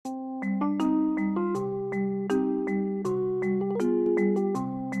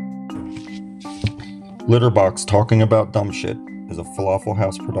Litterbox Talking About Dumb Shit is a Falafel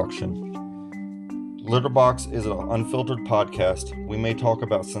House production. Litterbox is an unfiltered podcast. We may talk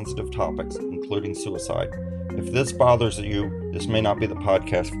about sensitive topics, including suicide. If this bothers you, this may not be the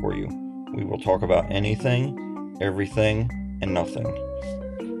podcast for you. We will talk about anything, everything, and nothing.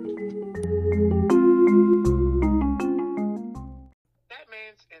 That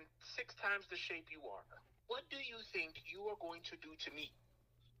man's in 6 times the shape you are. What do you think you are going to do to me?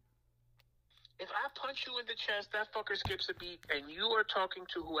 If I punch you in the chest, that fucker skips a beat, and you are talking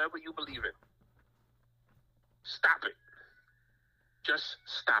to whoever you believe in. Stop it. Just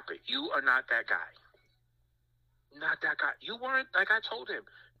stop it. You are not that guy. Not that guy. You weren't, like I told him,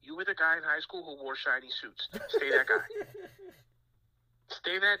 you were the guy in high school who wore shiny suits. Stay that guy.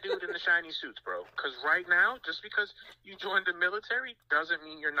 Stay that dude in the shiny suits, bro. Because right now, just because you joined the military doesn't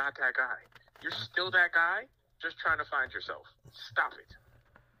mean you're not that guy. You're still that guy, just trying to find yourself. Stop it.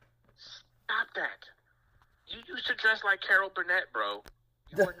 Stop that. You used to dress like Carol Burnett, bro.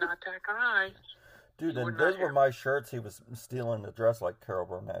 You were not that guy. Dude, and those were my shirts he was stealing to dress like Carol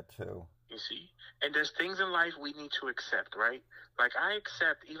Burnett, too. You see? And there's things in life we need to accept, right? Like, I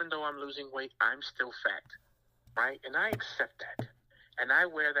accept, even though I'm losing weight, I'm still fat, right? And I accept that. And I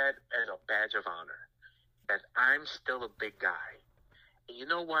wear that as a badge of honor, that I'm still a big guy. And you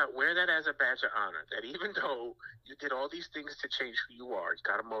know what? Wear that as a badge of honor, that even though you did all these things to change who you are, you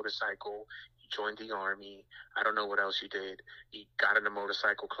got a motorcycle, you joined the army, I don't know what else you did, you got in a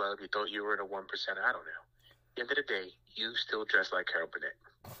motorcycle club, you thought you were in a 1%, I don't know. At the end of the day, you still dress like Carol Burnett.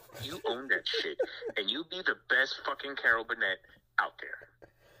 You own that shit, and you be the best fucking Carol Burnett out there.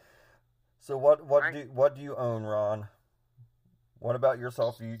 So what do you own, Ron? What about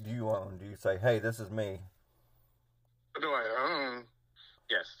yourself do you own? Do you say, hey, this is me? What do I own?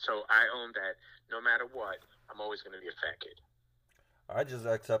 Yes, so I own that no matter what, I'm always going to be a fat kid. I just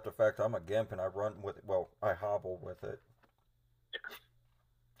accept the fact I'm a gimp and I run with it. Well, I hobble with it. Yeah.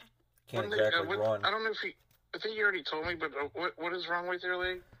 Can't exactly run. I don't know if I think you already told me, but what is wrong with your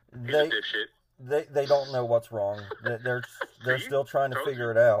leg? They don't know what's wrong. They're still trying to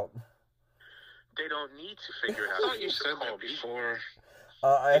figure it out. They don't need to figure it out. I thought you said that before.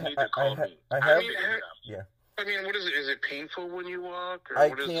 I mean, what is it? Is it painful when you walk? Or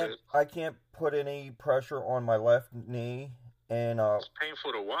I can't put any pressure on my left knee, and it's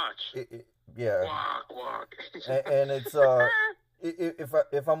painful to watch. Yeah. Walk. and it's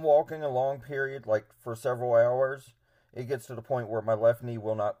if I'm walking a long period, like for several hours, it gets to the point where my left knee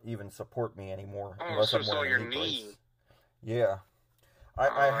will not even support me anymore unless I'm wearing a knee brace. Yeah.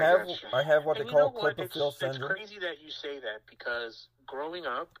 I have what they call Klippel-Feil syndrome. It's crazy that you say that because growing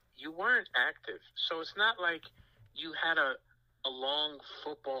up, you weren't active. So it's not like you had a long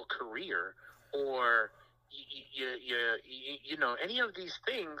football career or you know any of these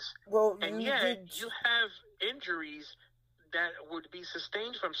things. Well, and yet you have injuries that would be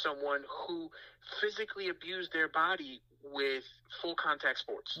sustained from someone who physically abused their body with full contact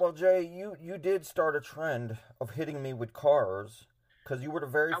sports. Well, Jay, you did start a trend of hitting me with cars. Because you were the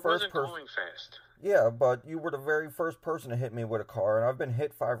very first person. I wasn't going fast. Yeah, but you were the very first person to hit me with a car, and I've been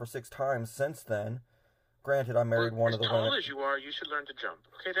hit 5 or 6 times since then. Granted, I married one of the women. As tall as you are, you should learn to jump.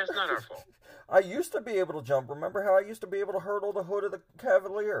 Okay, that's not our fault. I used to be able to jump. Remember how I used to be able to hurdle the hood of the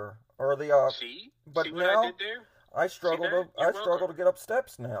Cavalier or the See? But See now what I did there? I struggle to get up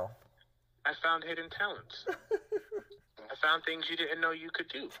steps now. I found hidden talents. I found things you didn't know you could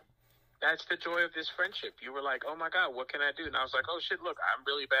do. That's the joy of this friendship. You were like, oh, my God, what can I do? And I was like, oh, shit, look, I'm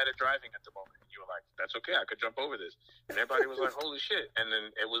really bad at driving at the moment. And you were like, that's okay. I could jump over this. And everybody was like, holy shit. And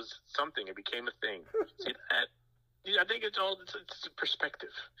then it was something. It became a thing. See that? I think it's a perspective.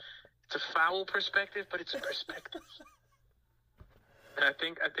 It's a foul perspective, but it's a perspective. And I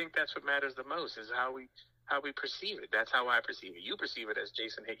think that's what matters the most is how we perceive it. That's how I perceive it. You perceive it as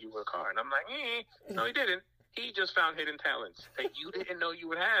Jason hit you with a car. And I'm like, no, he didn't. He just found hidden talents that you didn't know you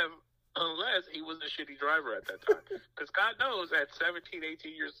would have. Unless he was a shitty driver at that time. Because God knows, at 17,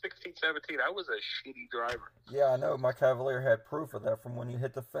 18 years, 16, 17, I was a shitty driver. Yeah, I know. My Cavalier had proof of that from when you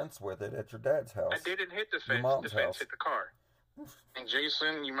hit the fence with it at your dad's house. I didn't hit the fence. The fence hit the car. And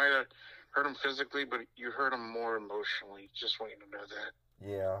Jason, you might have hurt him physically, but you hurt him more emotionally. Just want you to know that.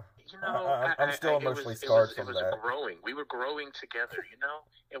 Yeah. You know, I'm still emotionally scarred from that. It was growing. We were growing together, you know?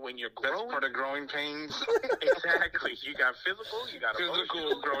 And when you're growing... That's part of growing pains. Exactly. You got physical, you got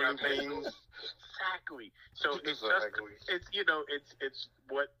physical growing pains. Exactly. So it's you know, it's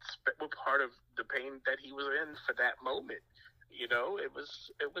what part of the pain that he was in for that moment. You know, it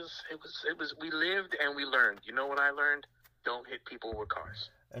was we lived and we learned. You know what I learned? don't hit people with cars.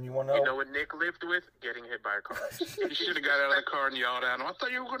 And you want to know? You know what Nick lived with? Getting hit by a car. You should have got out of the car and yelled at him. I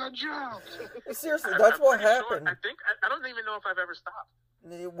thought you were going to jump. Seriously, that's what pretty sure. happened. I don't even know if I've ever stopped.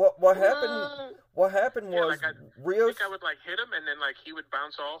 What happened? What happened was Rios. I think I would like hit him, and then like he would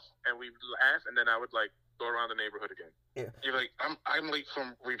bounce off, and we'd laugh, and then I would like go around the neighborhood again. Yeah. You're like, I'm late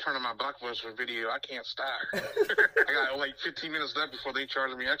from returning my Blockbuster video. I can't stop. I got like 15 minutes left before they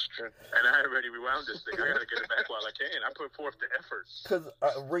charge me extra. And I already rewound this thing. I gotta get it back while I can. I put forth the effort. Because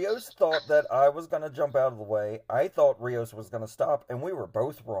Rios thought that I was gonna jump out of the way. I thought Rios was gonna stop, and we were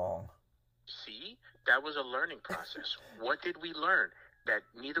both wrong. See, that was a learning process. What did we learn? That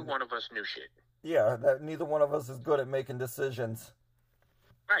neither one of us knew shit. Yeah, that neither one of us is good at making decisions.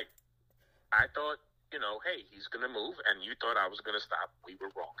 Right. I thought, you know, hey, he's going to move, and you thought I was going to stop. We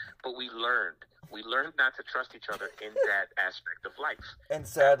were wrong. But we learned. We learned not to trust each other in that aspect of life. And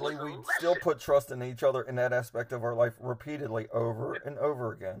sadly, we still put trust in each other in that aspect of our life repeatedly over and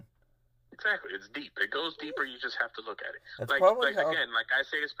over again. Exactly. It's deep. It goes deeper. You just have to look at it. That's again, like I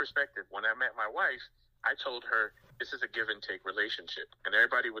say, it's perspective. When I met my wife, I told her, this is a give and take relationship. And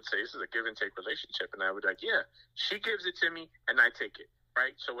everybody would say, this is a give and take relationship. And I would be like, yeah, she gives it to me and I take it,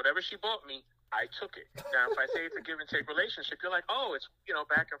 right? So whatever she bought me, I took it. Now, if I say it's a give and take relationship, you're like, oh, it's, you know,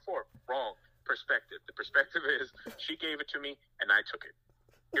 back and forth. Wrong. Perspective. The perspective is she gave it to me and I took it.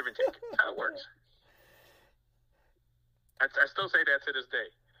 Give and take. That's how it works. I still say that to this day.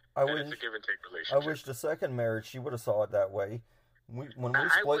 It's a give and take relationship. I wish the second marriage she would have saw it that way. When we I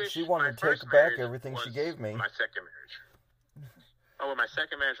split, she wanted to take back everything she gave me. My second marriage. Oh, well, my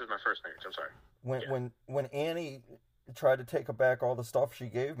second marriage was my first marriage. I'm sorry. When Annie tried to take back all the stuff she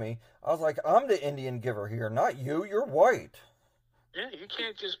gave me, I was like, I'm the Indian giver here, not you. You're white. Yeah, you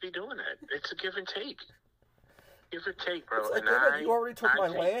can't just be doing that. It's a give and take. Give and take, bro. It's like, you already took my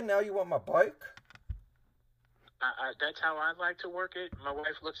land, now you want my bike? That's how I like to work it. My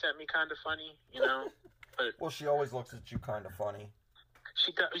wife looks at me kind of funny, you know. But well, she always looks at you kind of funny.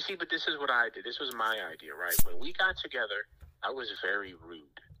 She does. You see, but this is what I did. This was my idea, right? When we got together, I was very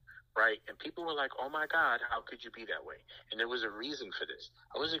rude, right? And people were like, oh, my God, how could you be that way? And there was a reason for this.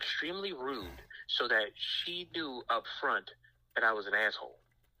 I was extremely rude so that she knew up front that I was an asshole,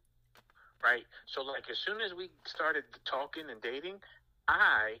 right? So, like, as soon as we started talking and dating,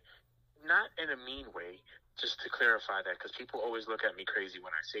 not in a mean way, just to clarify that, because people always look at me crazy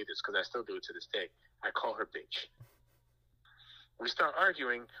when I say this, because I still do it to this day, I call her bitch. We start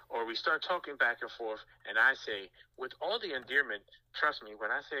arguing or we start talking back and forth, and I say, with all the endearment, trust me, when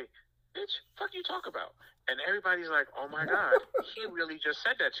I say, bitch, fuck you talk about? And everybody's like, oh my God, he really just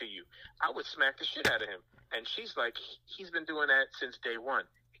said that to you. I would smack the shit out of him. And she's like, he's been doing that since day one.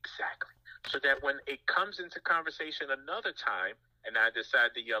 Exactly. So that when it comes into conversation another time, and I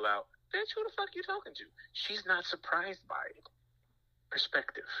decide to yell out, bitch, who the fuck you talking to? She's not surprised by it.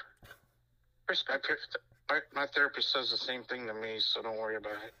 Perspective. My therapist says the same thing to me, so don't worry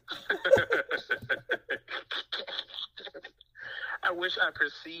about it. I wish I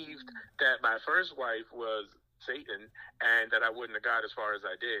perceived that my first wife was Satan and that I wouldn't have got as far as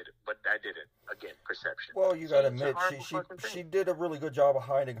I did, but I didn't. Again, perception. Well, you gotta admit, she did a really good job of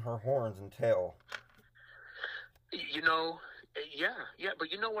hiding her horns and tail. You know, yeah, but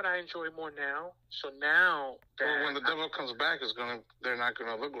you know what I enjoy more now? So now that... Well, when the devil comes back, they're not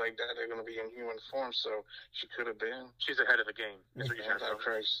going to look like that. They're going to be in human form, so she could have been. She's ahead of the game. That's what you're trying to say.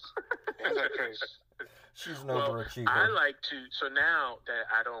 Antichrist. She's an overachiever. I like to... So now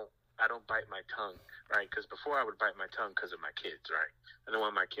that I don't bite my tongue, right? Because before I would bite my tongue because of my kids, right? I don't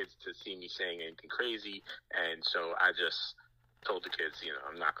want my kids to see me saying anything crazy, and so I just... told the kids, you know,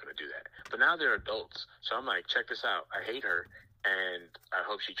 I'm not going to do that. But now they're adults. So I'm like, check this out. I hate her, and I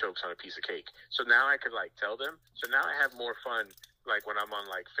hope she chokes on a piece of cake. So now I could, like, tell them. So now I have more fun, like, when I'm on,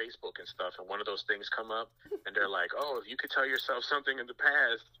 like, Facebook and stuff, and one of those things come up, and they're like, oh, if you could tell yourself something in the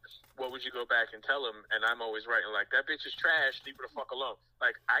past, what would you go back and tell them? And I'm always writing, like, that bitch is trash. Leave her the fuck alone.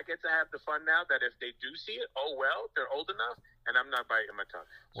 Like, I get to have the fun now that if they do see it, oh, well, they're old enough, and I'm not biting my tongue.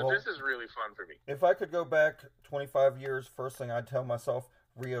 So this is really fun for me. If I could go back 25 years, first thing I'd tell myself,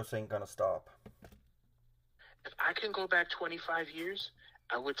 Rios ain't gonna stop. If I can go back 25 years,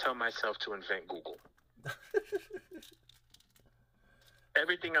 I would tell myself to invent Google.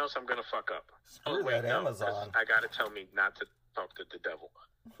 Everything else I'm gonna fuck up. Screw that Amazon. I gotta tell me not to talk to the devil.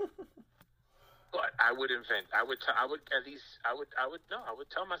 But I would invent. I would tell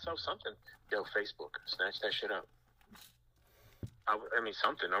myself something. Yo, Facebook, snatch that shit up. I mean,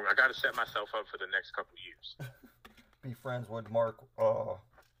 something. I got to set myself up for the next couple of years. Be friends with Mark,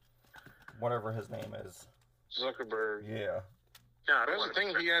 whatever his name is. Zuckerberg. Yeah. No, that's the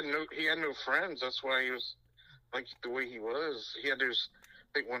thing. He had no friends. That's why he was like the way he was. He had those,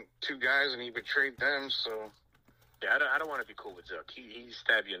 I think, two guys, and he betrayed them. So yeah, I don't want to be cool with Zuck. He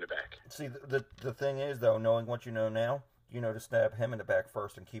stabbed you in the back. See, the thing is, though, knowing what you know now, you know to stab him in the back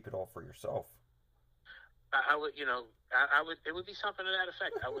first and keep it all for yourself. I would, I would. It would be something to that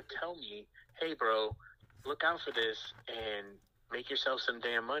effect. I would tell me, hey, bro, look out for this and make yourself some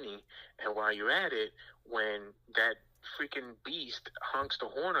damn money. And while you're at it, when that freaking beast honks the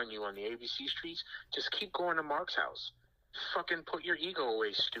horn on you on the ABC streets, just keep going to Mark's house. Fucking put your ego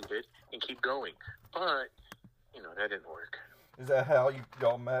away, stupid, and keep going. But, that didn't work. Is that how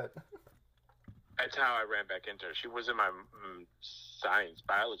y'all met? That's how I ran back into her. She was in my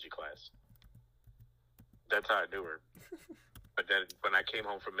biology class. That's how I knew her. But then when I came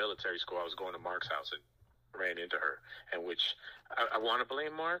home from military school, I was going to Mark's house and ran into her. And which I want to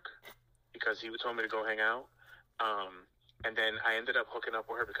blame Mark because he told me to go hang out. And then I ended up hooking up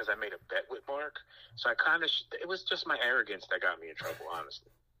with her because I made a bet with Mark. So I kind of, it was just my arrogance that got me in trouble,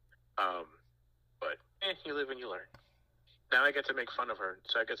 honestly. But you live and you learn. Now I get to make fun of her,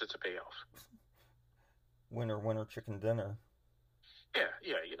 so I guess it's a payoff. Winner, winner, chicken dinner.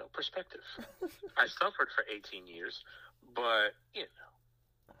 Yeah, perspective. I suffered for 18 years, but,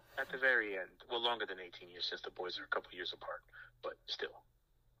 at the very end, well, longer than 18 years since the boys are a couple years apart, but still.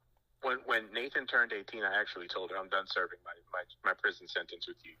 When Nathan turned 18, I actually told her, I'm done serving my prison sentence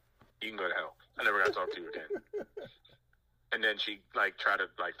with you. You can go to hell. I never got to talk to you again. And then she, tried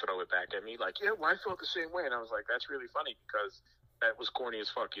to, throw it back at me, yeah, well, I felt the same way. And I was like, that's really funny because that was corny as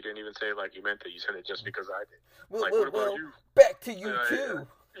fuck. You didn't even say it like you meant it. You said it just because I did. Well, what about you? Back to you, too.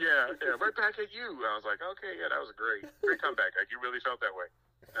 Yeah, right back at you. I was like, okay, yeah, that was great comeback. You really felt that way.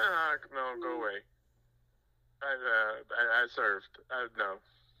 No, go away. I served. No.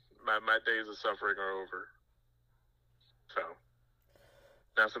 My days of suffering are over. So,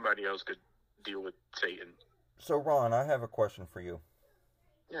 now somebody else could deal with Satan. So, Ron, I have a question for you.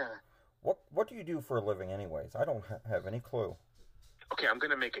 yeah. What do you do for a living anyways? I don't have any clue. Okay, I'm going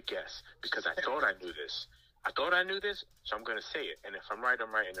to make a guess because I thought I knew this. So I'm going to say it. And if I'm right,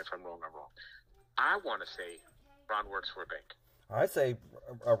 I'm right. And if I'm wrong, I'm wrong. I want to say Ron works for a bank. I say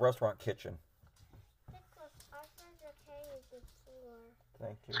a restaurant kitchen.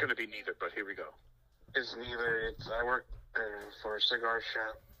 Thank you. It's going to be neither, but here we go. It's neither. I work for a cigar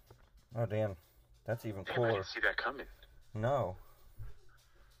shop. Oh, damn. That's even Damn, cooler. I didn't see that coming. No.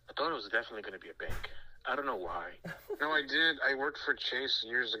 I thought it was definitely going to be a bank. I don't know why. No, I did. I worked for Chase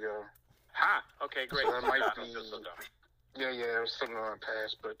years ago. Ha! Okay, great. So that might be... I'm so dumb. Yeah, it was something on my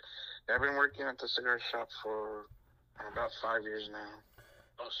past. But I've been working at the cigar shop for about 5 years now.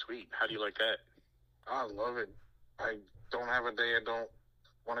 Oh, sweet. How do you like that? I love it. I don't have a day I don't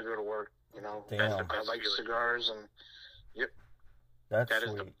want to go to work, Damn. That's the best I like feeling. cigars, and That is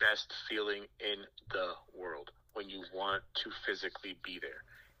sweet. the best feeling in the world when you want to physically be there.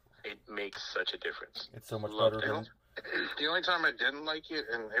 It makes such a difference. It's so much Love better that. than... the only time I didn't like it,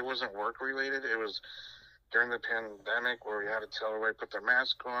 and it wasn't work-related, it was during the pandemic where you had to tell everybody to put their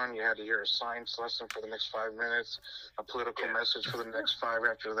mask on, you had to hear a science lesson for the next 5 minutes, a political message for the next 5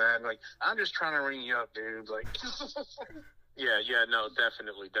 after that. I'm just trying to ring you up, dude. Yeah, no,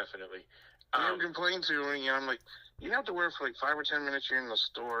 definitely. I complained to me, and I'm like, you have to wear it for 5 or 10 minutes. You're in the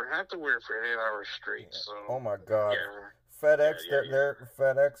store. I have to wear it for 8 hours straight. Yeah. So, Oh my God. yeah. FedEx,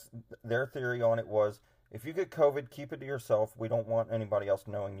 Yeah. their theory on it was, if you get COVID, keep it to yourself. We don't want anybody else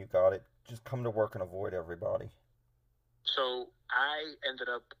knowing you got it. Just come to work and avoid everybody. So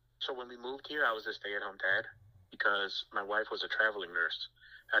when we moved here, I was a stay-at-home dad because my wife was a traveling nurse.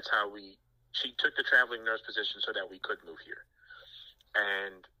 That's how she took the traveling nurse position so that we could move here.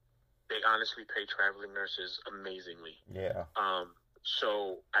 And they honestly pay traveling nurses amazingly. Yeah.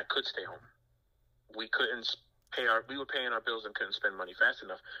 So I could stay home. We were paying our bills and couldn't spend money fast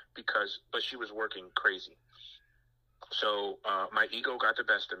enough but she was working crazy. So my ego got the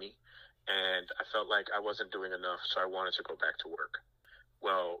best of me, and I felt like I wasn't doing enough, so I wanted to go back to work.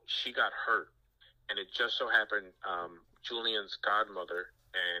 Well, she got hurt, and it just so happened Julian's godmother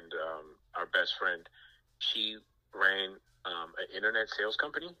and our best friend, she ran an internet sales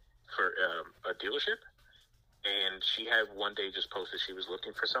company for a dealership, and she had one day just posted she was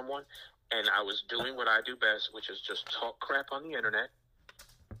looking for someone, and I was doing what I do best, which is just talk crap on the internet,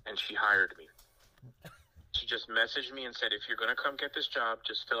 and she hired me. She just messaged me and said, if you're going to come get this job,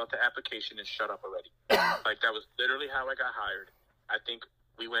 just fill out the application and shut up already. That was literally how I got hired. I think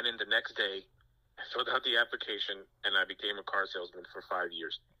we went in the next day, I filled out the application, and I became a car salesman for 5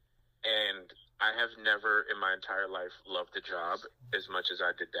 years. And I have never in my entire life loved the job as much as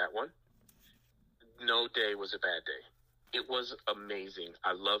I did that one. No day was a bad day. It was amazing.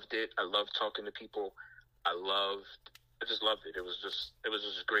 I loved it. I loved talking to people. I just loved it. It was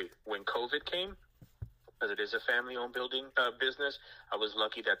just great. When COVID came, because it is a family-owned business, I was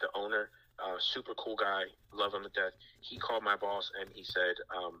lucky that the owner, super cool guy, love him to death, he called my boss and he said,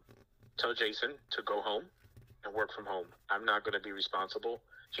 tell Jason to go home and work from home. I'm not going to be responsible.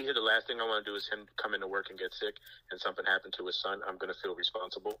 He said the last thing I want to do is him come into work and get sick and something happened to his son. I'm going to feel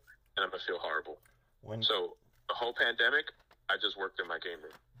responsible and I'm going to feel horrible. So the whole pandemic, I just worked in my game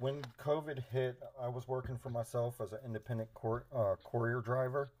room. When COVID hit, I was working for myself as an independent courier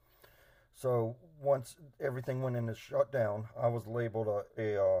driver. So once everything went into shutdown, I was labeled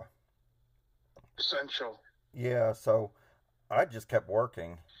a essential. Yeah, so I just kept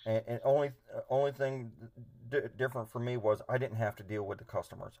working, and only thing different for me was I didn't have to deal with the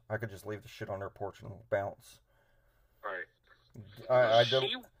customers. I could just leave the shit on their porch and bounce. Right.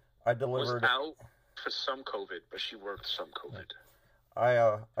 I delivered was out for some COVID, but she worked some COVID.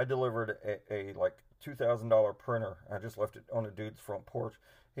 I delivered a like $2,000 printer. I just left it on a dude's front porch.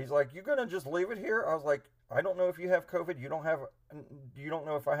 He's like, "You gonna just leave it here?" I was like, "I don't know if you have COVID. You don't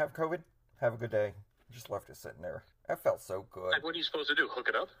know if I have COVID. Have a good day." Just left it sitting there. That felt so good. Like, what are you supposed to do? Hook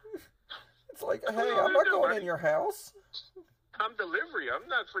it up? It's like, hey, I'm not going in your house. I'm delivery. I'm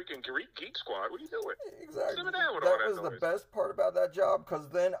not freaking Geek Squad. What are you doing? Exactly. Simmer down with that all that was noise. The best part about that job, because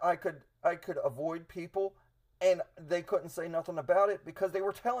then I could avoid people, and they couldn't say nothing about it because they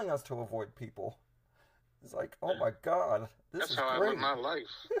were telling us to avoid people. It's like, oh my God, That's is how great. I live my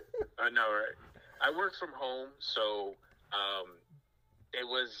life. I know, right? I worked from home, so it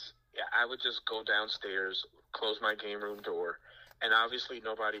was. Yeah, I would just go downstairs, close my game room door, and obviously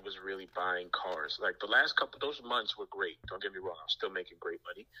nobody was really buying cars. Like the last those months were great. Don't get me wrong, I was still making great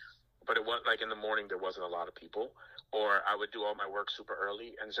money, but it was like in the morning there wasn't a lot of people, or I would do all my work super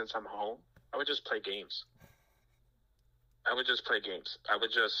early, and since I'm home, I would just play games. I would just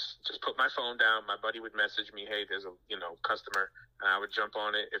put my phone down. My buddy would message me, "Hey, there's a customer," and I would jump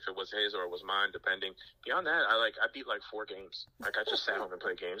on it if it was his or it was mine, depending. Beyond that, I beat like 4 games. Like I just sat home and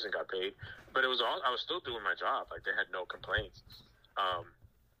played games and got paid. But it was all I was still doing my job. Like they had no complaints.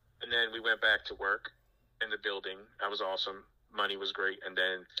 And then we went back to work in the building. That was awesome. Money was great. And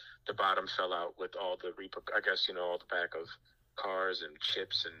then the bottom fell out with all the all the back of cars and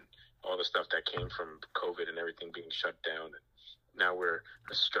chips and all the stuff that came from COVID and everything being shut down. And now we're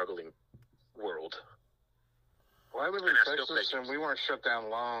a struggling world. Well, I live in Texas, and we weren't shut down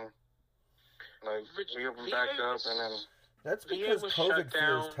long. Like, we opened back up, and then... That's because COVID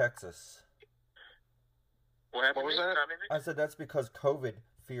fears Texas. What was that? I said that's because COVID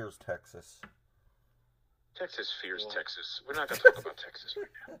fears Texas. Texas fears Texas. We're not going to talk about Texas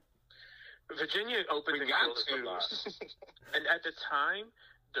right now. Virginia opened and closed a lot. And at the time,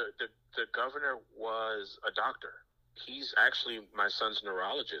 the governor was a doctor. He's actually my son's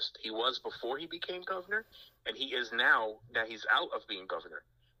neurologist. He was before he became governor, and he is now that he's out of being governor.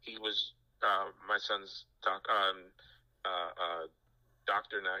 He was my son's doctor.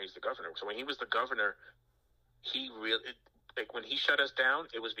 Now he's the governor. So when he was the governor, he really when he shut us down,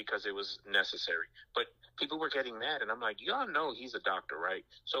 it was because it was necessary. But people were getting mad, and I'm like, y'all know he's a doctor, right?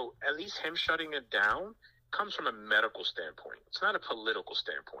 So at least him shutting it down comes from a medical standpoint. It's not a political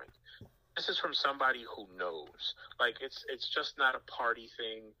standpoint. This is from somebody who knows. Like, it's just not a party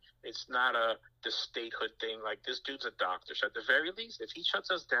thing. It's not the statehood thing. Like, this dude's a doctor. So at the very least, if he shuts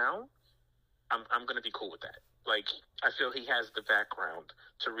us down, I'm going to be cool with that. Like, I feel he has the background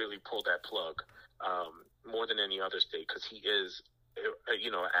to really pull that plug more than any other state, because he is,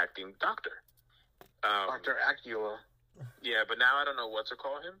 an acting doctor. Dr. Acula. Yeah, but now I don't know what to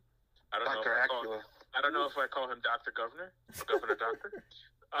call him. I don't know. I don't know if I call him Dr. Governor or Governor Doctor.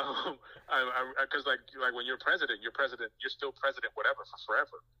 Because like when you're president, you're still president, whatever, for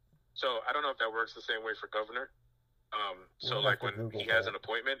forever. So I don't know if that works the same way for governor. So like when he has an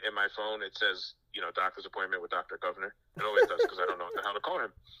appointment in my phone, it says, doctor's appointment with Dr. Governor. It always does, because I don't know how to call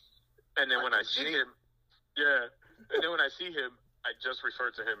him. And then when I see him, I just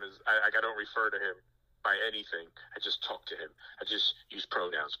refer to him as, I don't refer to him by anything. I just talk to him. I just use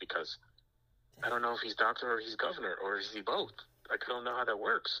pronouns, because I don't know if he's doctor or he's governor, or is he both? Like, I don't know how that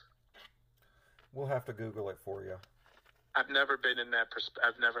works. We'll have to Google it for you. I've never been in that.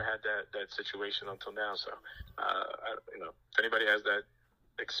 I've never had that situation until now. So, if anybody has that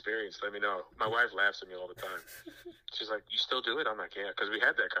experience, let me know. My wife laughs at me all the time. She's like, "You still do it?" I'm like, "Yeah," because we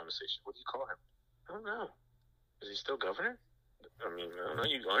had that conversation. What do you call him? I don't know. Is he still governor? I mean, I don't know.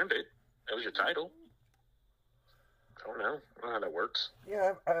 You earned it. That was your title. I don't know how that works.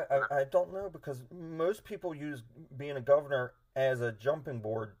 Yeah, I don't know, because most people use being a governor as a jumping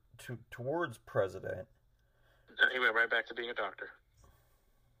board towards president. He went right back to being a doctor.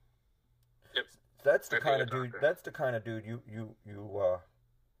 Yep. That's the I'd be kind a of dude. doctor. That's the kind of dude you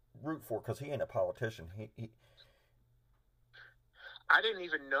root for because he ain't a politician. He I didn't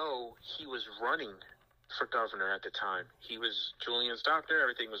even know he was running for governor at the time. He was Julian's doctor.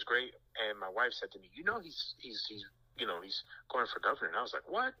 Everything was great. And my wife said to me, he's going for governor. And I was like,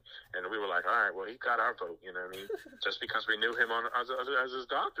 what? And we were like, all right, well, he got our vote. You know what I mean? Just because we knew him as his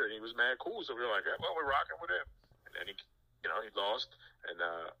doctor, and he was mad cool. So we were like, well, we're rocking with him. And then he lost. And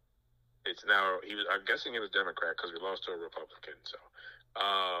it's now, I'm guessing he was Democrat because we lost to a Republican. So,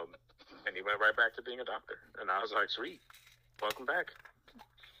 and he went right back to being a doctor. And I was like, sweet. Welcome back.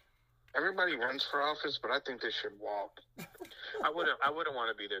 Everybody runs for office, but I think they should walk. I wouldn't want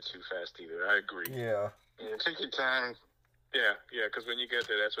to be there too fast either. I agree. yeah. Take your time. Yeah, because when you get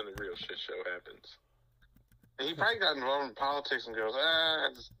there, that's when the real shit show happens. And he probably got involved in politics and goes,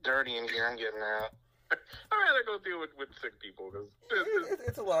 it's dirty in here. I'm getting out. I'd rather go deal with sick people because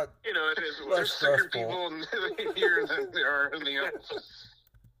It's a lot. it is. Less There's sicker stressful. people here than there are in the office.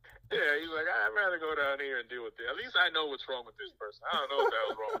 Yeah, he's like, I'd rather go down here and deal with it. At least I know what's wrong with this person. I don't know what the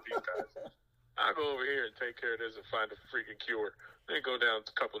hell's wrong with these guys. I'll go over here and take care of this and find a freaking cure. Then go down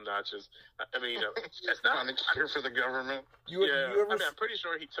a couple notches. I mean, that's not. Find a cure for the government. You ever? I'm pretty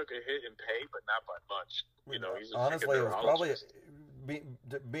sure he took a hit in pay, but not by much. He's a honestly, it was probably neurologist.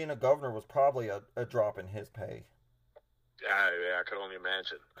 being a governor was probably a drop in his pay. I could only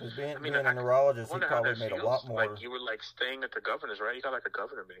imagine. Because being a neurologist, he wonder how probably that made a feels. lot more. Like you were like staying at the governor's, right? You got like a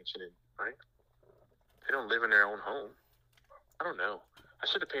governor mansion, right? They don't live in their own home. I don't know. I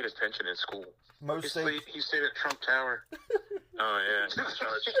should have paid his pension in school. Most states, He stayed at Trump Tower. Oh yeah,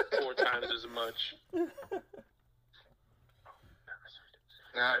 charged 4 times as much.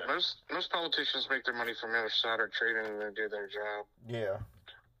 Now, most politicians make their money from insider trading and they do their job. yeah.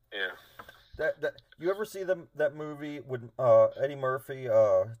 Yeah. That you ever see that movie with Eddie Murphy,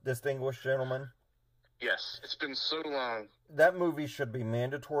 Distinguished Gentleman? Yes. It's been so long. That movie should be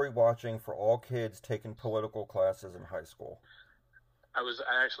mandatory watching for all kids taking political classes in high school. I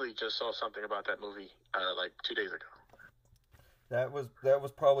actually just saw something about that movie like 2 days ago. That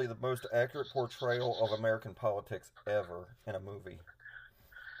was probably the most accurate portrayal of American politics ever in a movie.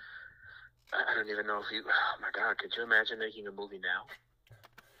 I don't even know if you. Oh my God! Could you imagine making a movie now?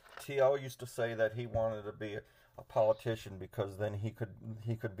 TL used to say that he wanted to be a politician because then he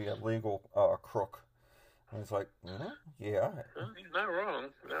could be a legal crook. And it's like, yeah. Well, not wrong.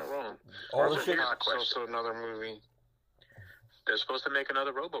 Not wrong. All the shit. Robocop's also another movie. They're supposed to make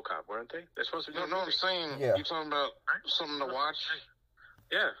another RoboCop, weren't they? They're supposed to. No, I'm saying Yeah. you're talking about something to watch.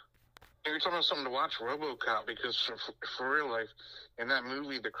 Yeah. You're talking about something to watch, RoboCop, because for real life, in that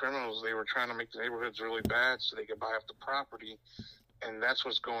movie, the criminals, they were trying to make the neighborhoods really bad so they could buy up the property. And that's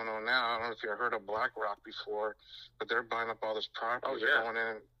what's going on now. I don't know if you heard of BlackRock before, but they're buying up all this property. Oh, yeah. They're going in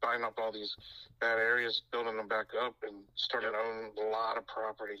and buying up all these bad areas, building them back up, and starting to own a lot of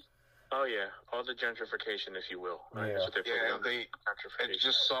property. Oh yeah, all the gentrification, if you will. Right? Yeah. That's what they're putting Yeah, on. I Gentrification.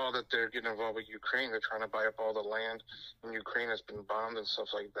 just saw that they're getting involved with Ukraine. They're trying to buy up all the land in Ukraine that's been bombed and stuff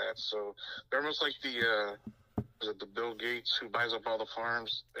like that. So they're almost like the Bill Gates who buys up all the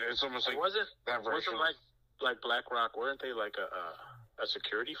farms. It's almost like Was it that version. like BlackRock? Weren't they like a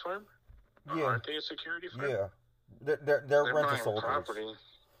security firm? Or Yeah. aren't they a security firm? Yeah. They're They're rental buying soldiers. property.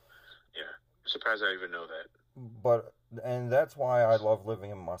 Yeah. I'm surprised I even know that. And that's why I love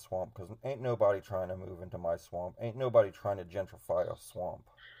living in my swamp, because ain't nobody trying to move into my swamp. Ain't nobody trying to gentrify a swamp.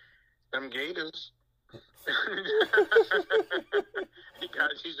 Them gators. He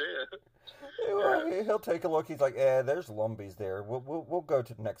got you there. Well, he'll take a look. He's like, there's lumbies there. We'll go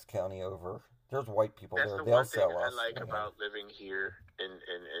to the next county over. There's white people That's there. the They'll one thing sell I us. like Yeah. about living here in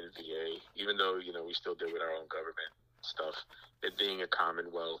VA, even though we still deal with our own government stuff. It being a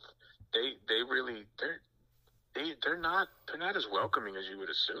commonwealth, they're not as welcoming as you would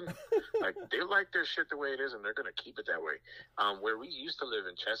assume. Like they like their shit the way it is, and they're gonna keep it that way. Where we used to live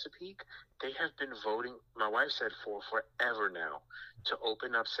in Chesapeake, they have been voting. My wife said for forever now to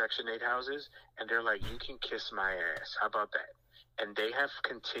open up Section 8 houses, and they're like, "You can kiss my ass." How about that? And they have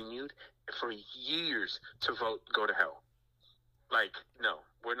continued for years to vote go to hell. Like, no,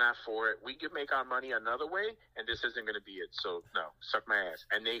 we're not for it. We can make our money another way, and this isn't going to be it. So, no, suck my ass.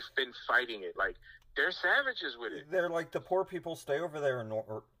 And they've been fighting it. Like, they're savages with it. They're like, the poor people stay over there in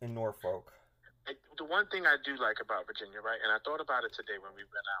Norfolk. And the one thing I do like about Virginia, right, and I thought about it today when we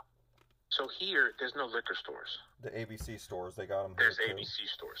went out. So here, there's no liquor stores. The ABC stores, they got them There's here, too. ABC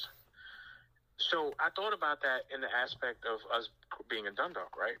stores. So I thought about that in the aspect of us being in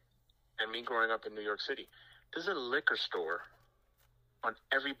Dundalk, right? And me growing up in New York City. There's a liquor store on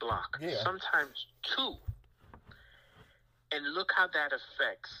every block, Yeah. sometimes 2. And look how that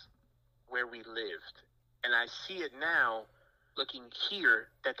affects where we lived, and I see it now looking here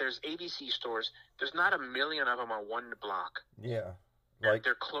that there's ABC stores. There's not a million of them on one block. Yeah.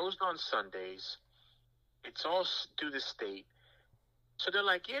 They're closed on Sundays. It's all through the state. So they're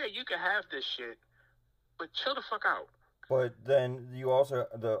like, yeah, you can have this shit, but chill the fuck out. But then you also,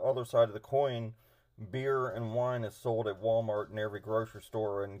 the other side of the coin, beer and wine is sold at Walmart and every grocery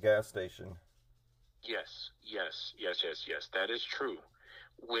store and gas station. Yes. That is true.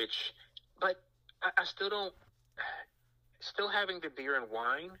 But I still don't, still having the beer and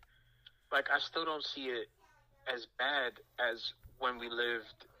wine, like, I still don't see it as bad as when we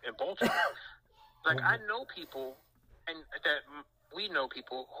lived in Baltimore. Like, I know people, and that we know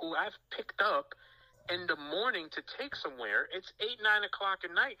people who I've picked up in the morning to take somewhere. It's 8, 9 o'clock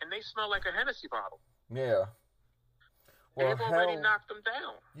at night, and they smell like a Hennessy bottle. Yeah. Well, they've already knocked them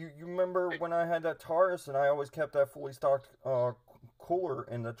down. You remember when I had that Taurus, and I always kept that fully stocked cooler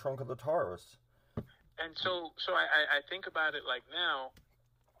in the trunk of the Taurus. And so I think about it like now,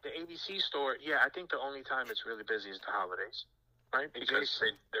 the ABC store, yeah, I think the only time it's really busy is the holidays, right? Because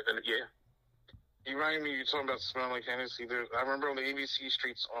they're going to, yeah. You remind me, you're talking about smelling like Hennessy. I remember on the ABC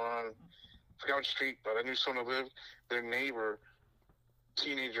streets I forgot what street, but I knew someone who lived, their neighbor,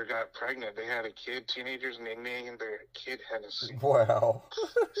 teenager, got pregnant. They had a kid, teenagers, and they named their kid Hennessy. Wow.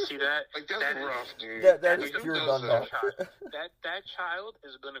 See that? Like, that's rough, dude. That is pure Dundalk. That child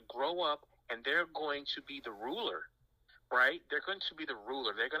is going to grow up, and they're going to be the ruler, right? They're going to be the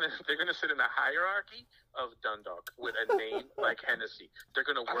ruler. They're going to sit in a hierarchy of Dundalk with a name like Hennessy. They're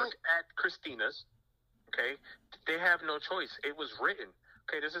going to work at Christina's, okay? They have no choice. It was written.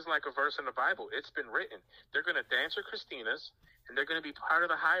 Okay, this is like a verse in the Bible. It's been written. They're going to dance at Christina's, and they're going to be part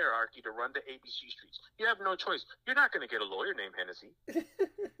of the hierarchy to run the ABC streets. You have no choice. You're not going to get a lawyer named Hennessy.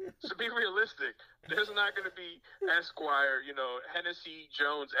 So be realistic. There's not going to be Esquire, Hennessy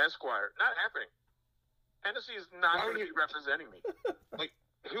Jones Esquire. Not happening. Hennessy is not going to be representing me. Like,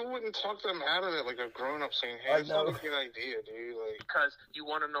 who wouldn't talk them out of it like a grown-up saying, hey, it's not a good idea, dude? Like, because you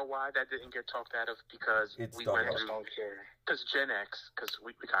want to know why that didn't get talked out of? Because we went through... don't care. Because Gen X, because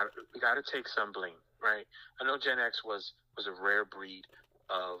we got to take some blame, right? I know Gen X was a rare breed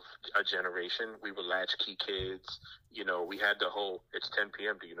of a generation. We were latchkey kids. We had the whole, it's 10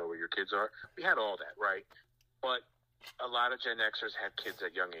 p.m., do you know where your kids are? We had all that, right? But a lot of Gen Xers had kids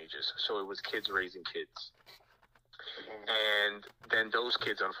at young ages, so it was kids raising kids. And then those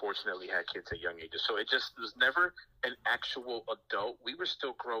kids, unfortunately, had kids at young ages. So it just was never an actual adult. We were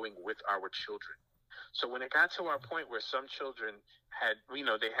still growing with our children. So when it got to our point where some children had,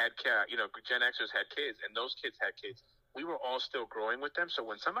 they had, Gen Xers had kids, and those kids had kids, we were all still growing with them. So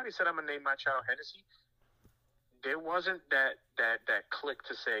when somebody said, I'm going to name my child Hennessy, there wasn't that click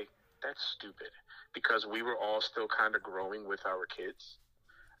to say, that's stupid, because we were all still kind of growing with our kids.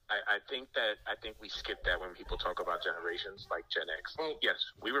 I think we skip that when people talk about generations like Gen X. Well, yes,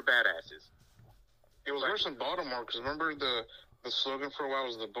 we were badasses. It was worse in Baltimore, because remember the slogan for a while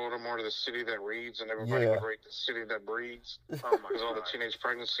was the Baltimore, the city that reads, and everybody would rate the city that breeds. Oh my God! All the teenage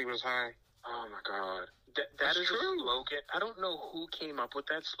pregnancy was high. Oh my God! That is true. A slogan. I don't know who came up with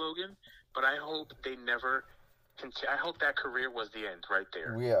that slogan, but I hope they never. I hope that career was the end right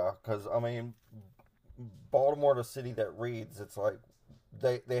there. Yeah, because I mean, Baltimore, the city that reads. It's like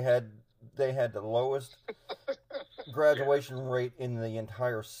they had the lowest graduation rate in the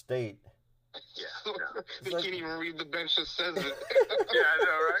entire state. Yeah, they can't even read the bench that says it. Yeah, I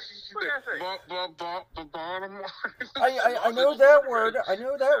know, right? Baltimore. I know that word. I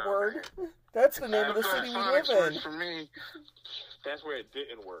know that word. That's the name of the city we live in. For me, that's where it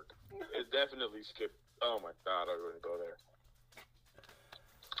didn't work. It definitely skipped. Oh my God, I wouldn't go there.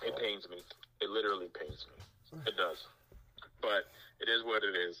 It pains me. It literally pains me. It does. But it is what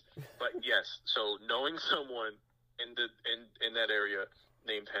it is. But yes, so knowing someone in that area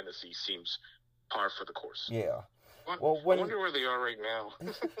named Hennessy seems par for the course. Yeah. Well, I wonder where they are right now.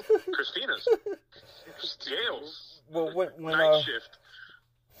 Christina's. Jails. Well, when night shift.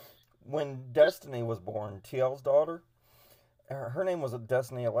 When Destiny was born, TL's daughter, her name was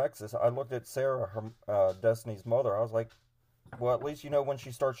Destiny Alexis. I looked at Sarah, her Destiny's mother. I was like, well, at least when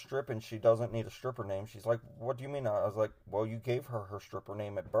she starts stripping, she doesn't need a stripper name. She's like, what do you mean? I was like, well, you gave her stripper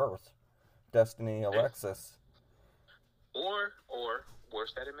name at birth, Destiny Alexis. Or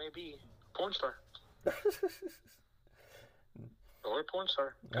worse that it may be, porn star. Or a porn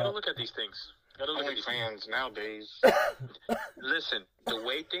star. Gotta look at these things. Only fans nowadays. Listen, the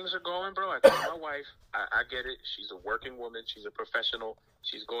way things are going, bro, I told my wife, I get it. She's a working woman. She's a professional.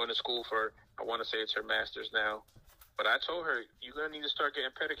 She's going to school for, I want to say it's her master's now. But I told her, you're going to need to start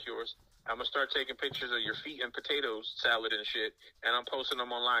getting pedicures. I'm going to start taking pictures of your feet and potatoes, salad and shit, and I'm posting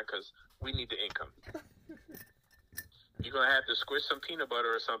them online because We need the income. You're going to have to squish some peanut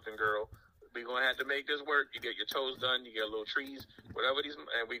butter or something, girl. We're going to have to make this work. You get your toes done. You get little trees, whatever these,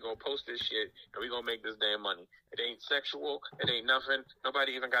 and we're going to post this shit, and we're going to make this damn money. It ain't sexual. It ain't nothing.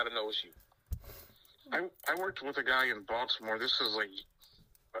 Nobody even got to know it's you. I worked with a guy in Baltimore. This is like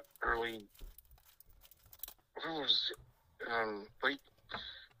early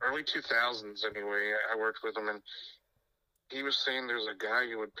 2000s anyway. I worked with him, and he was saying there's a guy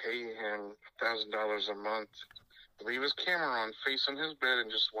who would pay him $1,000 a month to leave his camera on facing his bed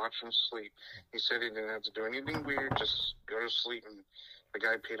and just watch him sleep. He said he didn't have to do anything weird, just go to sleep, and the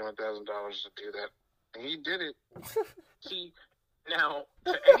guy paid him $1,000 to do that. And he did it. See, now,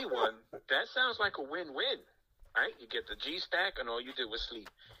 to anyone, that sounds like a win-win, right? You get the G-stack, and all you did was sleep.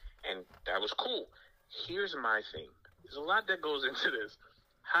 And that was cool. Here's my thing. There's a lot that goes into this.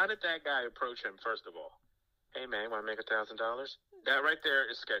 How did that guy approach him, first of all? Hey, man, want to make $1,000? That right there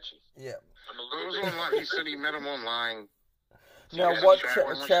is sketchy. Yeah. It was online. He said he met him online. Now, what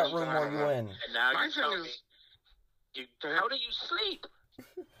chat room were you in? And now you tell me, how do you sleep?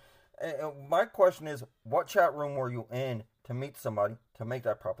 My question is, what chat room were you in to meet somebody to make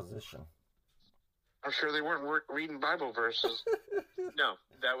that proposition? I'm sure they weren't reading Bible verses. No,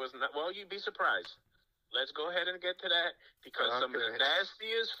 that was not. Well, you'd be surprised. Let's go ahead and get to that, because some of the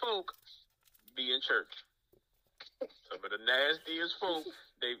nastiest folk be in church. Some of the nastiest folk,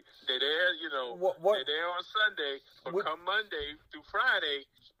 they're there, they're there on Sunday, but come Monday through Friday,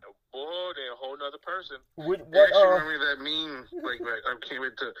 boy, they're a whole nother person. Actually, remember that meme? Like, I can't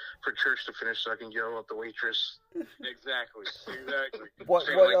wait for church to finish so I can yell at the waitress. Exactly. Was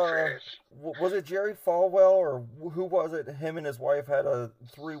it Jerry Falwell, or who was it? Him and his wife had a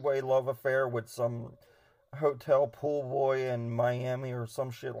 3-way love affair with some hotel pool boy in Miami or some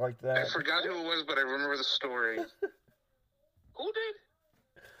shit like that. I forgot who it was, but I remember the story. Who did?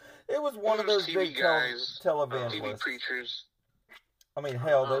 It was one of those TV big guys, televangelists. TV preachers. I mean,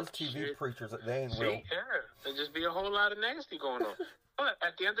 hell, those TV preachers, they ain't real. Yeah, there'd just be a whole lot of nasty going on. But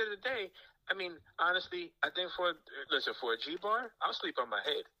at the end of the day, I mean, honestly, I think for a G-bar, I'll sleep on my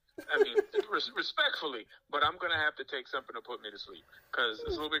head. I mean, respectfully, but I'm going to have to take something to put me to sleep, because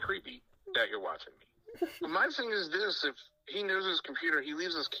it's a little bit creepy that you're watching me. Well, my thing is this: if he knows his computer, he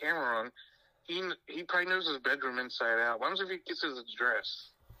leaves his camera on. He probably knows his bedroom inside out. What happens if he gets his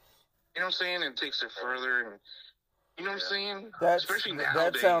address? You know what I'm saying? And takes it further, and you know what I'm saying? Especially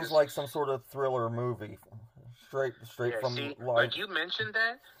nowadays. That sounds like some sort of thriller movie, straight from life. Like you mentioned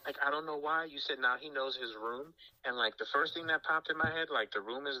that, like I don't know why you said now he knows his room, and like the first thing that popped in my head, like the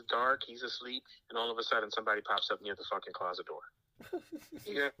room is dark, he's asleep, and all of a sudden somebody pops up near the fucking closet door.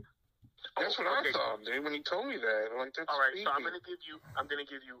 Yeah. That's what I thought, dude, when he told me that. Like, that's all right, creepy. so I'm gonna give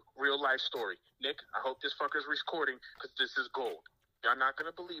you real life story. Nick, I hope this fucker's recording, because this is gold. Y'all not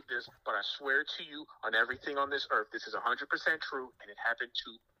gonna believe this, but I swear to you on everything on this earth, this is 100% true, and it happened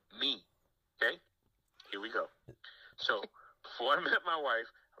to me. Okay? Here we go. So, before I met my wife,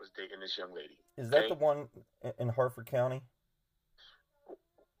 I was dating this young lady. Is that the one in Harford County?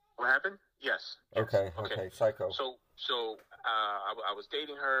 What happened? Yes. Okay, psycho. So I was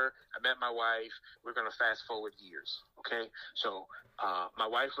dating her. I met my wife. We're going to fast forward years, okay? So my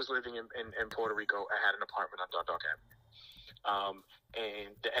wife was living in Puerto Rico. I had an apartment on Dog Avenue.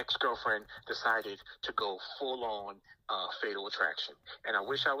 And the ex-girlfriend decided to go full-on Fatal Attraction. And I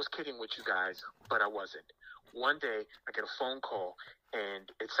wish I was kidding with you guys, but I wasn't. One day, I get a phone call,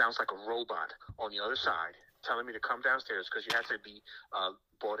 and it sounds like a robot on the other side telling me to come downstairs, because you had to be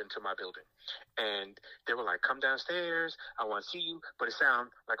brought into my building. And they were like, come downstairs, I want to see you, but it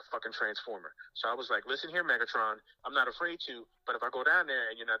sounded like a fucking transformer. So I was like, listen here, Megatron, I'm not afraid to, but if I go down there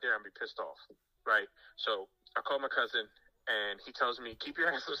and you're not there, I'm going to be pissed off, right? So I called my cousin, and he tells me, keep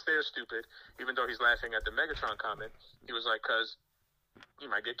your ass upstairs, stupid, even though he's laughing at the Megatron comment. He was like, cuz you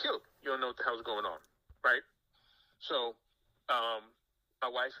might get killed. You don't know what the hell's going on, right? So my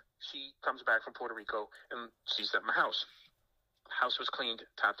wife, she comes back from Puerto Rico, and she's at my house. The house was cleaned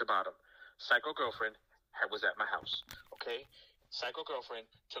top to bottom. Psycho girlfriend was at my house, okay? Psycho girlfriend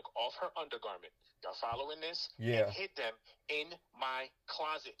took off her undergarment. Y'all following this? Yeah. And hid them in my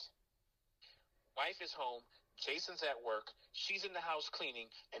closet. Wife is home. Jason's at work. She's in the house cleaning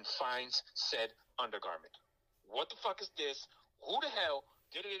and finds said undergarment. What the fuck is this? Who the hell?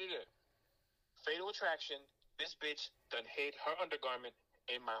 Fatal Attraction. This bitch done hid her undergarment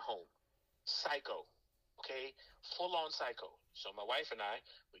in my home. Psycho. Okay? Full on psycho. So my wife and I,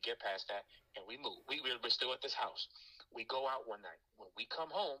 we get past that and we move. We're still at this house. We go out one night. When we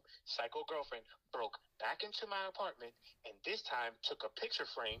come home, psycho girlfriend broke back into my apartment and this time took a picture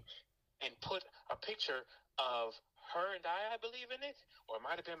frame and put a picture of her and I believe in it, or it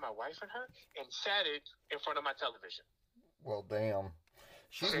might have been my wife and her, and sat it in front of my television. Well, damn.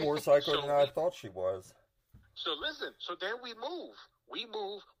 She's more psycho than I thought she was. So listen, so then we move. We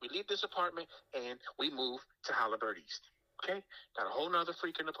leave this apartment, and we move to Halliburton East. Okay? Got a whole nother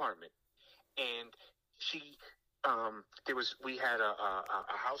freaking apartment. And we had a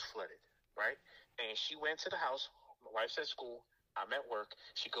house flooded, right? And she went to the house. My wife's at school. I'm at work.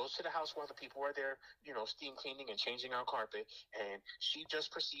 She goes to the house while the people are there, steam cleaning and changing our carpet. And she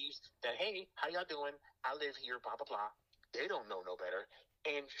just perceives that, hey, how y'all doing? I live here, blah, blah, blah. They don't know no better.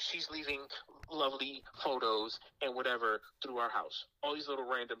 And she's leaving lovely photos and whatever through our house. All these little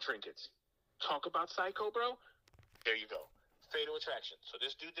random trinkets. Talk about psycho, bro. There you go. Fatal attraction. So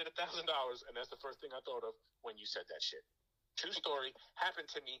this dude did $1,000, and that's the first thing I thought of when you said that shit. True story. Happened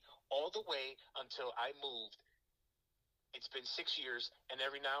to me all the way until I moved. It's been 6 years, and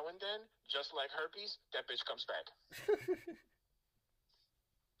every now and then, just like herpes, that bitch comes back.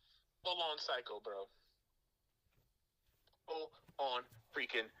 Full on psycho, bro. Full on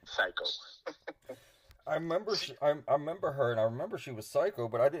freaking psycho. I remember her, and I remember she was psycho,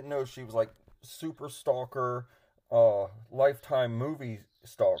 but I didn't know she was like super stalker, Lifetime movie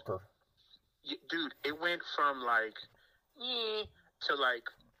stalker. Yeah, dude, it went from like to like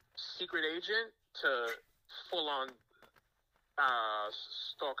secret agent to full on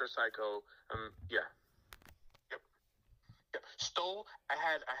stalker psycho. Yeah. Yep. Stole. I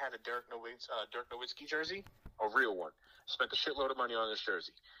had a Dirk Nowitzki jersey, a real one. Spent a shitload of money on this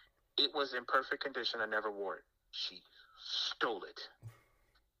jersey. It was in perfect condition. I never wore it. She stole it.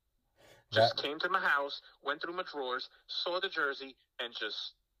 Just came to my house, went through my drawers, saw the jersey, and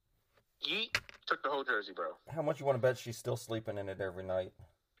just took the whole jersey, bro. How much you want to bet she's still sleeping in it every night?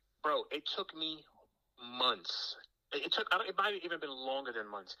 Bro, it took me months. It might have even been longer than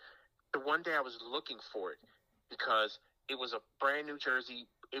months. The one day I was looking for it because it was a brand new jersey.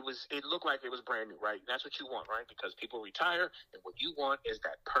 It looked like it was brand new, right? That's what you want, right? Because people retire, and what you want is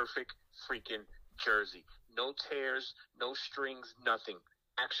that perfect freaking jersey. No tears, no strings, nothing.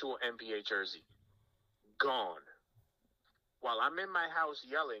 Actual NBA jersey. Gone. While I'm in my house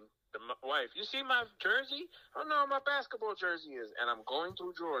yelling, the wife, you see my jersey? Oh no, my basketball jersey is. And I'm going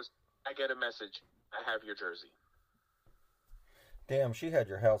through drawers. I get a message. I have your jersey. Damn, she had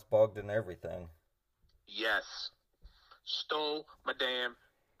your house bugged and everything. Yes. Stole my damn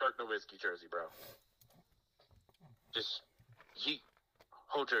Dirk Nowitzki jersey, bro. Just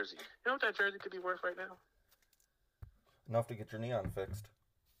whole jersey. You know what that jersey could be worth right now? Enough to get your neon fixed.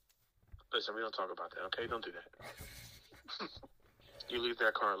 Listen, we don't talk about that, okay? Don't do that. You leave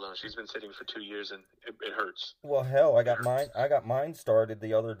that car alone. She's been sitting for 2 years, and it hurts. Well, hell, I got mine started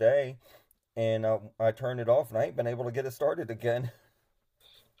the other day, and I turned it off, and I ain't been able to get it started again.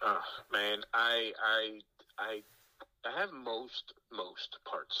 Man, I have most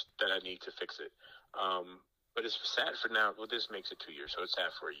parts that I need to fix it. But it's sad for now. Well, this makes it 2 years, so it's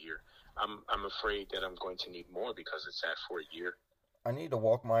sad for a year. I'm afraid that I'm going to need more because it's sad for a year. I need to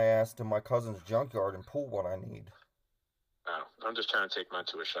walk my ass to my cousin's junkyard and pull what I need. I'm just trying to take mine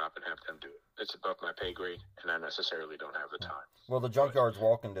to a shop and have them do it. It's above my pay grade, and I necessarily don't have the time. Well, the junkyard's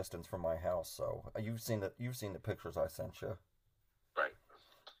walking distance from my house, so you've seen the pictures I sent you. Right.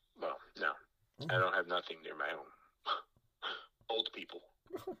 Well, no, I don't have nothing near my home. Old people.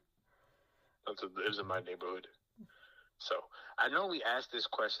 It was in my neighborhood. So I know we asked this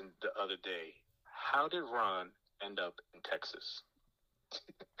question the other day. How did Ron end up in Texas?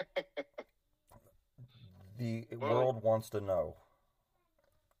 The world wants to know.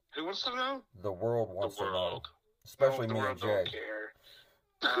 Who wants to know? The world wants to know. Especially me and Jay. Don't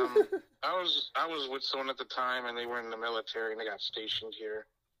care. I was with someone at the time, and they were in the military, and they got stationed here.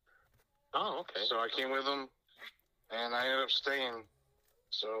 Oh, okay. So I came with them, and I ended up staying.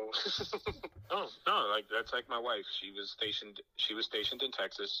 So. Oh no! That's like my wife. She was stationed in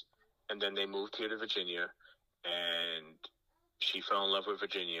Texas, and then they moved here to Virginia, and she fell in love with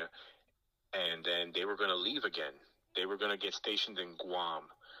Virginia, and then they were going to leave again. They were going to get stationed in Guam,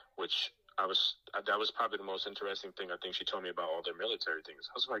 which that was probably the most interesting thing I think she told me about all their military things.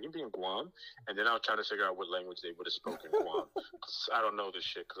 I was like, "You be in Guam?" And then I was trying to figure out what language they would have spoken in Guam. I don't know this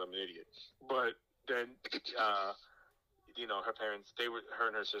shit because I'm an idiot. But then, her parents, her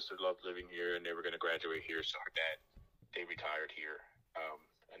and her sister loved living here, and they were going to graduate here. So her dad, they retired here,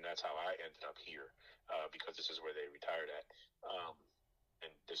 and that's how I ended up here because this is where they retired at. And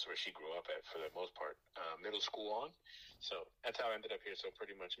this is where she grew up at for the most part, middle school on. So that's how I ended up here. So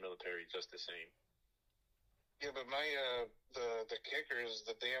pretty much military, just the same. Yeah, but my the kicker is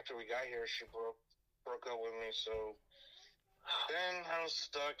the day after we got here, she broke up with me. So then I was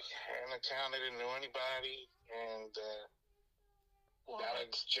stuck in a town that didn't know anybody, and got a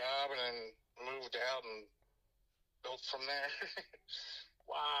job, and then moved out and built from there.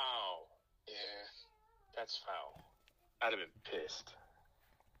 Wow. Yeah. That's foul. I'd have been pissed.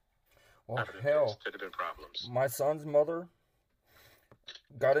 Well, hell, Could have been problems. my son's mother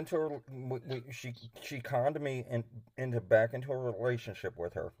got into she conned me back into a relationship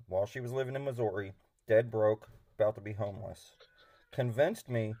with her while she was living in Missouri, dead broke, about to be homeless. Convinced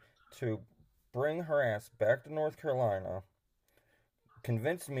me to bring her ass back to North Carolina.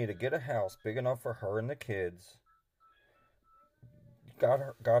 Convinced me to get a house big enough for her and the kids. Got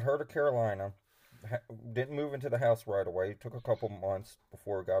her to Carolina. Didn't move into the house right away. Took a couple months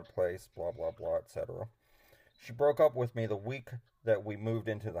before it got a place. Blah blah blah, etc. She broke up with me the week that we moved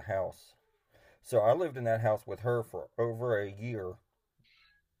into the house. So I lived in that house with her for over a year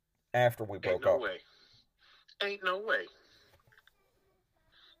after we broke up. Ain't no way.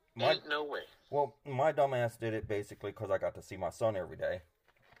 Ain't no way. Well, my dumbass did it basically because I got to see my son every day.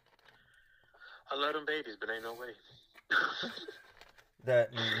 I love them babies, but ain't no way.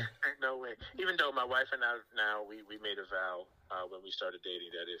 Ain't no way. Even though my wife and I now we made a vow when we started dating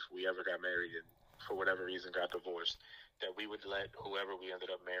that if we ever got married and for whatever reason got divorced, that we would let whoever we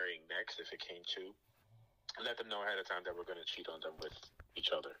ended up marrying next, if it came to, let them know ahead of time that we're going to cheat on them with each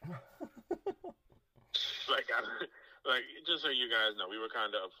other. Like, just so you guys know, we were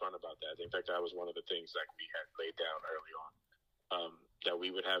kind of upfront about that. In fact, that was one of the things that we had laid down early on, that we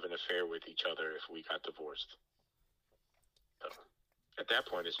would have an affair with each other if we got divorced. At that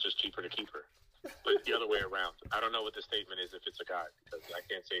point, it's just cheaper to keep her. But the other way around. I don't know what the statement is if it's a guy, because I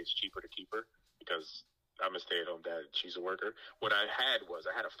can't say it's cheaper to keep her, because I'm a stay-at-home dad. She's a worker. What I had a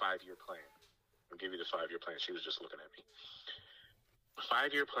 5-year plan. I'll give you the 5-year plan. She was just looking at me. The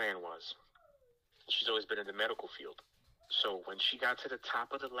 5-year plan was, she's always been in the medical field. So when she got to the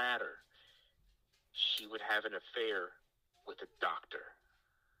top of the ladder, she would have an affair with a doctor,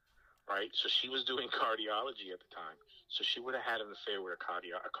 right? So she was doing cardiology at the time. So she would have had an affair with a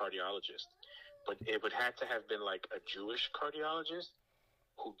cardiologist. But it would have to have been like a Jewish cardiologist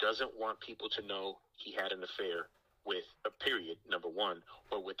who doesn't want people to know he had an affair with a period, number one,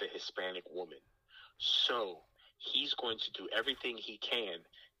 or with a Hispanic woman. So he's going to do everything he can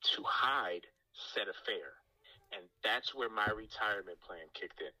to hide said affair. And that's where my retirement plan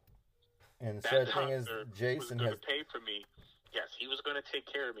kicked in. And the sad thing is, Jason was going to pay for me. Yes, he was going to take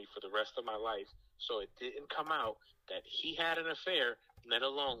care of me for the rest of my life. So it didn't come out that he had an affair, let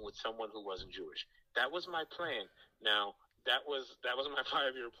alone with someone who wasn't Jewish. That was my plan. Now, that was my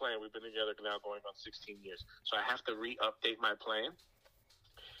 5-year plan. We've been together now going on 16 years. So I have to re-update my plan.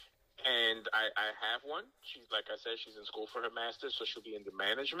 And I have one. She's, like I said, she's in school for her master's, so she'll be into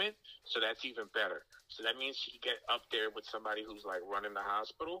management. So that's even better. So that means she can get up there with somebody who's like running the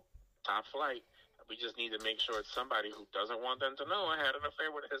hospital, top flight. We just need to make sure it's somebody who doesn't want them to know I had an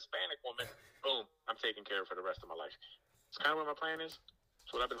affair with a Hispanic woman. Boom, I'm taking care of her for the rest of my life. It's kind of what my plan is.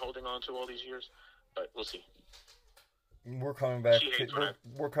 It's what I've been holding on to all these years. But we'll see. We're coming back.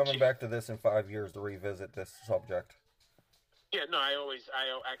 We're coming back to this in 5 years to revisit this subject. Yeah, no, I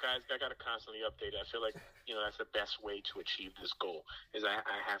got to constantly update it. I feel like, that's the best way to achieve this goal is I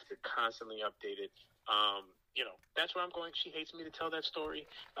have to constantly update it. That's where I'm going. She hates me to tell that story.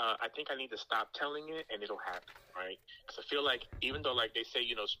 I think I need to stop telling it and it'll happen, right? Because I feel like even though like they say,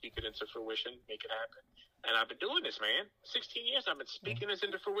 speak it into fruition, make it happen. And I've been doing this, man. 16 years I've been speaking this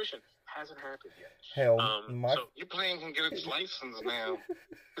into fruition. Hasn't happened yet. Hell, so your plane can get its license now.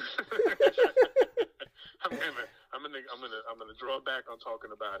 I'm gonna draw back on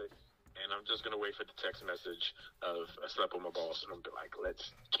talking about it, and I'm just gonna wait for the text message of I slept with my boss, and I'm gonna be like, let's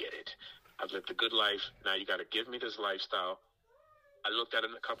get it. I've lived a good life. Now you got to give me this lifestyle. I looked at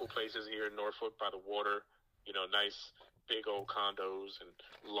it in a couple places here in Norfolk by the water. Nice big old condos and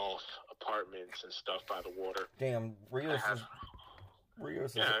loft apartments and stuff by the water. Damn, Rios is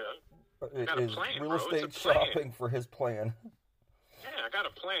plan, real estate shopping for his plan. Yeah, I got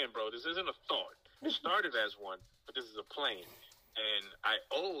a plan, bro. This isn't a thought. It started as one, but this is a plan. And I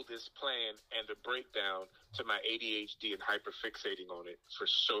owe this plan and the breakdown to my ADHD and hyperfixating on it for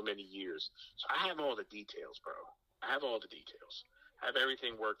so many years. So I have all the details, bro. I have all the details. I have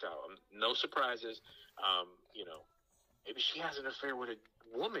everything worked out. No surprises. Maybe she has an affair with a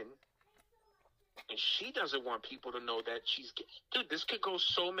woman, and she doesn't want people to know that she's... Dude, this could go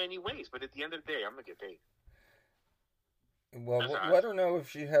so many ways, but at the end of the day, I'm going to get paid. Well, let her know if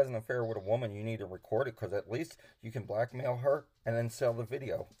she has an affair with a woman. You need to record it, because at least you can blackmail her and then sell the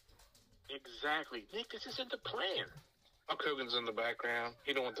video. Exactly. Nick, this isn't the plan. Hulk Hogan's in the background.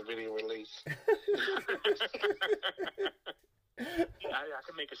 He don't want the video released. I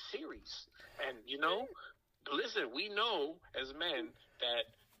can make a series. And, Listen, we know as men that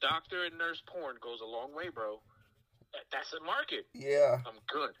doctor and nurse porn goes a long way, bro. That's a market. Yeah. I'm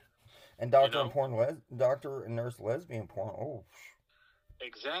good. And doctor and nurse lesbian porn. Oh.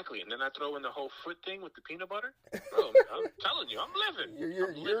 Exactly. And then I throw in the whole foot thing with the peanut butter. Bro, I'm telling you, I'm living.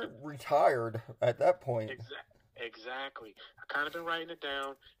 You're retired at that point. Exactly. I kind of been writing it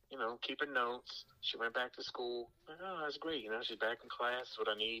down, keeping notes. She went back to school. Oh, that's great. She's back in class. That's what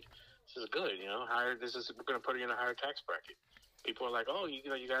I need. This is good. We're going to put her in a higher tax bracket. People are like, oh, you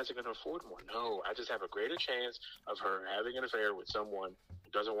guys are going to afford more. No, I just have a greater chance of her having an affair with someone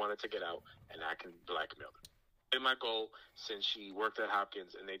who doesn't want it to get out, and I can blackmail her. Been my goal since she worked at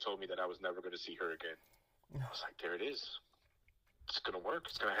Hopkins, and they told me that I was never going to see her again. I was like, there it is. It's going to work.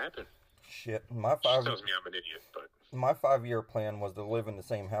 It's going to happen. Shit. She tells me I'm an idiot, but... My 5-year plan was to live in the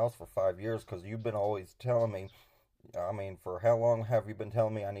same house for 5 years, because you've been always telling me, for how long have you been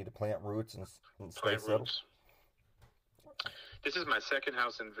telling me I need to plant roots and stay settled? This is my second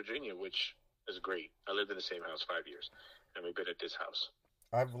house in Virginia, which is great. I lived in the same house 5 years, and we've been at this house.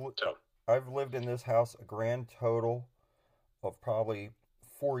 I've lived in this house a grand total of probably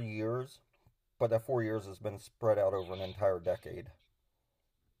 4 years, but that 4 years has been spread out over an entire decade.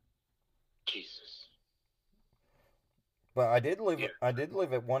 Jesus. But I did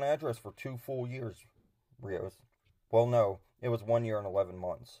live at one address for 2 full years, Rios. Well, no, it was 1 year and 11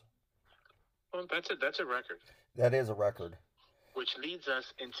 months. Well, that's a record. That is a record. Which leads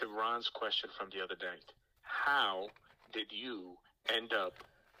us into Ron's question from the other day. How did you end up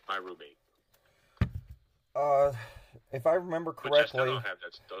my roommate? If I remember correctly,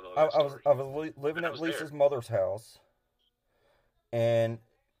 I was living at Lisa's mother's house, and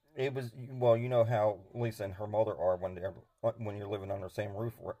it was, well, you know how Lisa and her mother are when you're living under the same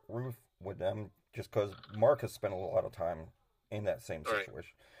roof with them, just because Marcus spent a lot of time in that same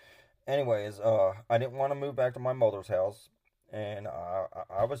situation. Right. Anyways, I didn't want to move back to my mother's house, and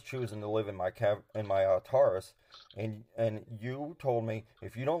I was choosing to live in my Taurus, and you told me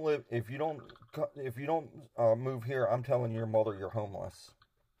if you don't move here, I'm telling your mother you're homeless.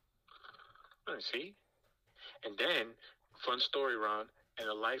 I see. And then, fun story, Ron, and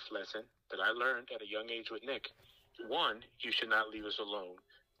a life lesson that I learned at a young age with Nick. One, you should not leave us alone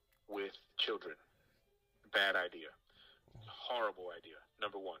with children. Bad idea. Horrible idea.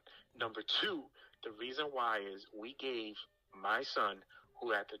 Number one. Number two, the reason why is we gave my son,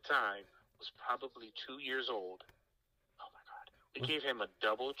 who at the time was probably 2 years old, oh my God, we gave him a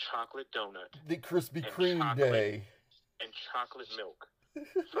double chocolate donut. The Krispy Kreme day. And chocolate milk.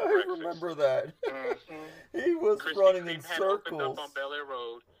 I remember that. Mm-hmm. He was Krispy running Kreme in had circles. Opened up on Bel Air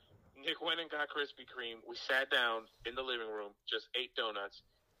Road. Nick went and got Krispy Kreme. We sat down in the living room, just ate donuts.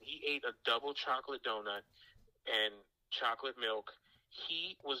 He ate a double chocolate donut and chocolate milk.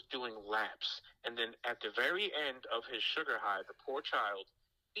 He was doing laps. And then at the very end of his sugar high, the poor child,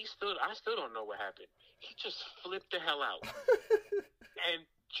 I still don't know what happened. He just flipped the hell out and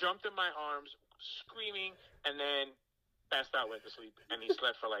jumped in my arms, screaming, and then passed out, went to sleep, and he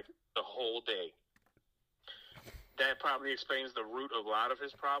slept for like the whole day. That probably explains the root of a lot of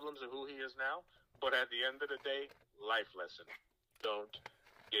his problems and who he is now. But at the end of the day, life lesson. Don't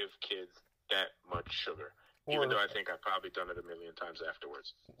give kids that much sugar. Even though I think I've probably done it a million times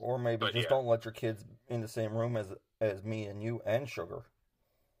afterwards. Or maybe don't let your kids in the same room as me and you and sugar.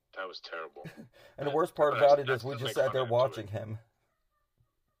 That was terrible. And the worst part about it is we just sat there watching him.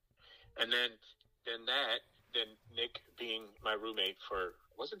 And then Nick being my roommate for,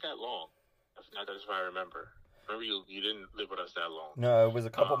 wasn't that long. That's if I remember. Remember you didn't live with us that long. No, it was a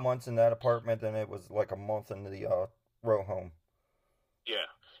couple months in that apartment, and it was like a month in the row home. Yeah.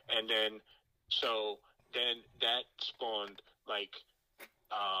 And then, then that spawned like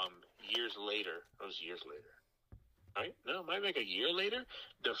years later. It was years later. Right? No, it might be like a year later.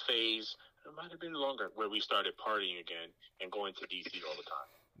 The phase, it might have been longer, where we started partying again and going to DC all the time.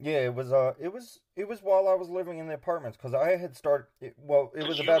 Yeah, it was while I was living in the apartments, because I had started. It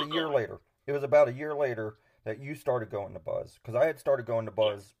was about a year later. It was about a year later that you started going to Buzz, because I had started going to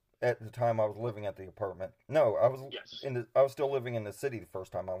Buzz at the time I was living at the apartment. No, I was I was still living in the city the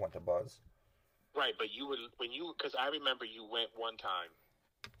first time I went to Buzz. Right, but because I remember you went one time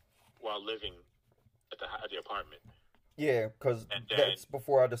while living at the apartment. Yeah, because that's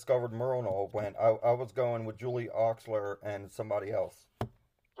before I discovered Myrtle. When I was going with Julie Oxler and somebody else.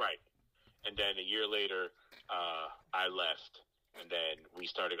 Right, and then a year later, I left, and then I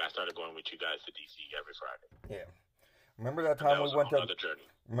started going with you guys to DC every Friday. Yeah, remember that time we went to journey.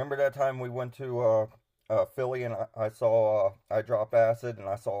 Remember that time we went to Philly, and I saw I dropped acid, and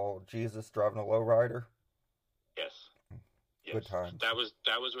I saw Jesus driving a lowrider. Yes. Good time. That was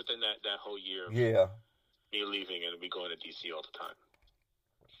within that whole year. Yeah. me leaving and we going to DC all the time.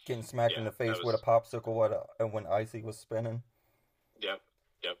 Getting smacked in the face with a popsicle when Icy was spinning. Yep.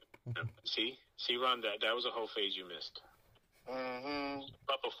 See, Ron, that was a whole phase you missed. Mm-hmm.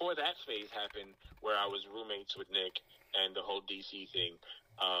 But before that phase happened, where I was roommates with Nick and the whole DC thing,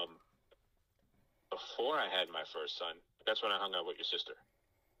 before I had my first son, that's when I hung out with your sister.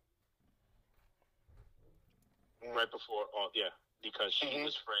 Right before, because she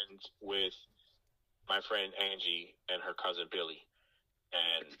was friends with my friend Angie and her cousin Billy,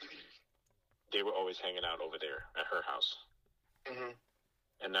 and they were always hanging out over there at her house. Mm-hmm.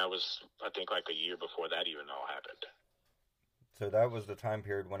 And that was, I think, like a year before that even all happened. So that was the time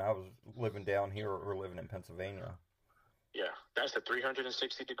period when I was living down here or living in Pennsylvania. Yeah, that's the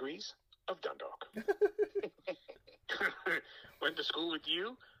 360 degrees of Dundalk. Went to school with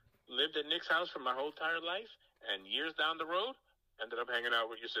you, lived at Nick's house for my whole entire life, and years down the road, ended up hanging out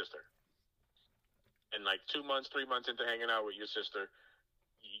with your sister. And like 2 months, 3 months into hanging out with your sister,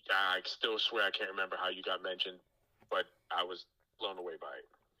 I still swear I can't remember how you got mentioned, but I was blown away by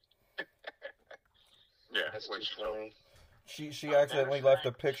it. Yeah, That's just funny. She accidentally left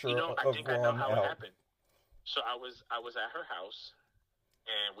a picture of I know Ron how out. it happened. So I was at her house,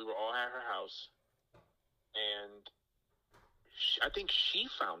 and we were all at her house, and I think she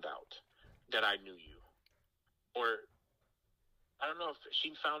found out that I knew you, or I don't know if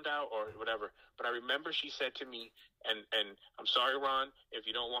she found out or whatever. But I remember she said to me, and I'm sorry, Ron, if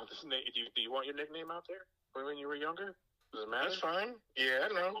you don't want this name, do you want your nickname out there when you were younger? Does it matter? That's fine. Yeah,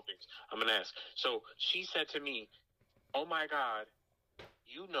 I know. I'm gonna ask. So she said to me, "Oh my God,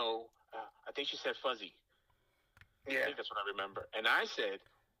 you know," I think she said Fuzzy. Yeah. I think that's what I remember. And I said,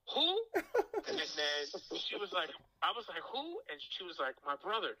 "Who?" And then she was like, I was like, "Who?" And she was like, "My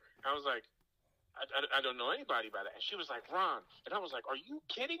brother." And I was like, I don't know anybody by that. And she was like, "Ron." And I was like, "Are you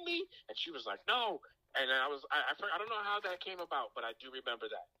kidding me?" And she was like, "No." And I don't know how that came about, but I do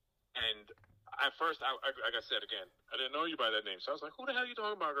remember that. And at first, like I said again, I didn't know you by that name. So I was like, "Who the hell are you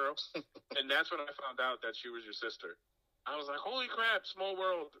talking about, girl?" And that's when I found out that she was your sister. I was like, "Holy crap, small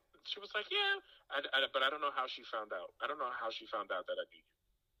world." She was like, "Yeah." But I don't know how she found out. I don't know how she found out that I knew you.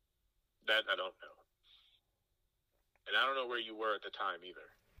 That I don't know. And I don't know where you were at the time either.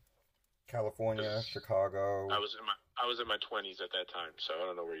 California, Chicago. I was in my 20s at that time, so I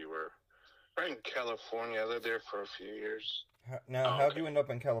don't know where you were. Right in California. I lived there for a few years. How'd you end up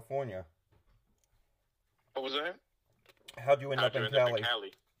in California? What was that? How'd you end up in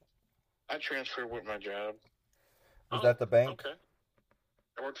Cali? I transferred with my job. Was that the bank? Okay.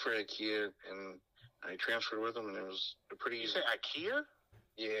 I worked for IKEA, and I transferred with them, and it was pretty easy. You say IKEA?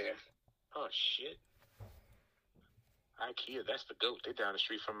 Yeah. Oh, shit. IKEA, that's the goat. They're down the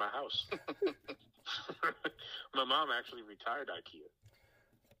street from my house. My mom actually retired IKEA.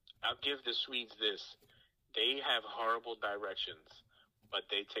 I'll give the Swedes this. They have horrible directions, but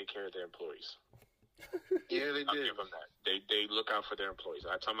they take care of their employees. Yeah, they I'll do. give them that. They look out for their employees.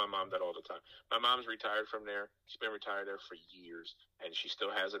 I tell my mom that all the time. My mom's retired from there. She's been retired there for years, and she still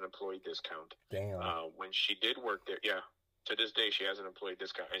has an employee discount. Damn. When she did work there, yeah, to this day she has an employee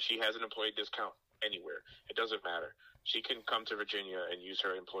discount, and she has an employee discount anywhere. It doesn't matter. She can come to Virginia and use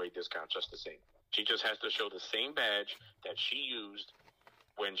her employee discount just the same. She just has to show the same badge that she used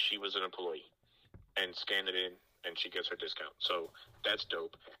when she was an employee and scan it in, and she gets her discount. So that's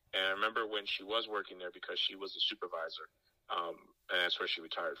dope. And I remember when she was working there, because she was a supervisor, and that's where she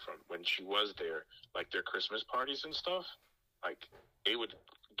retired from. When she was there, like their Christmas parties and stuff, like they would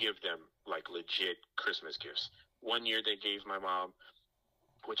give them like legit Christmas gifts. One year they gave my mom,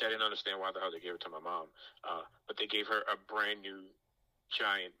 which I didn't understand why the hell they gave it to my mom, but they gave her a brand new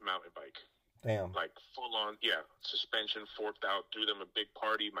giant mountain bike. Damn. Like full on, suspension forked out, threw them a big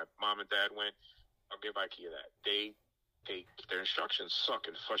party. My mom and dad went. I'll give IKEA that. Their instructions suck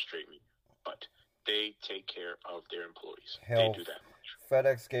and frustrate me, but they take care of their employees. Hell, they do that much.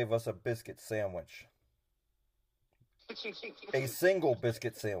 FedEx gave us a biscuit sandwich. A single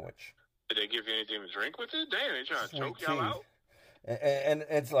biscuit sandwich. Did they give you anything to drink with it? Damn, they trying to choke y'all out? And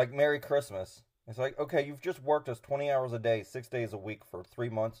it's like Merry Christmas. It's like, okay, you've just worked us 20 hours a day, 6 days a week for 3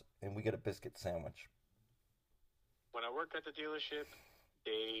 months, and we get a biscuit sandwich. When I worked at the dealership,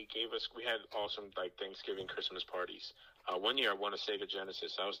 they gave us, we had awesome like Thanksgiving, Christmas parties. One year I won a Sega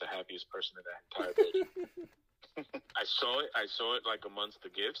Genesis. I was the happiest person in that entire building. I saw it like amongst the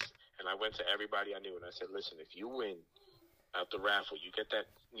gifts, and I went to everybody I knew and I said, "Listen, if you win out the raffle, you get that,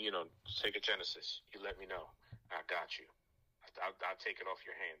 Sega Genesis, you let me know. I got you. I'll take it off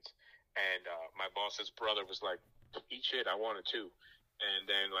your hands." And my boss's brother was like, "Eat shit, I wanted to." And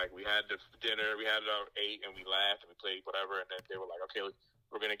then, like, we had the dinner, we had our 8, and we laughed, and we played whatever, and then they were like, "Okay,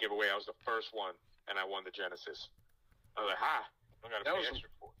 we're going to give away." I was the first one, and I won the Genesis. I was like, I got to pay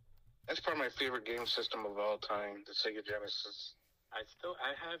extra for it. That's probably my favorite game system of all time, the Sega Genesis. I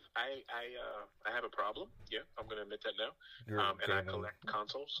have a problem. Yeah, I'm gonna admit that now. And I collect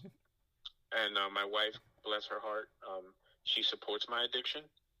consoles. And my wife, bless her heart, she supports my addiction.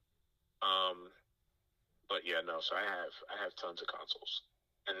 But yeah, no. So I have tons of consoles,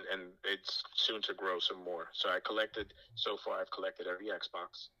 and it's soon to grow some more. So I've collected every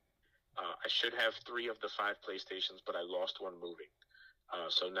Xbox. I should have 3 of the 5 PlayStations, but I lost one moving.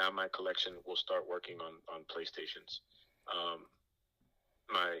 So now my collection will start working on PlayStations.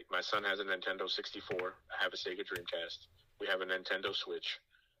 My son has a Nintendo 64. I have a Sega Dreamcast. We have a Nintendo Switch.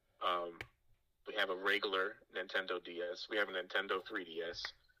 We have a regular Nintendo DS. We have a Nintendo 3DS.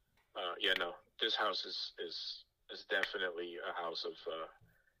 This house is definitely a house of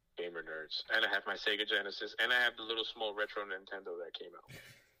gamer nerds. And I have my Sega Genesis, and I have the little small retro Nintendo that came out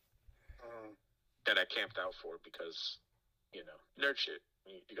that I camped out for because, nerd shit.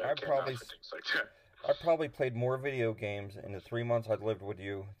 You gotta camp out for things like that. I probably played more video games in the 3 months I've lived with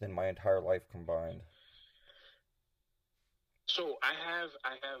you than my entire life combined. So I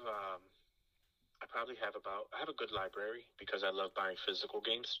probably have a good library because I love buying physical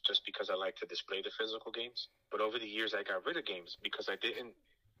games just because I like to display the physical games. But over the years, I got rid of games because at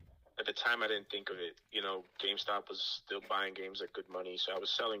the time I didn't think of it. GameStop was still buying games at good money. So I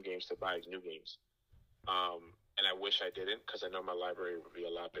was selling games to buy new games. And I wish I didn't because I know my library would be a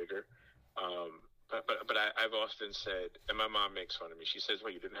lot bigger. But I've often said, and my mom makes fun of me. She says,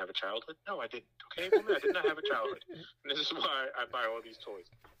 "Well, you didn't have a childhood?" No, I didn't. Okay, woman, I did not have a childhood. And this is why I buy all these toys.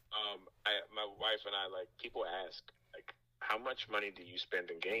 My wife and I, people ask, how much money do you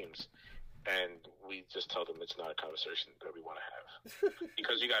spend in games? And we just tell them it's not a conversation that we want to have.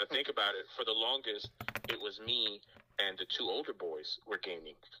 Because you got to think about it. For the longest, it was me and the 2 older boys were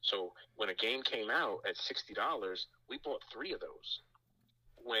gaming. So when a game came out at $60, we bought 3 of those.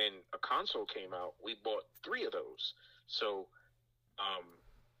 When a console came out, we bought 3 of those. So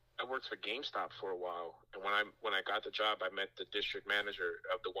I worked for GameStop for a while, and when I got the job, I met the district manager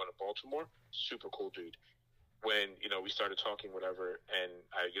of the one in Baltimore. Super cool dude. When we started talking, whatever, and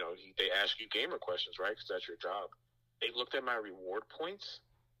they ask you gamer questions, right? Because that's your job. They looked at my reward points,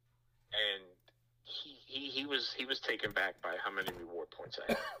 and he was taken back by how many reward points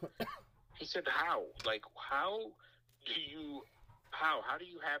I had. He said, "How? How do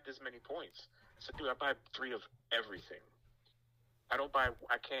you have this many points?" I said, "Dude, I buy 3 of everything. I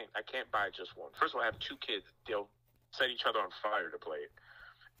can't buy just one. First of all, I have 2 kids. They'll set each other on fire to play it.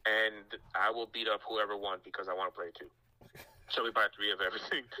 And I will beat up whoever won because I want to play it too. So we buy 3 of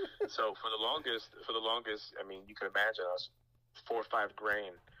everything. So for the longest, I mean, you can imagine us $4 or $5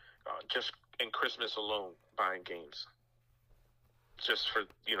 grand just in Christmas alone buying games. Just for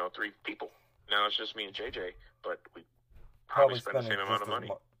 3 people. Now it's just me and JJ, but we probably spend the same amount of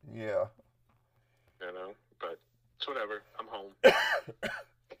money. Yeah. But it's whatever. I'm home.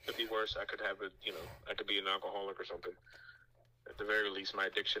 Could be worse. I could I could be an alcoholic or something. At the very least, my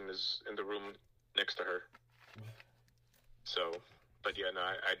addiction is in the room next to her. So, but yeah, no,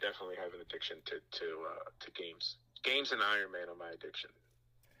 I definitely have an addiction to games. Games and Iron Man are my addiction.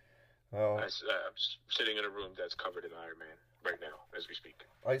 Well, I'm sitting in a room that's covered in Iron Man right now as we speak.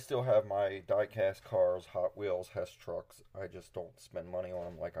 I still have my die-cast cars, Hot Wheels, Hess trucks. I just don't spend money on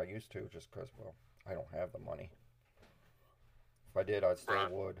them like I used to, just because, well, I don't have the money. If I did, I still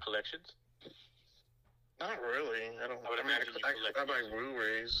would. Collections? Not really. I don't. I buy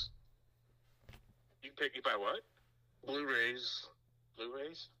Blu-rays. You buy what? Blu-rays.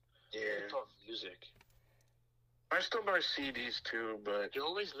 Blu-rays? Yeah. I thought music. I still buy CDs too, but you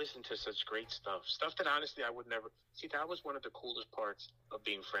always listen to such great stuff. Stuff that honestly I would never see. That was one of the coolest parts of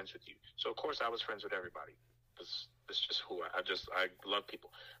being friends with you. So of course I was friends with everybody. It's just who I love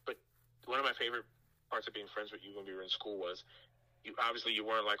people. But one of my favorite parts of being friends with you when we were in school was you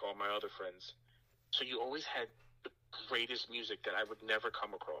weren't like all my other friends. So you always had the greatest music that I would never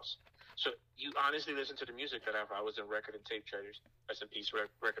come across. So you honestly listen to the music that if I was in Record and Tape Traders, rest in peace,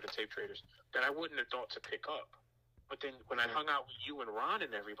 Record and Tape Traders, that I wouldn't have thought to pick up. But then when I hung out with you and Ron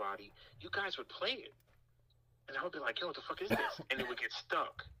and everybody, you guys would play it. And I would be like, yo, what the fuck is this? And it would get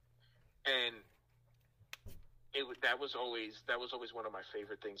stuck. And that was always one of my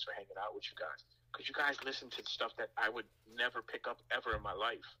favorite things for hanging out with you guys. Because you guys listened to stuff that I would never pick up ever in my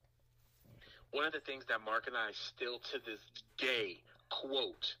life. One of the things that Mark and I still to this day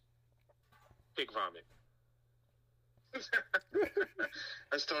quote, Pig Vomit.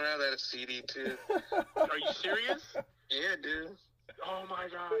 I still have that CD too. Are you serious? Yeah, dude. Oh my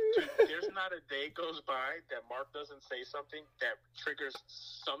God. Dude, there's not a day goes by that Mark doesn't say something that triggers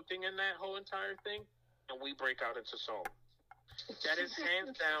something in that whole entire thing, and we break out into song. That is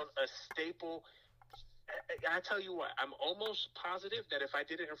hands down a staple. I tell you what, I'm almost positive that if I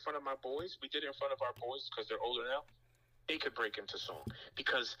did it in front of my boys, we did it in front of our boys because they're older now, they could break into song.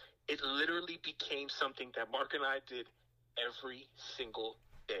 Because it literally became something that Mark and I did every single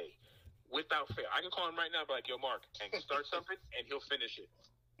day. Without fail. I can call him right now and be like, yo, Mark, and start something, and he'll finish it.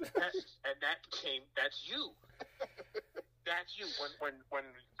 That's you. That's you. When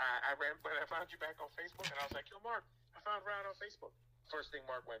I found you back on Facebook, and I was like, yo, Mark, I found Ryan on Facebook. First thing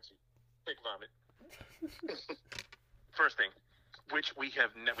Mark went to, big vomit. First thing, which we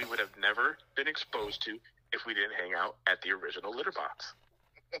would have never been exposed to if we didn't hang out at the original Litter Box.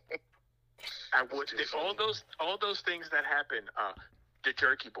 I would all those things that happened. The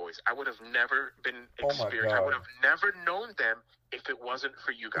Jerky Boys. I would have never been experienced. I would have never known them if it wasn't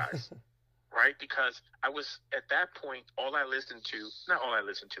for you guys, right? Because I was at that point. Not all I listened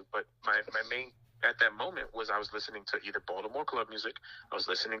to, but my main at that moment was I was listening to either Baltimore club music, I was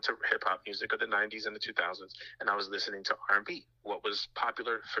listening to hip hop music of the '90s and the 2000s, and I was listening to R&B. What was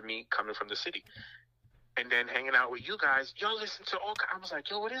popular for me coming from the city, and then hanging out with you guys. Y'all listen to all. I was like,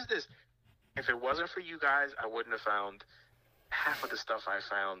 yo, what is this? If it wasn't for you guys, I wouldn't have found half of the stuff I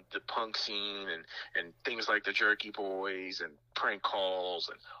found, the punk scene and things like the Jerky Boys and prank calls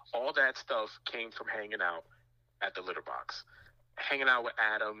and all that stuff came from hanging out at the Litter Box. Hanging out with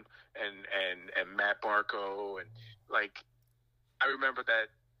Adam and Matt Barco, and like I remember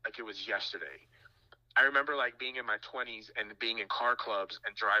that like it was yesterday. I remember like being in my 20s and being in car clubs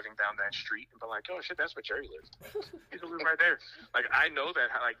and driving down that street and being like, oh shit, that's where Jerry lives. He lives right there. Like I know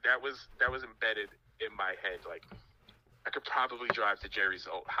that like that was embedded in my head. Like I could probably drive to Jerry's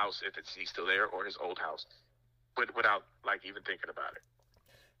old house if he's still there, or his old house, but without like even thinking about it.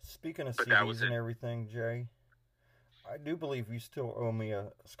 Speaking of CDs and everything, Jay, I do believe you still owe me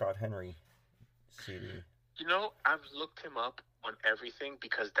a Scott Henry CD. You know, I've looked him up on everything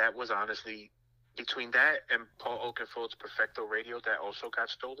because that was honestly between that and Paul Oakenfold's Perfecto Radio that also got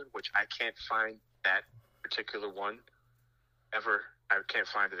stolen, which I can't find that particular one ever. I can't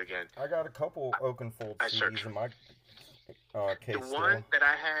find it again. I got a couple Oakenfold CDs in my case. The one that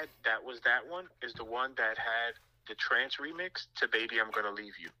I had that was that one is the one that had the trance remix to Baby I'm Gonna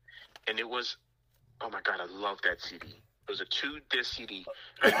Leave You. And it was, oh my God, I love that CD. It was a 2-disc CD.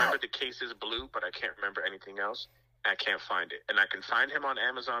 I remember the case is blue, but I can't remember anything else. I can't find it. And I can find him on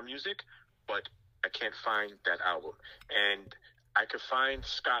Amazon Music, but I can't find that album. And I could find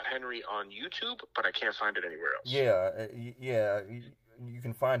Scott Henry on YouTube, but I can't find it anywhere else. Yeah. You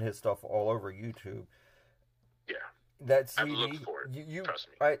can find his stuff all over YouTube. Yeah. That CD, I've looked for it. Trust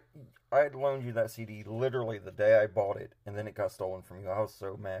me. I had loaned you that CD literally the day I bought it, and then it got stolen from you. I was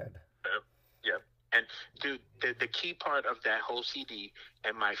so mad. Yep. And dude, the key part of that whole CD,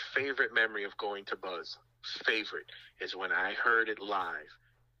 and my favorite memory of going to Buzz, is when I heard it live.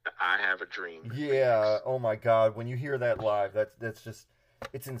 The I Have a Dream. Yeah. Oh my God. When you hear that live, that's just,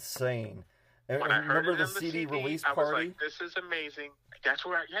 it's insane. And when I heard remember it the on CD release I party? was like, this is amazing. That's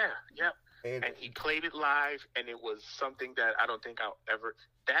where and he played it live, and it was something that I don't think I'll ever.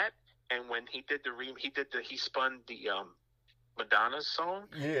 That and when he did he spun the Madonna song,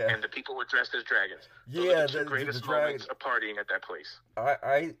 and the people were dressed as dragons. Those are the greatest moments of partying at that place.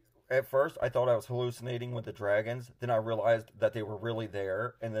 I at first I thought I was hallucinating with the dragons. Then I realized that they were really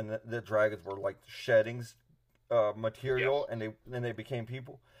there, and then the dragons were like shedding material, and then they became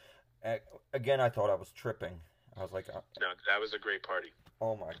people. Again, I thought I was tripping. I was like, no, that was a great party.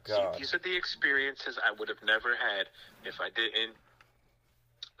 Oh my God. These are the experiences I would have never had if I didn't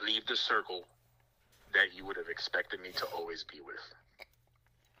leave the circle that you would have expected me to always be with.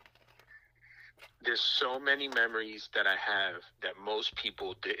 There's so many memories that I have that most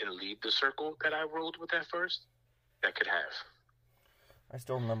people didn't leave the circle that I rolled with at first that could have. I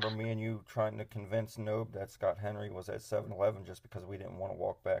still remember me and you trying to convince Nobe that Scott Henry was at 7-Eleven just because we didn't want to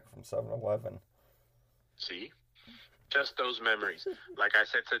walk back from 7-Eleven. See? Just those memories. Like I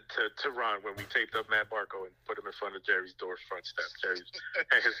said to Ron when we taped up Matt Barco and put him in front of Jerry's door front step.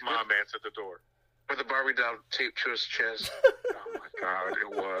 And his mom answered the door. With the Barbie doll taped to his chest. Oh my God,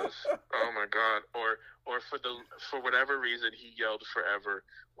 it was. Oh my God. Or for whatever reason he yelled forever.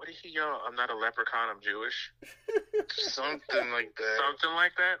 What did he yell? I'm not a leprechaun, I'm Jewish. Something like that. Something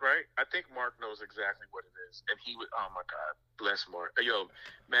like that, right? I think Mark knows exactly what it is. And he would, oh my God, bless Mark. Yo,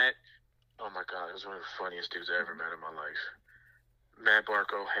 Matt, oh my God, he was one of the funniest dudes I ever met in my life. Matt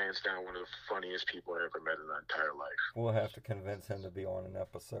Barco, hands down, one of the funniest people I ever met in my entire life. We'll have to convince him to be on an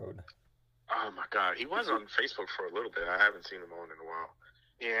episode. Oh my God, he was on Facebook for a little bit. I haven't seen him on in a while.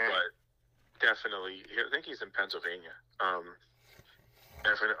 Yeah. But definitely, I think he's in Pennsylvania.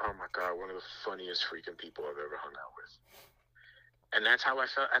 Definitely, oh my God, one of the funniest freaking people I've ever hung out with. And that's how I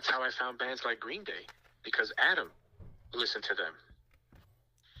felt. That's how I found bands like Green Day, because Adam listened to them.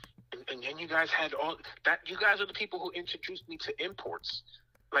 And then you guys had all that. You guys are the people who introduced me to imports.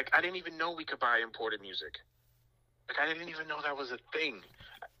 Like, I didn't even know we could buy imported music. Like, I didn't even know that was a thing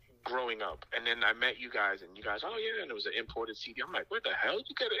growing up. And then I met you guys, and you guys, oh yeah, and it was an imported CD. I'm like, where the hell did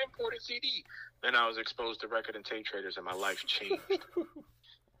you get an imported CD? Then I was exposed to record and tape traders, and my life changed.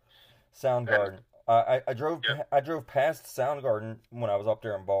 Soundgarden. I drove past Soundgarden when I was up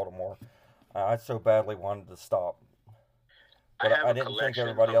there in Baltimore. I so badly wanted to stop, but I didn't think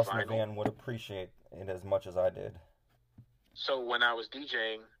everybody else in the van would appreciate it as much as I did. So when I was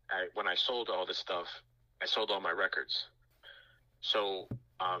DJing, when I sold all this stuff, I sold all my records. So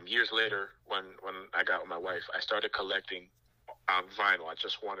years later, when I got with my wife, I started collecting vinyl. I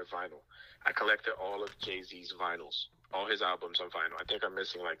just wanted vinyl. I collected all of Jay-Z's vinyls, all his albums on vinyl. I think I'm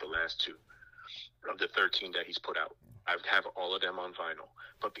missing like the last 2 of the 13 that he's put out. I have all of them on vinyl.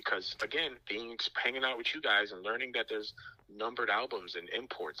 But because, again, hanging out with you guys and learning that there's numbered albums and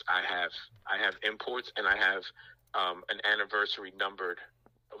imports, I have imports, and I have an anniversary numbered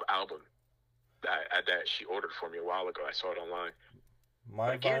album that she ordered for me a while ago. I saw it online.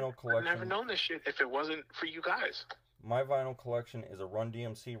 My vinyl collection. I've never known this shit if it wasn't for you guys. My vinyl collection is a Run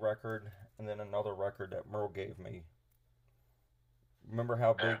DMC record, and then another record that Merle gave me. Remember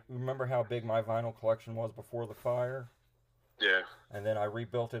how big my vinyl collection was before the fire? Yeah. And then I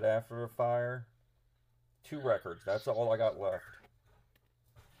rebuilt it after the fire. 2 records. That's all I got left.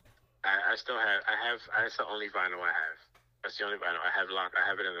 That's the only vinyl I have. That's the only vinyl I have locked. I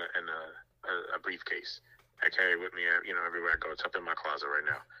have it in a briefcase. I carry it with me, everywhere I go. It's up in my closet right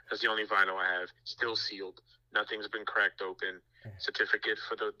now. That's the only vinyl I have. Still sealed. Nothing's been cracked open. Certificate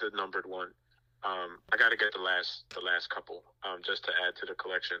for the numbered one. I got to get the last couple just to add to the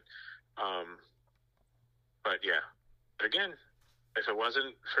collection. But yeah, again, if it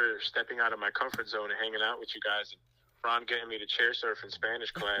wasn't for stepping out of my comfort zone and hanging out with you guys, and Ron getting me to chair surf in Spanish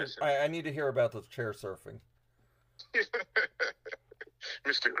class, I need to hear about this chair surfing.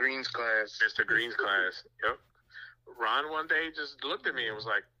 Mr. Green's class. Yep. Ron one day just looked at me and was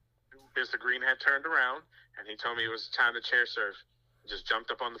like, Mr. Green had turned around and he told me it was time to chair surf. Just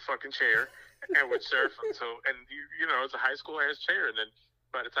jumped up on the fucking chair and would surf. It's a high school ass chair. And then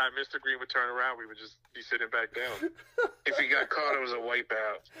by the time Mr. Green would turn around, we would just be sitting back down. If he got caught, it was a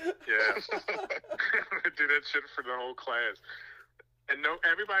wipeout. Yeah. Do that shit for the whole class. And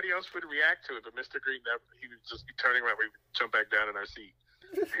everybody else would react to it, but Mr. Green, he would just be turning around. We would jump back down in our seat.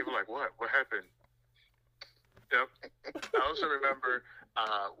 People were like, what? What happened? Yep. I also remember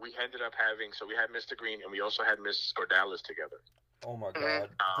we ended up we had Mr. Green, and we also had Miss Scordalis together. Oh, my God.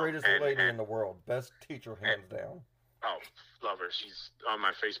 Greatest lady in the world. Best teacher, hands down. Oh, love her. She's on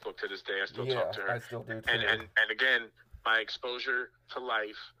my Facebook to this day. I still talk to her. I still do, too. And again, my exposure to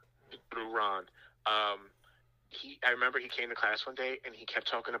life through Ron. I remember he came to class one day and he kept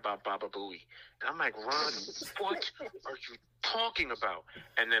talking about Baba Booey. And I'm like, Ron, what are you talking about?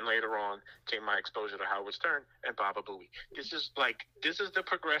 And then later on came my exposure to Howard Stern and Baba Booey. This is the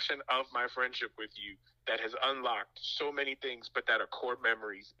progression of my friendship with you that has unlocked so many things, but that are core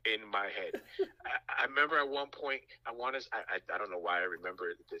memories in my head. I remember at one point, I don't know why I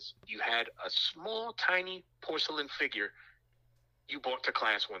remember this. You had a small, tiny porcelain figure you brought to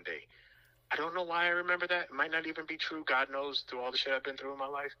class one day. I don't know why I remember that. It might not even be true. God knows, through all the shit I've been through in my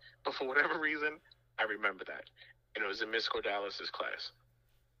life. But for whatever reason, I remember that. And it was in Miss Cordalis' class.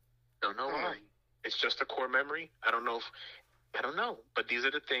 Don't know why. It's just a core memory. I don't know. But these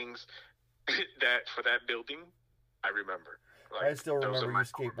are the things that, for that building, I remember. I still remember you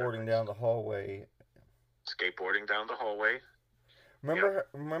skateboarding down the hallway. Skateboarding down the hallway.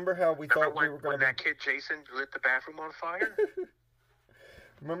 Remember how we thought we were going to... When that kid Jason lit the bathroom on fire?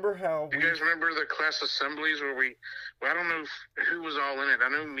 Remember how you guys remember the class assemblies where I don't know who was all in it. I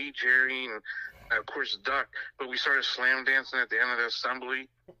know me, Jerry, and of course Duck, but we started slam dancing at the end of the assembly.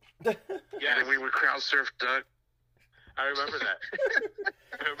 Yeah, and we would crowd surf Duck. I remember that.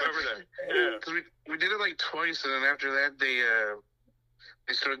 Yeah, because we did it like twice, and then after that they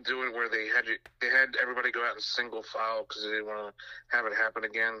started doing it where they had everybody go out in single file because they didn't want to have it happen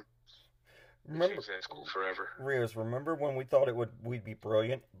again. Remember that school forever. Rios, remember when we thought we'd be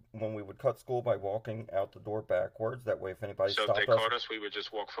brilliant when we would cut school by walking out the door backwards? That way, if anybody stopped us... So if they caught us, we would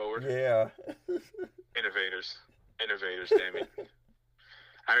just walk forward? Yeah. Innovators, damn it.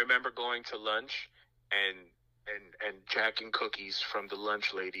 I remember going to lunch and jacking cookies from the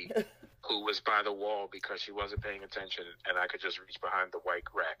lunch lady who was by the wall because she wasn't paying attention, and I could just reach behind the white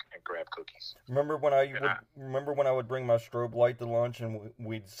rack and grab cookies. Remember when I would bring my strobe light to lunch and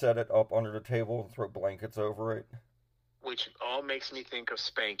we'd set it up under the table and throw blankets over it? Which all makes me think of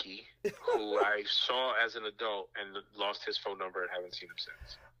Spanky, who I saw as an adult and lost his phone number and haven't seen him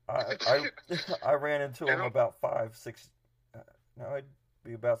since. I ran into him about 7,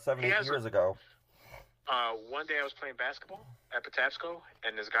 8 years ago. One day I was playing basketball at Patapsco,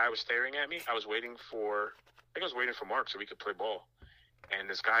 and this guy was staring at me. I was waiting for Mark so we could play ball. And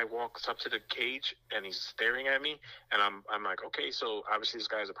this guy walks up to the cage, and he's staring at me. And I'm like, okay, so obviously this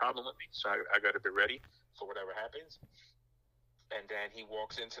guy has a problem with me, so I got to be ready for whatever happens. And then he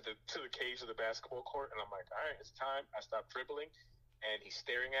walks into the cage of the basketball court, and I'm like, all right, it's time. I stop dribbling, and he's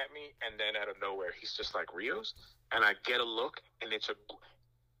staring at me. And then out of nowhere, he's just like, Rios? And I get a look, and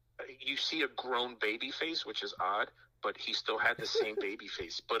you see a grown baby face, which is odd, but he still had the same baby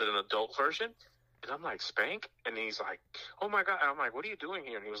face, but an adult version. And I'm like, Spank? And he's like, oh my God. And I'm like, what are you doing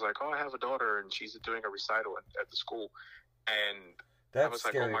here? And he was like, oh, I have a daughter and she's doing a recital at the school. And that's I was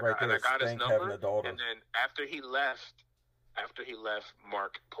like, scary, oh my right God. there, And I got his Spank having number. a daughter. And then after he left,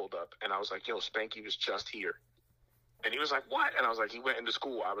 Mark pulled up and I was like, yo, Spanky was just here. And he was like, what? And I was like, he went into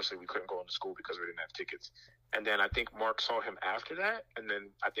school. Obviously, we couldn't go into school because we didn't have tickets. And then I think Mark saw him after that. And then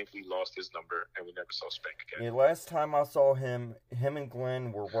I think we lost his number and we never saw Spank again. The last time I saw him and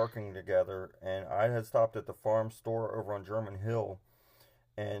Glenn were working together. And I had stopped at the farm store over on German Hill.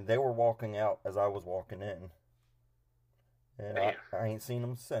 And they were walking out as I was walking in. And I ain't seen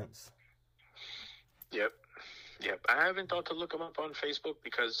them since. Yep. I haven't thought to look him up on Facebook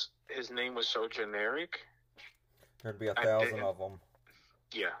because his name was so generic. There'd be 1,000 of them.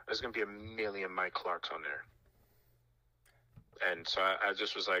 Yeah, there's going to be 1 million Mike Clarks on there. And so I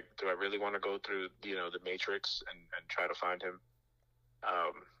just was like, do I really want to go through, the Matrix and try to find him?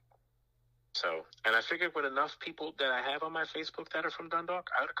 And I figured with enough people that I have on my Facebook that are from Dundalk,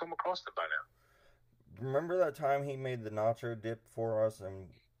 I would have come across them by now. Remember that time he made the nacho dip for us and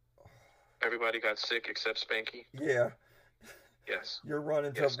everybody got sick except Spanky? Yeah. Yes. You're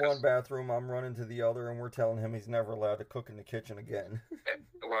running to one bathroom, I'm running to the other, and we're telling him he's never allowed to cook in the kitchen again.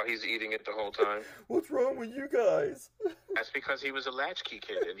 While he's eating it the whole time. What's wrong with you guys? That's because he was a latchkey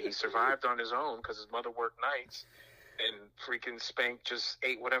kid, and he survived on his own because his mother worked nights, and freaking Spank just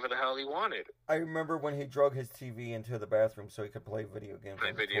ate whatever the hell he wanted. I remember when he drug his TV into the bathroom so he could play video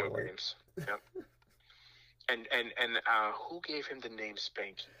games. Yep. And who gave him the name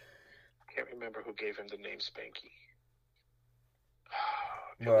Spanky? I can't remember who gave him the name Spanky.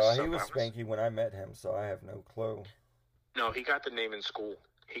 Well, he was Spanky when I met him, so I have no clue. No, he got the name in school.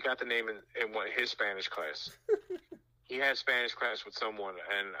 He got the name in his Spanish class. He had Spanish class with someone,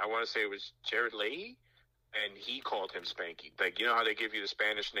 and I want to say it was Jared Leahy, and he called him Spanky. Like, you know how they give you the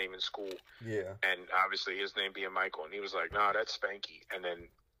Spanish name in school? Yeah. And obviously his name being Michael, and he was like, nah, that's Spanky. And then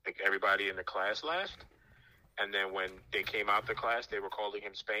everybody in the class laughed. And then when they came out the class, they were calling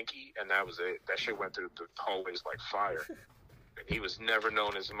him Spanky, and that was it. That shit went through the hallways like fire. And he was never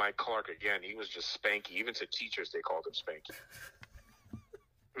known as Mike Clark again. He was just Spanky. Even to teachers, they called him Spanky.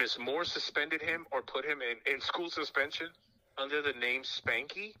 Miss Moore suspended him or put him in school suspension under the name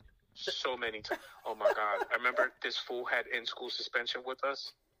Spanky so many times. Oh, my God. I remember this fool had in-school suspension with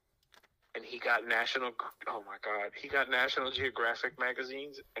us, and he got National Geographic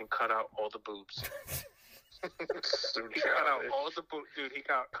magazines and cut out all the boobs. He cut out all the boobs, dude. He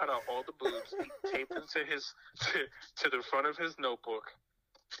cut out all the boobs. He taped them to the front of his notebook,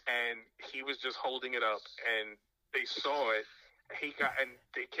 and he was just holding it up. And they saw it. And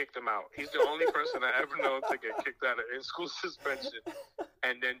they kicked him out. He's the only person I ever known to get kicked out of in-school suspension.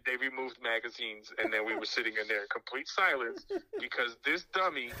 And then they removed magazines, and then we were sitting in there in complete silence because this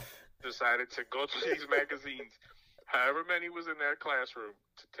dummy decided to go through these magazines, however many was in that classroom,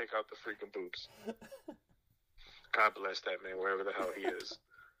 to take out the freaking boobs. God bless that man, wherever the hell he is.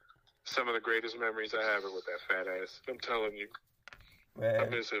 Some of the greatest memories I have are with that fat ass. I'm telling you. Man, I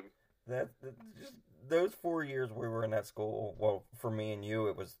miss him. Just those 4 years we were in that school, well, for me and you,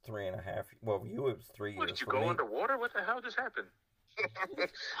 it was 3.5. Well, you, it was 3 years. What, did you go underwater? What the hell just happened?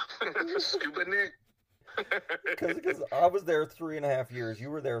 Scuba Nick? Because I was there 3.5 years.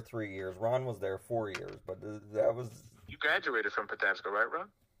 You were there 3 years. Ron was there 4 years. But that was... You graduated from Patapsco, right, Ron?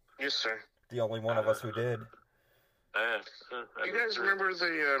 Yes, sir. The only one of us who did. You guys remember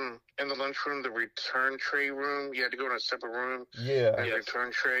the in the lunchroom, the return tray room? You had to go in a separate room. Yeah. And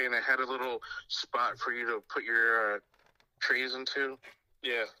return tray, and it had a little spot for you to put your trays into.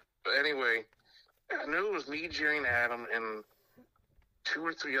 Yeah. But anyway, I knew it was me, Jerry, and Adam, and 2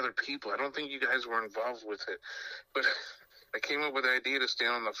 or 3 other people. I don't think you guys were involved with it, but I came up with the idea to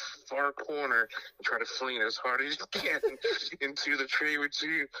stand on the far corner and try to fling it as hard as you can into the tray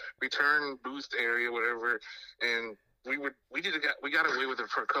return booth area, whatever. And we got away with it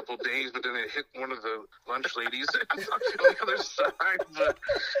for a couple of days, but then it hit one of the lunch ladies on the other side. But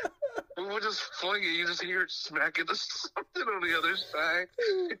we would just fling it. You just hear it smack into something on the other side.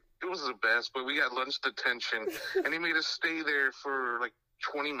 It was the best, but we got lunch detention, and he made us stay there for like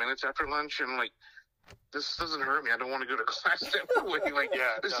 20 minutes after lunch, and like, this doesn't hurt me. I don't want to go to class anyway. Like,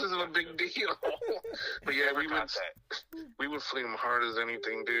 this isn't a big deal. But yeah, we would fling them hard as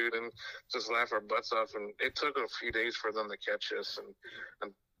anything, dude, and just laugh our butts off. And it took a few days for them to catch us,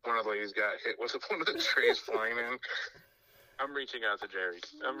 and one of the ladies got hit with one of the trays flying in. I'm reaching out to Jerry.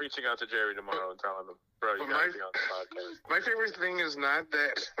 I'm reaching out to Jerry tomorrow and telling him, bro, you gotta be on the podcast. My favorite thing is not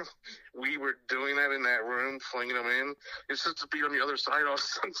that we were doing that in that room, flinging them in. It's just to be on the other side, all of a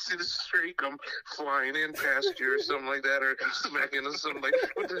sudden see the stray come flying in past you or something like that, or smack into something like,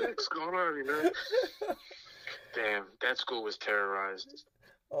 what the heck's going on, you know? Damn, that school was terrorized.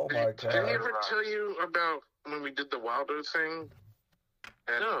 Oh my God. Did he ever tell you about when we did the Waldo thing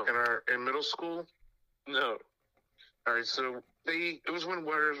in middle school? No. All right, so it was when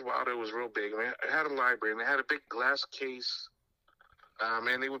Where's Waldo was real big. I mean, it had a library, and they had a big glass case,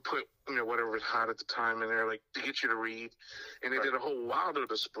 and they would put, whatever was hot at the time in there, like, to get you to read, and they did a whole Waldo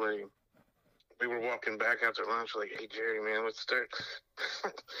display. We were walking back after lunch, like, hey, Jerry, man, let's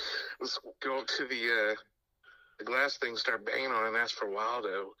go up to the glass thing, start banging on it, and ask for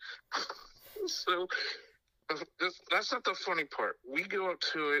Waldo. So that's not the funny part. We go up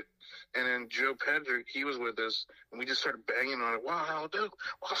to it, and then Joe Pedrick, he was with us, and we just started banging on it. Waldo.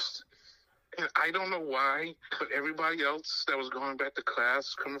 And I don't know why, but everybody else that was going back to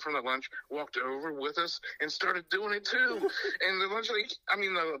class, coming from the lunch, walked over with us and started doing it too. And the lunch lady,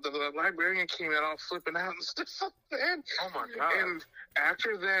 the librarian came out all flipping out and stuff like that. Oh my God. And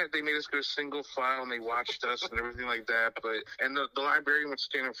after that, they made us go single file, and they watched us and everything like that. And the librarian would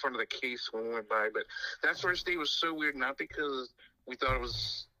stand in front of the case when we went by. But that first day was so weird, not because we thought it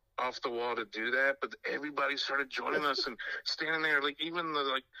was off the wall to do that, but everybody started joining us and standing there, like even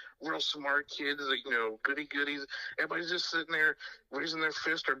the real smart kids, goody goodies. Everybody's just sitting there raising their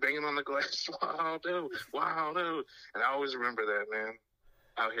fist or banging on the glass. Waldo. And I always remember that, man.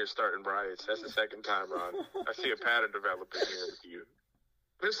 Out here starting riots. That's the second time, Ron. I see a pattern developing here with you.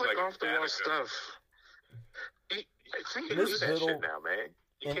 It's like off the wall stuff. I think you do that shit now, man.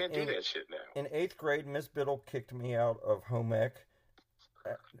 You can't do that shit now. In 8th grade, Miss Biddle kicked me out of home ec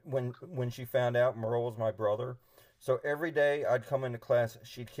when she found out Merle was my brother. So every day I'd come into class,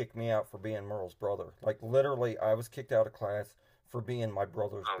 she'd kick me out for being Merle's brother. Like, literally, I was kicked out of class for being my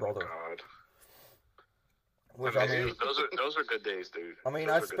brother's brother. God. Which, those are good days, dude. I mean,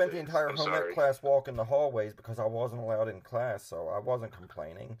 I spent the entire home ec class walking the hallways because I wasn't allowed in class, so I wasn't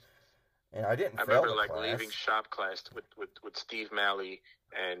complaining. And I didn't fail the class. Leaving shop class with Steve Malley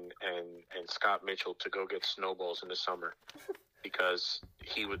and Scott Mitchell to go get snowballs in the summer. Because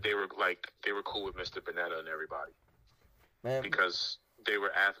they were cool with Mr. Bonetta and everybody, man. Because they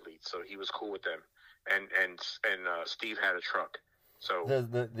were athletes, so he was cool with them. And Steve had a truck, so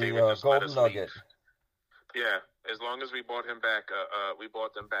the Golden Nugget. Leave. Yeah, as long as we bought them back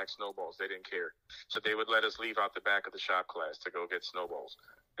snowballs. They didn't care, so they would let us leave out the back of the shop class to go get snowballs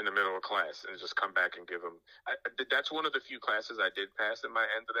in the middle of class and just come back and give them. That's one of the few classes I did pass in my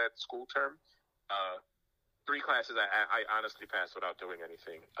end of that school term. 3 classes I honestly passed without doing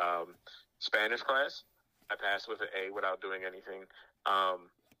anything. Spanish class, I passed with an A without doing anything.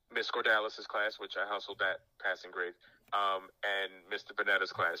 Miss Cordalis' class, which I hustled that passing grade, and Mr.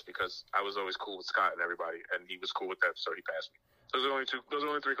 Bonetta's class, because I was always cool with Scott and everybody, and he was cool with them, so he passed me. Those are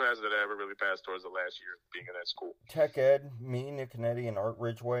only 3 classes that I ever really passed towards the last year of being in that school. Tech Ed, me, Nick Canetti, and Art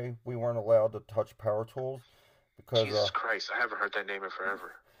Ridgway, we weren't allowed to touch power tools because Jesus Christ, I haven't heard that name in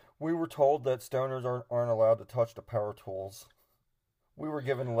forever. We were told that stoners aren't allowed to touch the power tools. We were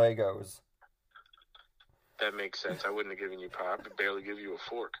given Legos. That makes sense. I wouldn't have given you pie. I could barely give you a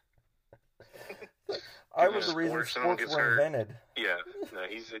fork. I was the reason sporks were invented. Yeah, no,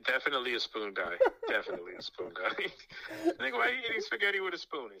 he's definitely a spoon guy. Definitely a spoon guy. Think, why are you eating spaghetti with a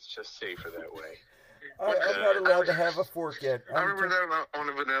spoon? It's just safer that way. I'm not allowed to have a fork yet. I remember that on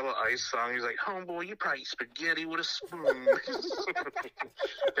the Vanilla Ice song. He's like, homeboy, you probably eat spaghetti with a spoon.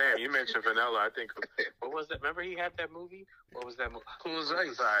 Damn, you mentioned Vanilla. I think, what was that? Remember he had that movie? What was that movie? Who was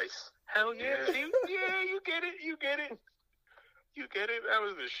Ice? Hell yeah. Yeah, you get it. You get it. That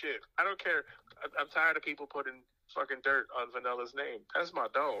was the shit. I don't care. I'm tired of people putting fucking dirt on Vanilla's name. That's my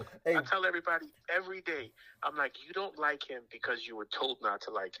dog. Hey. I tell everybody every day, I'm like, you don't like him because you were told not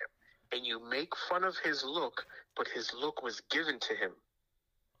to like him. and you make fun of his look, but his look was given to him.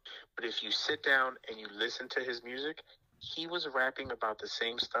 But if you sit down and you listen to his music, he was rapping about the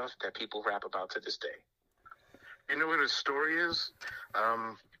same stuff that people rap about to this day. You know what his story is?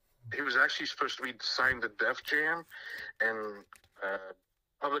 He was actually supposed to be signed to Def Jam, and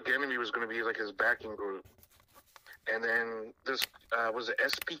Public Enemy was going to be like his backing group. And then this was it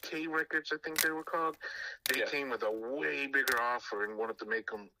SPK Records, I think they were called. They came with a way bigger offer and wanted to make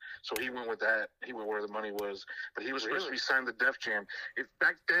him. So he went with that. He went where the money was. But he was supposed to be signed to Def Jam.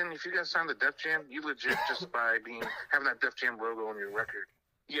 Back then, if you got signed to Def Jam, you legit just by having that Def Jam logo on your record.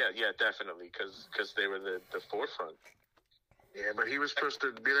 Yeah, definitely, because they were the forefront. Yeah, but he was supposed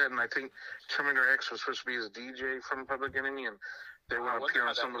to be that, and I think Terminator X was supposed to be his DJ from Public Enemy, and they would appear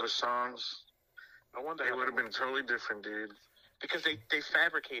on some of the songs. I wonder. It would have been totally different, dude. Because they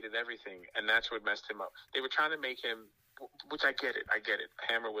fabricated everything, and that's what messed him up. They were trying to make him, which I get it.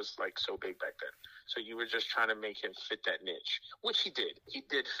 Hammer was like so big back then, so you were just trying to make him fit that niche, which he did. He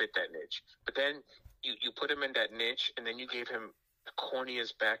did fit that niche, but then you put him in that niche, and then you gave him the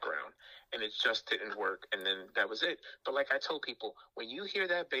corniest background, and it just didn't work, and then that was it. But like I told people, when you hear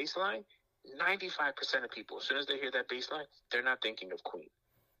that bass line, 95% of people, as soon as they hear that bass line, they're not thinking of Queen.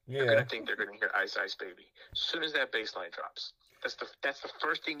 Yeah. They're going to think they're going to hear Ice Ice Baby. As soon as that bass line drops, that's the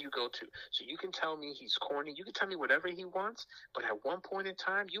first thing you go to. So you can tell me he's corny. You can tell me whatever he wants, but at one point in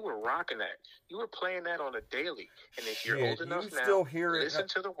time, you were rocking that. You were playing that on a daily. And if you're old enough now, still hear it. Listen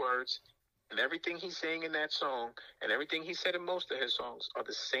to the words, and everything he's saying in that song, and everything he said in most of his songs are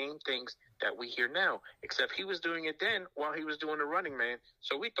the same things that we hear now, except he was doing it then while he was doing the Running Man.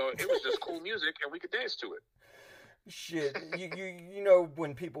 So we thought it was just cool music, and we could dance to it. Shit, you know,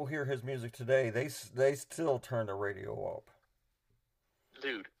 when people hear his music today, they still turn the radio up.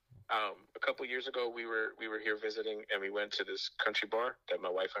 Dude, a couple years ago, we were here visiting, and we went to this country bar that my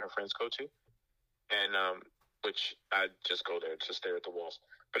wife and her friends go to, and which I just go there to stare at the walls.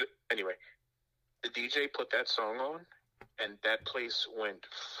 But anyway, the DJ put that song on, and that place went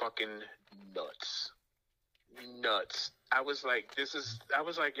fucking nuts. I was like, yo,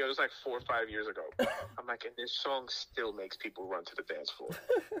 it was like 4 or 5 years ago. I'm like, and this song still makes people run to the dance floor.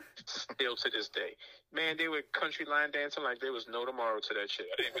 Still to this day. Man, they were country line dancing like there was no tomorrow to that shit.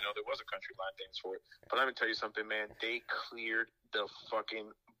 I didn't even know there was a country line dance for it. But let me tell you something, man. They cleared the fucking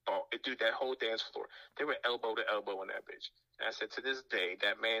ball. Dude, that whole dance floor. They were elbow to elbow in that bitch. And I said, to this day,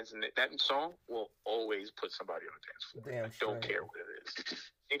 that song will always put somebody on the dance floor. Damn, I don't care what it is.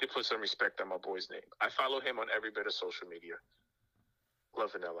 Need to put some respect on my boy's name. I follow him on every bit of social media.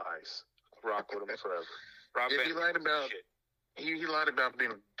 Love Vanilla Ice. Rock with him forever. He lied about he lied about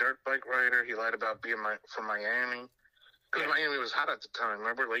being a dirt bike rider. He lied about being from Miami. Because Miami was hot at the time.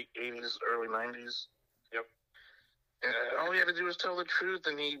 Remember, late 80s, early 90s? Yep. And all he had to do was tell the truth,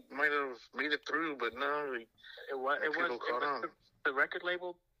 and he might have made it through, but no. It was the record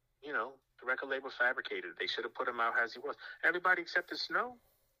label, you know, the record label fabricated. They should have put him out as he was. Everybody accepted Snow.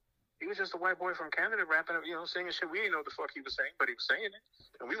 He was just a white boy from Canada rapping, you know, singing shit. We didn't know what the fuck he was saying, but he was saying it.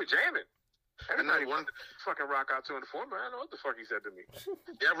 And we were jamming. Everybody wanted to fucking rock out to Informer. I don't know what the fuck he said to me.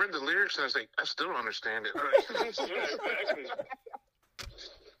 Yeah, I read the lyrics and I was like, I still don't understand it. Yeah, exactly.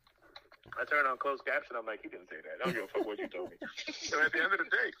 I turned on closed caption. I'm like, he didn't say that. I don't give a fuck what you told me. So at the end of the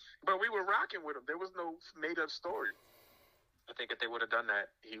day, but we were rocking with him. There was no made up story. I think if they would have done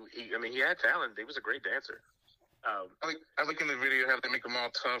that, he had talent. He was a great dancer. I look in the video how they make them all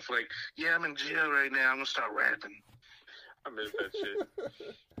tough. Like, yeah, I'm in jail right now. I'm gonna start rapping. I miss that shit.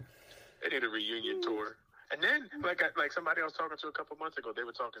 They did a reunion tour, and then like somebody I was talking to a couple months ago, they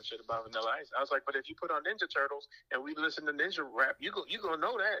were talking shit about Vanilla Ice. I was like, but if you put on Ninja Turtles and we listen to Ninja rap, you gonna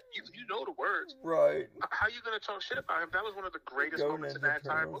know that. You know the words, right? How you gonna talk shit about him? That was one of the greatest moments in that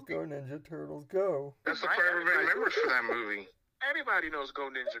entire movie. Go Ninja Turtles, go! That's the part everybody remembers for that movie. Everybody knows Go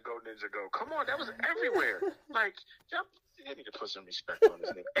Ninja, Go Ninja, Go. Come on, that was everywhere. Like, they need to put some respect on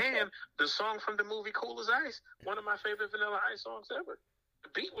his name. And the song from the movie Cool as Ice, one of my favorite Vanilla Ice songs ever. The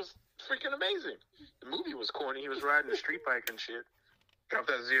beat was freaking amazing. The movie was corny. He was riding a street bike and shit. Drop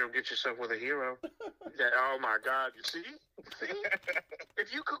that zero, get yourself with a hero. Oh my God, you see? If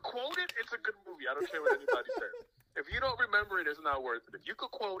you could quote it, it's a good movie. I don't care what anybody says. If you don't remember it, it's not worth it. If you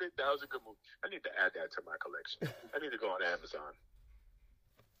could quote it, that was a good movie. I need to add that to my collection. I need to go on Amazon.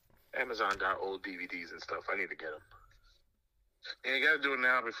 Amazon got old DVDs and stuff. I need to get them. Yeah, you got to do it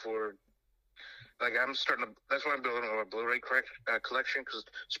now before. Like, that's why I'm building a Blu-ray collection, because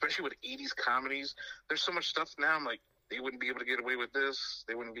especially with 80s comedies, there's so much stuff now. I'm like, they wouldn't be able to get away with this.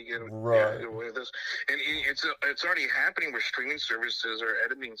 They wouldn't be able to Right. get away with this. And it's already happening where streaming services are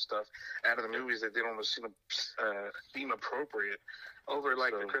editing stuff out of the movies that they don't deem appropriate. Over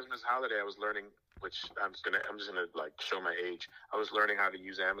like the Christmas holiday, I was learning, which I'm just gonna like show my age. I was learning how to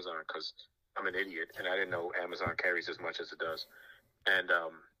use Amazon because I'm an idiot and I didn't know Amazon carries as much as it does. And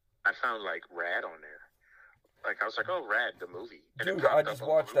I found like Rad on there. Like I was like, oh, Rad, the movie. And Dude, I just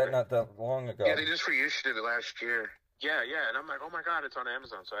watched that not that long ago. Yeah, they just reissued it last year. Yeah, and I'm like, oh my God, it's on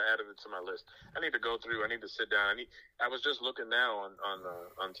Amazon. So I added it to my list. I need to go through. I need to sit down. I was just looking now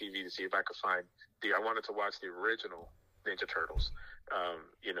on TV to see if I could find I wanted to watch the original Ninja Turtles.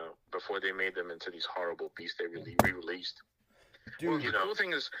 Before they made them into these horrible beasts they re-released. Dude, well, the cool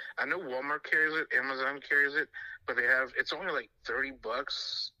thing is, I know Walmart carries it, Amazon carries it, but it's only like $30, $30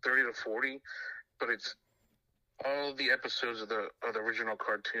 to $40, but it's all the episodes of the original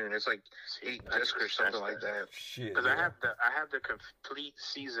cartoon. It's like 8 discs or something like that. Shit. Because I have the complete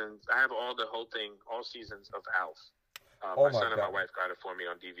seasons. I have all seasons of Alf. My son and my wife got it for me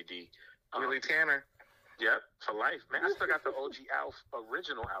on DVD. Willie Tanner. Yep, for life, man. I still got the OG Alf,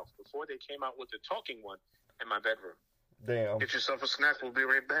 original Alf, before they came out with the talking one in my bedroom. Damn. Get yourself a snack. We'll be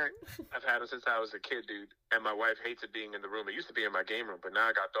right back. I've had it since I was a kid, dude. And my wife hates it being in the room. It used to be in my game room, but now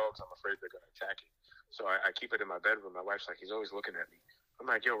I got dogs. I'm afraid they're going to attack it. So I keep it in my bedroom. My wife's like, he's always looking at me. I'm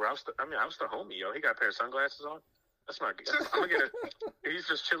like, yo, Ralph's the homie, yo. He got a pair of sunglasses on. That's my. I'm gonna get it. He's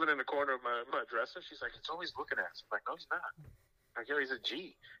just chilling in the corner of my dresser. She's like, he's always looking at us. I'm like, no, he's not. Like, yo, he's a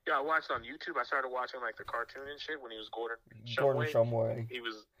G. Yo, I watched on YouTube. I started watching like the cartoon and shit when he was Gordon Shumway. He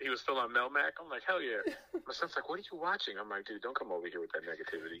was still on Melmac. I'm like, hell yeah. My son's like, what are you watching? I'm like, dude, don't come over here with that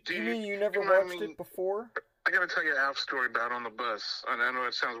negativity. Do you mean you never watched it before? I gotta tell you an Alf story about on the bus. I know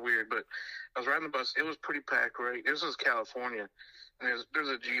it sounds weird, but I was riding the bus. It was pretty packed, right? This is California, and there's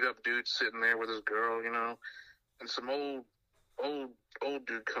a G'd up dude sitting there with his girl, and some old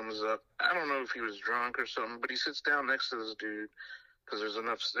dude comes up. I don't know if he was drunk or something, but he sits down next to this dude because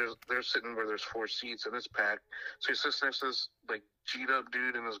they're sitting where there's 4 seats and it's packed. So he sits next to this like G'd up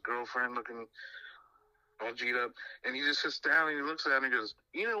dude and his girlfriend looking all G'd up, and he just sits down and he looks at him and he goes,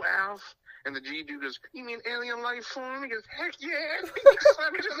 Alf? And the G dude goes, you mean alien life form? He goes, heck yeah. He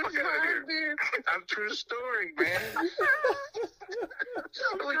slapped me to the side, dude. That's a true story, man.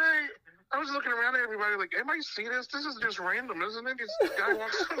 I was looking around at everybody like, anybody see this? This is just random, isn't it? This guy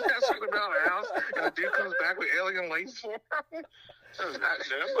walks up asking about a house, and the dude comes back with alien life form. I'm about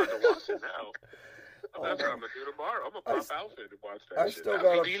to watch it now. That's what I'm going to do tomorrow. I'm going to pop outfit and watch that shit.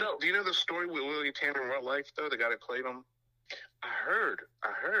 Do you know the story with Willie Tanner in real life, though? The guy that played him? I heard.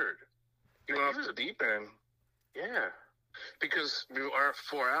 He went off the deep end. Yeah. Because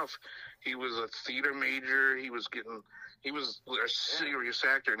before Alf, he was a theater major. He was a serious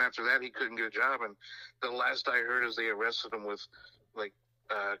actor, and after that, he couldn't get a job. And the last I heard is they arrested him with, like,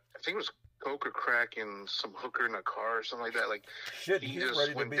 I think it was coke or crack and some hooker in a car or something like that. Like, shit, he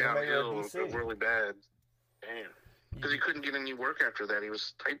just went downhill really bad. Damn. Because he couldn't get any work after that. He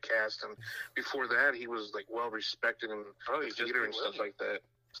was typecast, and before that, he was like well respected in theater and stuff like that.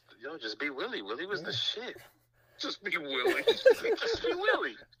 Yo, just be Willie. Willie was the shit. Just be Willie. Just be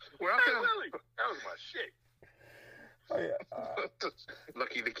Willie. Willie. That was my shit.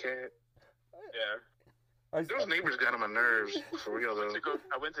 Lucky the cat. Yeah. Those neighbors got on my nerves, for real, though.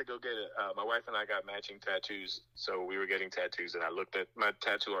 I went to go get it. My wife and I got matching tattoos, so we were getting tattoos, and I looked at my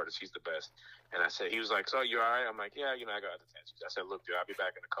tattoo artist. He's the best. And I said, he was like, so you all right? I'm like, yeah, I got the tattoos. I said, look, dude, I'll be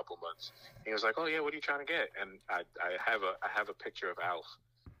back in a couple months. He was like, oh, yeah, what are you trying to get? And I have a picture of Alf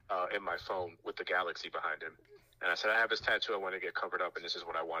in my phone with the galaxy behind him. And I said, I have this tattoo I want to get covered up, and this is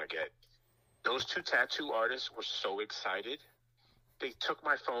what I want to get. Those 2 tattoo artists were so excited. They took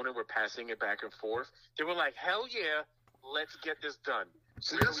my phone and were passing it back and forth. They were like, hell yeah, let's get this done.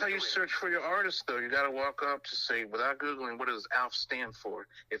 So that's how you search for your artist, though. You got to walk up to say, without Googling, what does Alf stand for?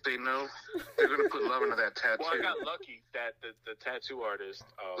 If they know, they're going to put love into that tattoo. Well, I got lucky that the tattoo artist...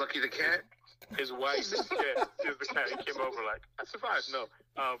 Lucky the cat? His wife, is the cat. He came over like, I survived. No.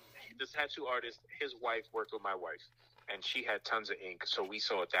 The tattoo artist, his wife worked with my wife, and she had tons of ink, so we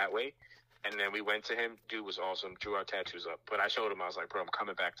saw it that way. And then we went to him. Dude was awesome. Drew our tattoos up. But I showed him. I was like, bro, I'm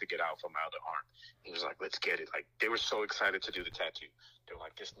coming back to get out for my other arm. He was like, let's get it. Like, they were so excited to do the tattoo. They were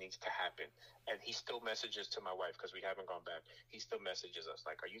like, this needs to happen. And he still messages to my wife because we haven't gone back. He still messages us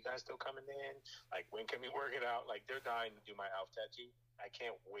like, are you guys still coming in? Like, when can we work it out? Like, they're dying to do my Alf tattoo. I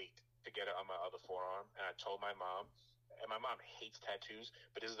can't wait to get it on my other forearm. And I told my mom, and my mom hates tattoos,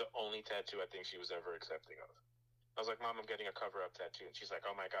 but this is the only tattoo I think she was ever accepting of. I was like, Mom, I'm getting a cover-up tattoo. And she's like,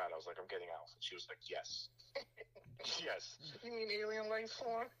 oh, my God. I was like, I'm getting Alf. And she was like, yes. Yes. You mean alien life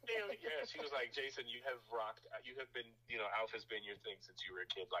form? Yeah, she was like, Jason, you have rocked. You have been, Alf has been your thing since you were a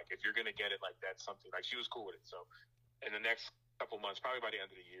kid. Like, if you're going to get it, like, that's something. Like, she was cool with it. So, in the next couple months, probably by the end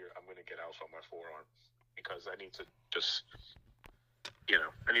of the year, I'm going to get Alf on my forearm because I need to just,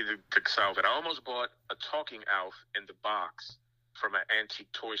 I need to solve it. I almost bought a talking Alf in the box from an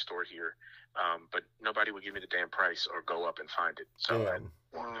antique toy store here. But nobody would give me the damn price or go up and find it. So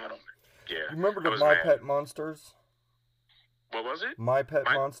yeah. Remember the My Pet Monsters? What was it? My Pet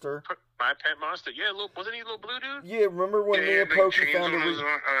Monster? My Pet Monster. Yeah, wasn't he a little blue dude? Yeah, remember when me and Pokey found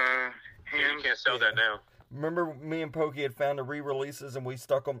you can't sell that now. Remember me and Pokey had found the re-releases and we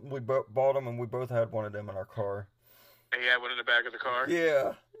stuck them, we bought them and we both had one of them in our car. And you had one in the back of the car?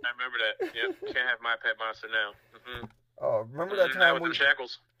 Yeah. I remember that. Yep. Can't have My Pet Monster now. Mm-hmm. Oh, remember that time with the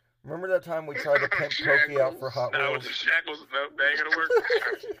shackles? Remember that time we tried to pimp Pokey out for Hot Wheels? No, with the shackles. No, they ain't gonna work.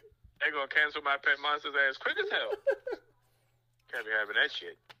 They're gonna cancel My Pet Monster's ass quick as hell. Can't be having that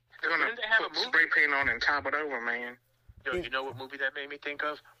shit. They're gonna put spray paint on and top it over, man. Yo, you know what movie that made me think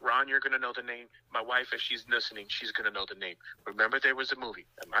of? Ron, you're gonna know the name. My wife, if she's listening, she's gonna know the name. Remember, there was a movie.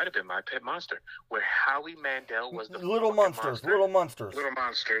 It might have been My Pet Monster, where Howie Mandel was the Little Monsters. Little Monsters.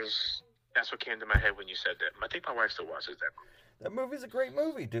 That's what came to my head when you said that. I think my wife still watches that movie. That movie's a great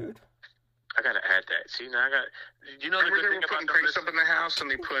movie, dude. I gotta add that. See, now I got. You know the good thing about drinks up in the house,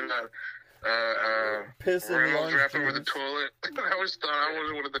 and they put piss in the orange wrap over the toilet. I always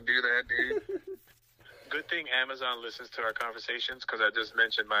wanted to do that, dude. Good thing Amazon listens to our conversations because I just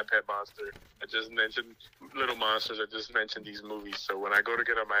mentioned My Pet Monster. I just mentioned Little Monsters. I just mentioned these movies. So when I go to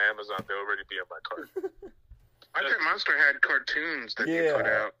get on my Amazon, they'll already be on my cart. My Pet Monster had cartoons that they put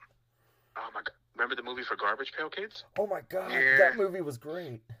out. Oh my God! Remember the movie for Garbage Pail Kids? Oh my God, that movie was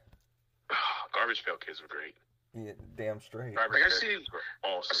great. Garbage Pail Kids were great. Yeah, damn straight. I see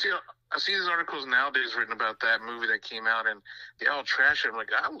these articles nowadays written about that movie that came out, and they all trash it. I'm like,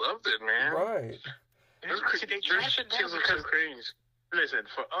 I loved it, man. Right. See, they trash it now because listen,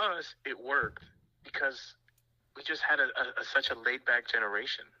 for us it worked because we just had such a laid back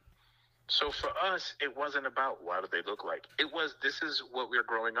generation. So for us, it wasn't about what do they look like. It was, this is what we're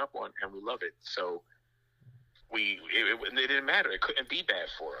growing up on, and we love it. So it didn't matter. It couldn't be bad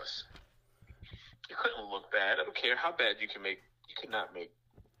for us. It couldn't look bad. I don't care how bad you can make. You could not make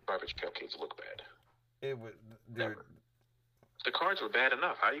Garbage Pail Kids look bad. It was, dude. Never. The cards were bad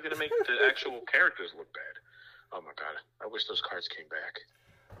enough. How are you going to make the actual characters look bad? Oh my God! I wish those cards came back.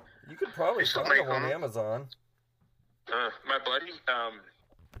 You could probably find them on Amazon. My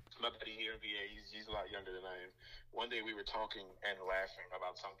buddy here in VA, he's a lot younger than I am. One day we were talking and laughing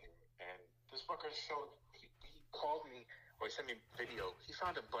about something, and this fucker he called me, or he sent me a video. He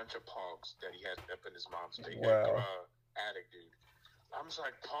found a bunch of Pogs that he had up in his mom's attic, dude. I was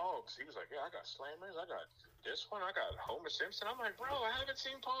like, Pogs? He was like, yeah, I got Slammers, I got this one, I got Homer Simpson. I'm like, bro, I haven't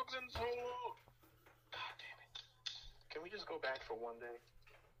seen Pogs in so long. God damn it. Can we just go back for one day?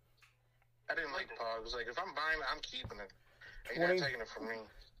 I didn't like Pogs. Like, if I'm buying it, I'm keeping it. You're not taking it from me.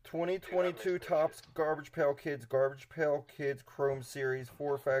 2022 Topps Garbage Pail Kids Chrome Series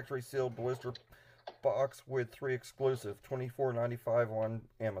 4 factory sealed blister box with 3 exclusive, $24.95 on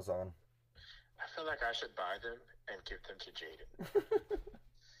Amazon. I feel like I should buy them and give them to Jaden.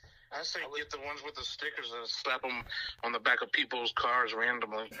 I say get the ones with the stickers and slap them on the back of people's cars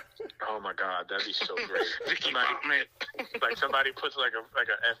randomly. Oh my God, that'd be so great. Somebody puts like a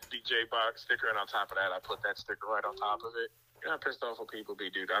FBJ box sticker, and on top of that, I put that sticker right on top of it. You know how pissed off will people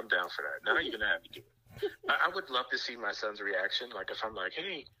be, dude? I'm down for that. Now you're gonna have to do it. I would love to see my son's reaction. Like if I'm like,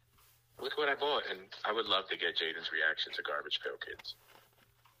 hey, look what I bought, and I would love to get Jaden's reaction to Garbage Pail Kids.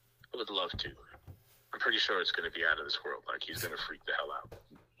 I would love to. I'm pretty sure it's gonna be out of this world. Like he's gonna freak the hell out.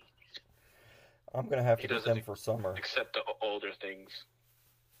 I'm going to have to get them for summer. Except the older things.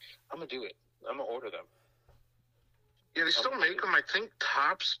 I'm going to do it. I'm going to order them. Yeah, they still make them. I think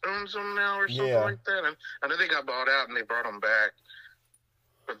Topps owns them now or something like that. And I know they got bought out and they brought them back.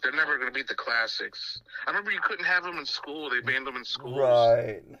 But they're never going to beat the classics. I remember you couldn't have them in school. They banned them in schools.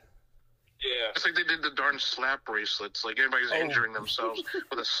 Right. Yeah. It's like they did the darn slap bracelets. Like everybody's injuring themselves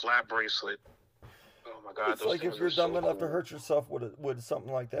with a slap bracelet. Oh my God, it's like if you're dumb enough to hurt yourself with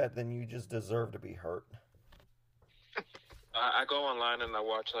something like that, then you just deserve to be hurt. I go online and I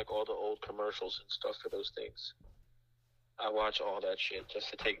watch like all the old commercials and stuff for those things. I watch all that shit just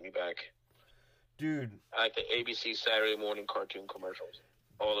to take me back. Dude. I like the ABC Saturday morning cartoon commercials.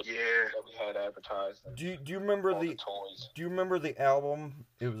 all of Yeah. that we had advertised. Do you remember all the toys. Do you remember the album?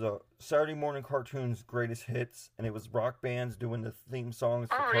 It was a Saturday Morning Cartoons Greatest Hits, and it was rock bands doing the theme songs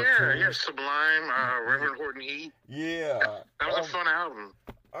for Oh cartoons. yeah, Sublime, Reverend Horton Heat. Yeah. That was a fun album.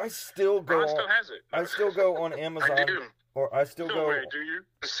 I still go Ron on, still has it. I still go on Amazon, I do. or I still No go. way, do you?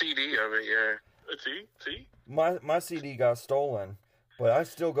 The CD of it, yeah. See? My CD got stolen, but I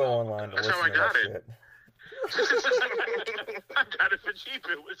still go online to That's listen how I to that got it. shit. I got it for cheap.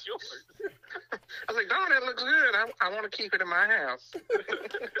 It was yours. I was like, oh, that looks good. I want to keep it in my house.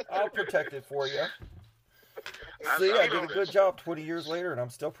 I'll protect it for you. I- See, I I did a know good this. job 20 years later, and I'm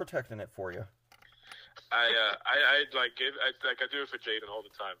still protecting it for you. I do it for Jaden all the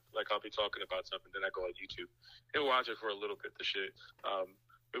time. Like, I'll be talking about something, then I go on YouTube and watch it for a little bit. The shit.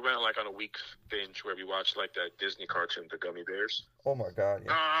 We went like on a week binge where we watched like that Disney cartoon, The Gummy Bears. Oh my god,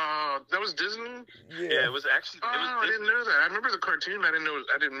 yeah. That was Disney? Yeah, it was actually. Oh, It was I Disney. didn't know that. I remember the cartoon. I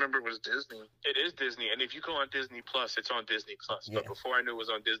didn't remember it was Disney. It is Disney, and if you go on Disney Plus, it's on Disney Plus. Yeah. But before I knew it was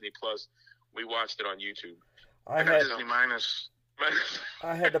on Disney Plus, we watched it on YouTube. I got had Disney Minus.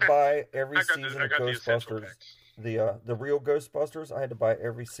 I had to buy every I got the- season I of got the essential Ghostbusters. packs. The real Ghostbusters. I had to buy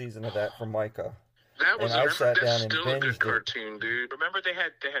every season of that from Micah. That was And I sat that's down and still a binged good it. cartoon, dude. Remember they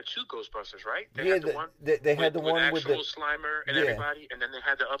had two Ghostbusters, right? They Yeah, had the one they had the with one with actual the Slimer and Yeah. everybody, and then they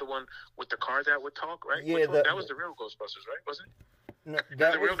had the other one with the car that would talk, right? Yeah, Which one? the- That was the real Ghostbusters, right? Wasn't it? no, The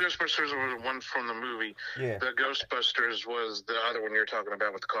that real was, Ghostbusters was one from the movie. yeah. The Ghostbusters was the other one you're talking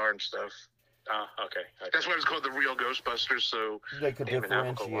about with the car and stuff. Okay. That's why it's called the real Ghostbusters. So, They could Damn it, now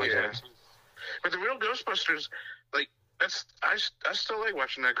I'm gonna watch differentiate. Yeah. that. but the real Ghostbusters, like I still like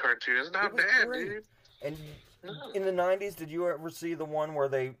watching that cartoon. It's not It was bad, great. dude. And No. in the 90s, did you ever see the one where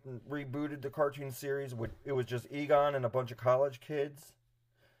they rebooted the cartoon series? It was just Egon and a bunch of college kids?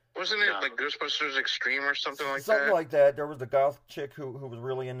 Wasn't it No. like Ghostbusters Extreme or something like Something that? like that. There was the goth chick who was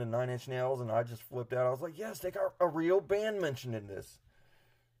really into Nine Inch Nails, and I just flipped out. I was like, yes, they got a real band mentioned in this.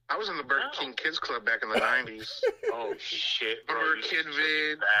 I was in the Burger No. King Kids Club back in the 90s. Oh shit, bro! Remember you Kid so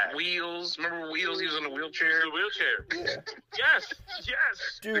Vid, bad. Wheels? Remember Wheels? He was in a wheelchair. The wheelchair. Yeah. Yes.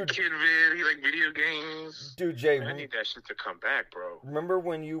 The Dude, Kid Vid, he liked video games. Jay, I need that shit to come back, bro. remember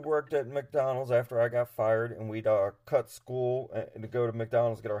when you worked at McDonald's after I got fired and we'd cut school and to go to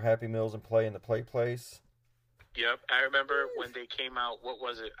McDonald's, get our Happy Meals and play in the play place? Yep, I remember when they came out. What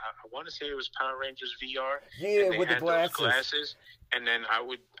was it? I want to say it was Power Rangers VR. Yeah, and they with the had glasses. those glasses, and then I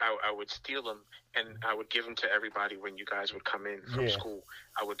would steal them and I would give them to everybody when you guys would come in from Yeah. school.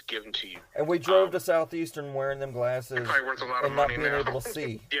 I would give them to you. And we drove to Southeastern wearing them glasses Probably worth a lot of and not money being now. able to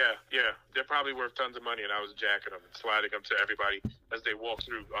see. Yeah, they're probably worth tons of money, and I was jacking them and sliding them to everybody as they walked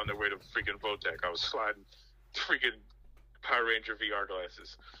through on their way to freaking Votech. I was sliding freaking Power Ranger VR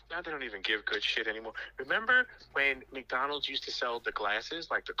glasses. Now they don't even give good shit anymore. Remember when McDonald's used to sell the glasses,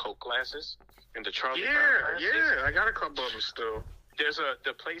 like the Coke glasses and the Charlie Brown glasses? Yeah, I got a couple of them still. There's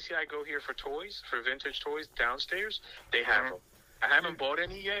the place I go here for toys, for vintage toys downstairs. They have Mhm. them. I haven't bought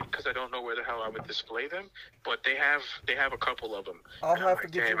any yet because I don't know where the hell I would display them. But they have a couple of them. I'll And I'm have to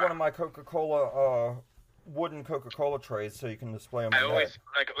like, get you damn, one of my Coca-Cola, wooden Coca-Cola trays so you can display them. I always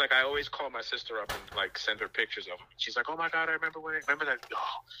I always call my sister up and like send her pictures of them. She's like, "Oh my god, I remember that."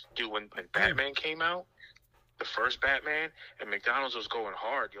 Oh, dude, when Batman came out, the first Batman, and McDonald's was going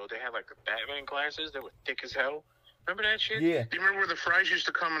hard, yo. They had like the Batman glasses. They were thick as hell. Remember that shit? Yeah. Do you remember where the fries used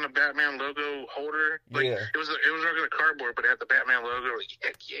to come in the Batman logo holder? Like, Yeah. It was regular cardboard, but it had the Batman logo. Like,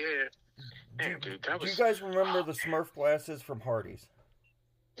 heck yeah. Damn, dude, that Do was. you guys remember the Smurf glasses from Hardee's?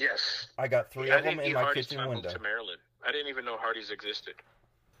 Yes. I got three I of them didn't in eat my Hardee's kitchen till I moved window. to Maryland. I didn't even know Hardee's existed.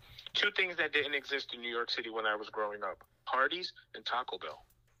 Two things that didn't exist in New York City when I was growing up: Hardee's and Taco Bell.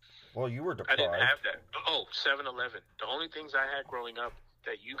 Well, you were I deprived. didn't have that. Oh, 7-Eleven. The only things I had growing up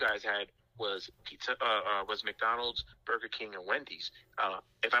that you guys had was was McDonald's, Burger King, and Wendy's.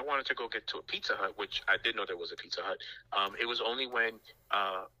 If I wanted to go get to a Pizza Hut, which I did know there was a Pizza Hut, it was only when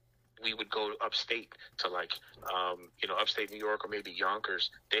we would go upstate to upstate New York or maybe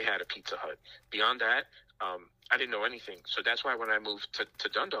Yonkers. They had a Pizza Hut. Beyond that, I didn't know anything. So that's why when I moved to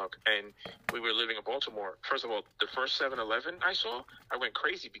Dundalk and we were living in Baltimore, first of all, the first 7-Eleven I saw, I went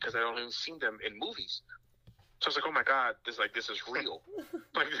crazy because I don't even seen them in movies. So I was like, oh my God, this is real.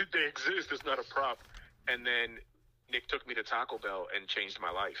 Like, they exist. It's not a prop. And then Nick took me to Taco Bell and changed my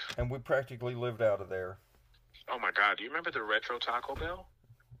life. And we practically lived out of there. Oh my God, do you remember the retro Taco Bell?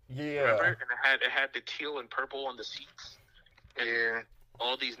 Yeah. Remember? And it had the teal and purple on the seats. And Yeah.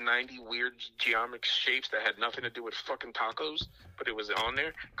 all these 90 weird geometric shapes that had nothing to do with fucking tacos, but it was on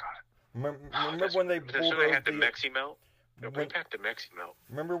there. God. Remember That's- when they so they had the bulldozed Mexi Melt? Bring back the Mexi Melt.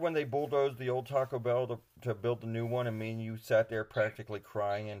 Remember when they bulldozed the old Taco Bell to build the new one, and me and you sat there practically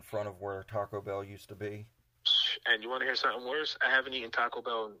crying in front of where Taco Bell used to be? And you want to hear something worse? I haven't eaten Taco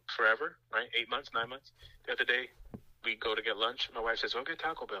Bell in forever, right? 8 months, 9 months. The other day, we go to get lunch. My wife says, "Go get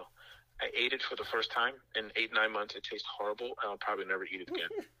Taco Bell." I ate it for the first time in 8, 9 months. It tastes horrible, and I'll probably never eat it again.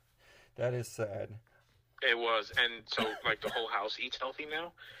 That is sad. It was, and so like the whole house eats healthy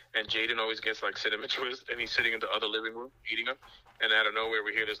now, and Jaden always gets like cinnamon twist, and he's sitting in the other living room eating them, and out of nowhere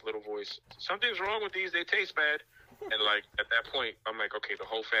we hear this little voice, "Something's wrong with these, they taste bad." And like at that point I'm like, okay, the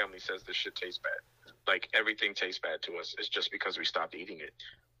whole family says this shit tastes bad. Like everything tastes bad to us. It's just because we stopped eating it.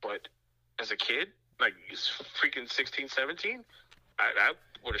 But as a kid, like freaking 16, 17, I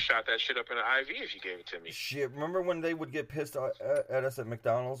would have shot that shit up in an IV if you gave it to me. Shit, remember when they would get pissed at us at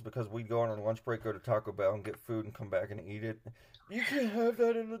McDonald's because we'd go on our lunch break, go to Taco Bell and get food and come back and eat it? You can't have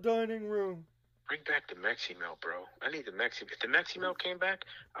that in the dining room. Bring back the Mexi Melt, bro. I need the Mexi. If the Mexi Melt came back,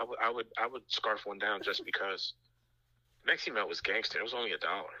 I would scarf one down just because. Mexi Melt was gangster. It was only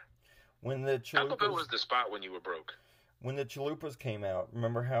 $1. When the Taco Bell was chalupas, the spot when you were broke. when the chalupas came out,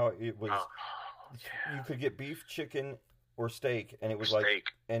 remember how it was? Oh, yeah. You could get beef, chicken, or steak, and it was Steak. like,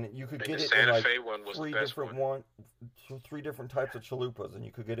 and you could And get the it in Santa like Fe one was three the best different one. three different types of chalupas, and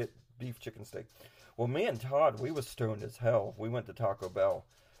you could get it beef, chicken, steak. Well, me and Todd, we was stoned as hell. We went to Taco Bell.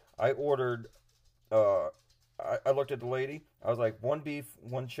 I ordered. I looked at the lady. I was like, 1 beef,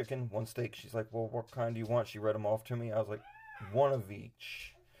 1 chicken, 1 steak. She's like, well, what kind do you want? She read them off to me. I was like, 1 of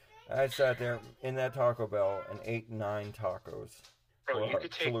each. I sat there in that Taco Bell and ate 9 tacos. Bro, you Or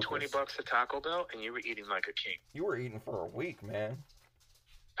could take chalupas. $20 to Taco Bell and you were eating like a king. You were eating for a week, man.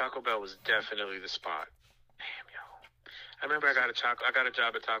 Taco Bell was definitely the spot. Damn, yo. I remember I got a job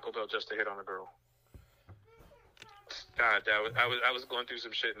at Taco Bell just to hit on a girl. God, I was going through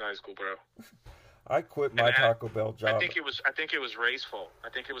some shit in high school, bro. I quit my And Taco Bell job. I think it was Ray's fault. I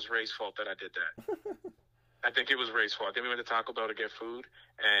think it was Ray's fault that I did that. I think it was Ray's fault. I think we went to Taco Bell to get food,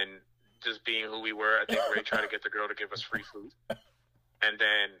 and just being who we were, I think Ray tried to get the girl to give us free food. And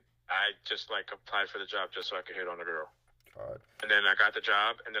then I just like applied for the job just so I could hit on the girl. God. And then I got the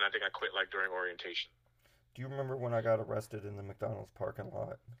job, and then I think I quit like during orientation. Do you remember when I got arrested in the McDonald's parking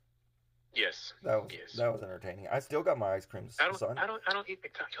lot? Yes. That was Yes. that was entertaining. I still got my ice cream, I don't son. eat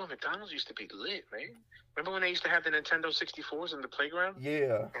McDonald's. Yo, McDonald's used to be lit, man. Remember when they used to have the Nintendo 64s in the playground?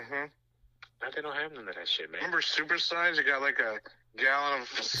 Yeah. Mm-hmm. Now they don't have none of that shit, man. Remember Supersize? You got like a gallon of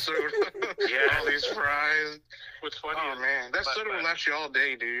soda. Yeah. All these fries. What's funny Oh, is, man. That soda will last you all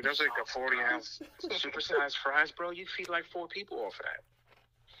day, dude. That's like a 40-ounce. supersized fries, bro, you feed like 4 people off of that.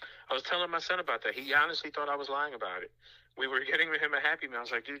 I was telling my son about that. He honestly thought I was lying about it. We were getting him a Happy Meal. I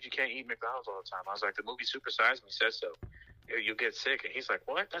was like, dude, you can't eat McDonald's all the time. I was like, the movie Supersize Me says so. You'll get sick. And he's like,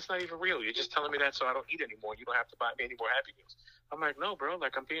 what? That's not even real. You're just telling me that so I don't eat anymore. You don't have to buy me any more Happy Meals. I'm like, no, bro.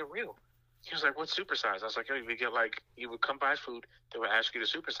 Like, I'm being real. He was like, what's supersize? I was like, yo, you get like, you would come buy food, they would ask you to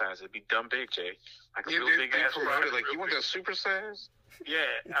supersize. It'd be dumb big, Jay. Like a You real big ass promoted fry. like, you want that supersize? Yeah.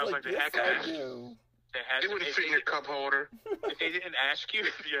 It's I was like, they yes, had to I ask. do. They had It to, wouldn't if fit in they your cup holder. if they didn't ask you,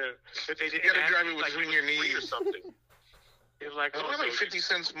 yeah. If they didn't You gotta ask drive you, it like, between it your was free or knees. something. It was like, It's only like 50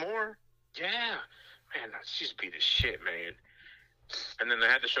 cents more. Yeah. Man, that used to be the shit, man. And then I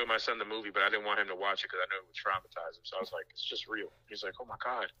had to show my son the movie, but I didn't want him to watch it because I knew it would traumatize him. So I was like, it's just real. He's like, oh my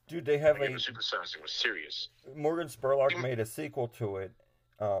God. Dude, they have Like, a the supersizing was serious. Morgan Spurlock made a sequel to it,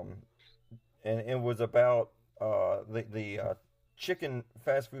 and it was about the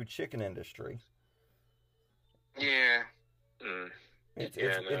fast food chicken industry. Yeah. Mm. It's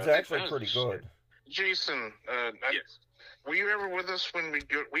Yeah, no, it's that actually was pretty shit. good. Jason, Yes. were you ever with us when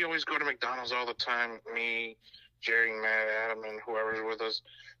we always go to McDonald's all the time? Me, Jerry, Matt, Adam, and whoever's with us.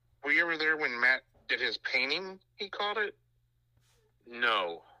 Were you ever there when Matt did his painting, he called it?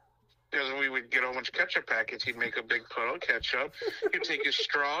 No. Because we would get a whole bunch of ketchup packets. He'd make a big puddle of ketchup. He'd take his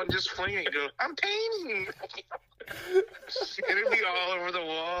straw and just fling it. He'd go, I'm painting. It'd be all over the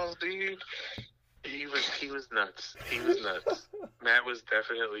walls, dude. He was nuts. He was nuts. Matt was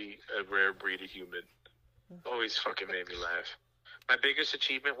definitely a rare breed of human. Always fucking made me laugh. My biggest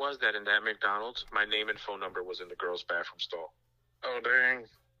achievement was that in that McDonald's, my name and phone number was in the girls' bathroom stall. Oh, dang.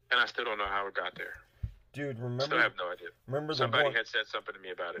 And I still don't know how it got there. Dude, Still remember have no idea. remember the Somebody one had said something to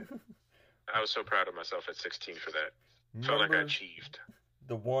me about it. I was so proud of myself at 16 for that. Felt like I remember achieved.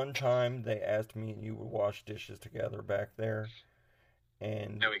 the one time they asked me and you would wash dishes together back there,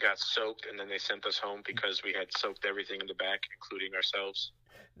 and And we got soaked, and then they sent us home because we had soaked everything in the back, including ourselves.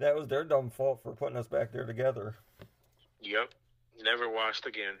 that was their dumb fault for putting us back there together. Yep. Never washed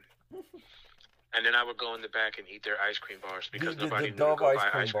again. And then I would go in the back and eat their ice cream bars because The nobody knew to Dove go ice buy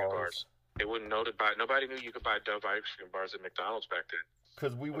cream ice cream bars. bars. They wouldn't know to buy. Nobody knew you could buy Dove ice cream bars at McDonald's back then.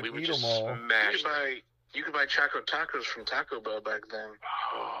 Because we would eat just them all. smash them. You could buy Choco Tacos from Taco Bell back then.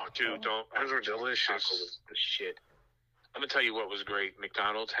 Oh, dude, don't. Those were delicious. Taco was the shit. I'm gonna tell you what was great.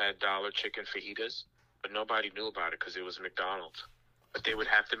 McDonald's had dollar chicken fajitas, but nobody knew about it because it was McDonald's. But they would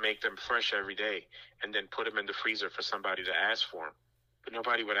have to make them fresh every day and then put them in the freezer for somebody to ask for them. But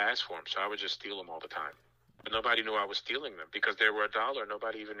nobody would ask for them, so I would just steal them all the time. But nobody knew I was stealing them because they were $1.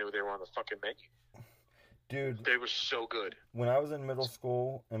 Nobody even knew they were on the fucking menu. Dude, They were so good. when I was in middle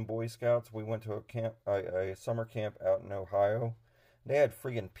school and Boy Scouts, we went to a summer camp out in Ohio. They had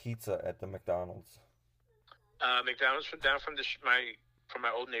friggin' pizza at the McDonald's. McDonald's from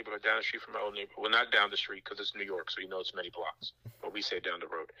my old neighborhood, down the street from my old neighborhood. Well, not down the street because it's New York, so you know it's many blocks. But we say down the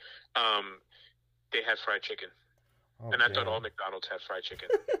road. They had fried chicken. Oh, And I thought damn. all McDonald's had fried chicken.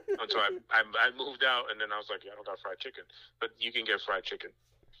 Until I moved out, and then I was like, yeah, I don't got fried chicken. But you can get fried chicken.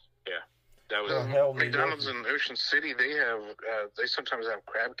 Yeah. That was... The hell, New McDonald's York- in Ocean City, they sometimes have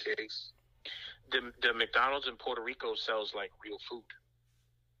crab cakes. The McDonald's in Puerto Rico sells, like, real food.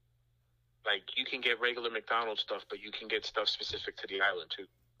 Like, you can get regular McDonald's stuff, but you can get stuff specific to the island, too.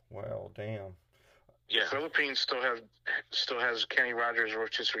 Well, damn. Yeah. The Philippines still has Kenny Rogers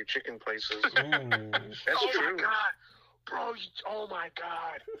rotisserie chicken places. Ooh. That's oh true. my God. Bro, oh my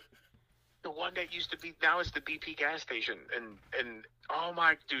God. The one that used to be, now it's the BP gas station. And oh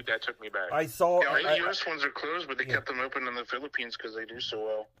my, dude, that took me back. I saw. Yeah, all the I, U.S. ones are closed, but they kept them open in the Philippines because they do so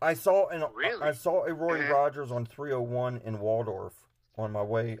well. I saw Really? I saw a Roy Mhm. Rogers on 301 in Waldorf on my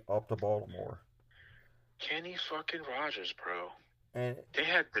way up to Baltimore, Kenny fucking Rogers, bro. and They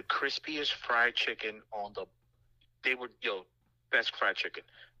had the crispiest fried chicken on the, they were, best fried chicken.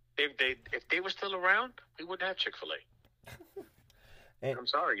 If they were still around, we wouldn't have Chick-fil-A. And- I'm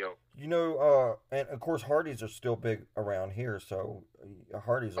sorry, yo. you know, and of course Hardee's are still big around here, so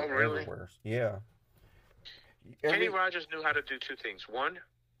Hardee's are Oh, really? everywhere. Yeah. Kenny Rogers knew how to do two things. One,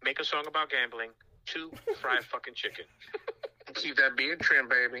 make a song about gambling. Two, fry fucking chicken. Keep that beard trim,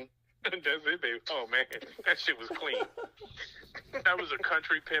 baby. That's it, baby. Oh, man. That shit was clean. That was a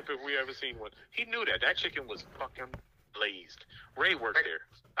country pimp if we ever seen one. He knew that. That chicken was fucking blazed. Ray worked there.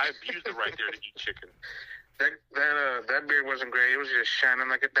 I abused it right there to eat chicken. That beard wasn't great. It was just shining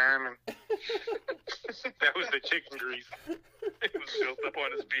like a diamond. That was the chicken grease. It was built up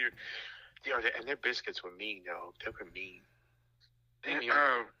on his beard. Yo, and their biscuits were mean, yo. They were mean. Damn, yo.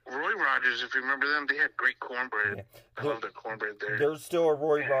 Roy Rogers, if you remember them, they had great cornbread. Yeah. I love their cornbread there. There's still a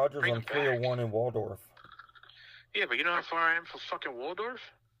Roy Yeah, Rogers bring on it back. 301 in Waldorf. Yeah, but you know how far I am from fucking Waldorf?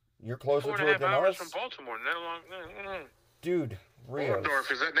 You're closer 4.5 to it than hours us, from Baltimore. Not long. dude. Rios.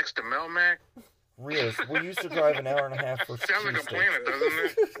 Waldorf, is that next to Melmac? Rios. We used to drive an hour and a half for Sounds like a cheesesteaks. planet, doesn't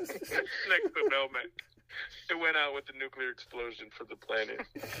it? Next to Melmac. It went out with the nuclear explosion for the planet.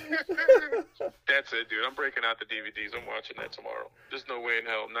 That's it, dude. I'm breaking out the DVDs. I'm watching that tomorrow. There's no way in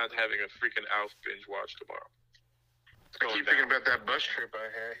hell I'm not having a freaking Alf binge watch tomorrow. It's I going keep down. thinking about that bus trip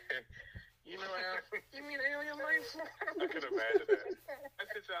I had. You know, you mean alien life? I can imagine that. That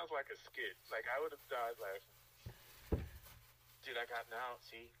shit sounds like a skit. Like, I would have died laughing. Dude, I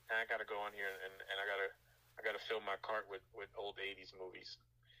gotta go on here and I gotta fill my cart with old 80s movies.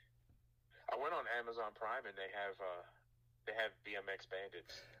 I went on Amazon Prime and they have BMX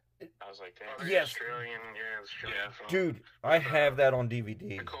Bandits. I was like, damn. Oh, Yes. Australian, Australian Yeah. film. Dude, I have that on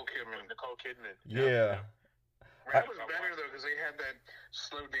DVD. Nicole Kidman. Nicole Kidman. Yeah. That was better though because they had that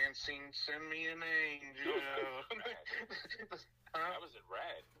slow dance scene. Send me an angel. That was in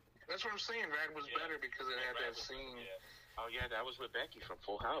Rad. That's what I'm saying. Rad was Yeah. better because it had Rad that was- scene. Yeah. Oh yeah, that was with Becky from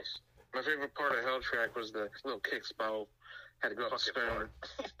Full House. My favorite part of Hell Track was the little kick spot. Had to go up and Fucking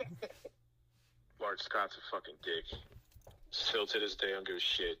spin. Bart Scott's a fucking dick. Still to this day, I don't give a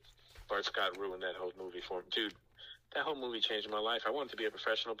shit. Bart Scott ruined that whole movie for me. Dude, that whole movie changed my life. I wanted to be a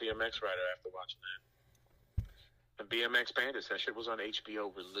professional BMX rider after watching that. And BMX Bandits, that shit was on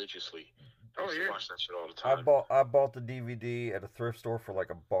HBO religiously. I Oh, used to yeah. watch that shit all the I time. bought the DVD at a thrift store for like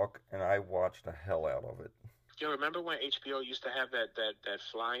 $1, and I watched the hell out of it. Yo, remember when HBO used to have that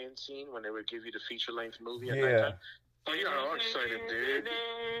fly-in scene when they would give you the feature-length movie at Yeah. nighttime? Oh, you got all excited, dude.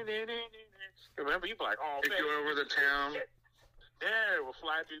 Remember, you be like, oh, They man. go over the town. Yeah, we'll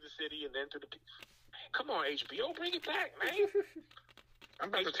fly through the city and then to the... Come on, HBO, bring it back, man. I'm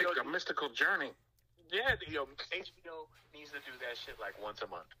about to take a mystical journey. Yeah, HBO needs to do that shit like once a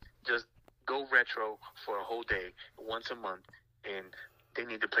month. Just go retro for a whole day, once a month, and they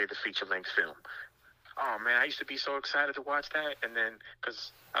need to play the feature-length film. Oh, man, I used to be so excited to watch that, and then,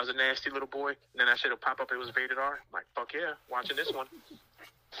 because I was a nasty little boy, and then that shit would pop up, it was rated R. I'm like, fuck yeah, watching this one.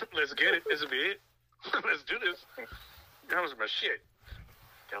 Let's get it. This will be it. Let's do this. That was my shit.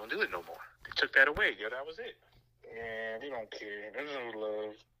 They don't do it no more. They took that away. Yo, that was it. Yeah, they don't care. There's no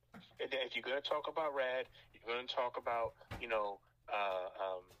love. And then if you're gonna talk about Rad, you're gonna talk about you're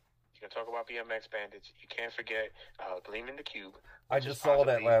gonna talk about BMX Bandits. You can't forget Gleam in the Cube. I just saw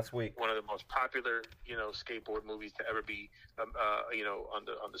that last week. One of the most popular, skateboard movies to ever be,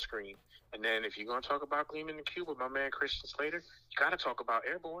 on the screen. And then if you're gonna talk about Gleam in the Cube with my man Christian Slater, you gotta talk about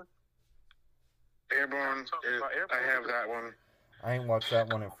Airborne. Airborne. I have that one. I ain't watched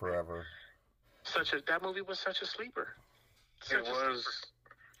that one in forever. That movie was such a sleeper. It was.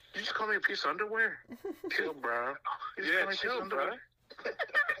 You just call me a piece of underwear? Chill, bro. Yeah, chill, bro.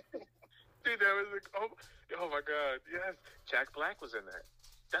 Dude, that was oh my god, yes. Jack Black was in that.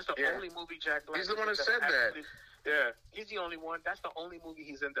 That's the only movie Jack Black. He's the one who said that. Yeah, he's the only one. That's the only movie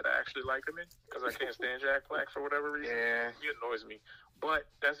he's in that I actually like him in, because I can't stand Jack Black for whatever reason. Yeah, he annoys me. But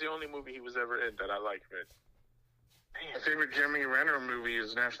that's the only movie he was ever in that I like him in. My favorite Jeremy Renner movie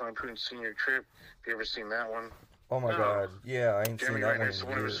is National Lampoon's Senior Trip. Have you ever seen that one? Oh my god, yeah, I ain't Jeremy seen that Renner one. is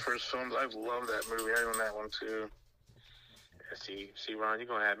one of his first films. I love that movie. I own that one too. Yeah, see, Ron, you're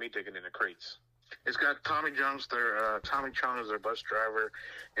gonna have me digging in the crates. It's got Tommy Chung is their bus driver,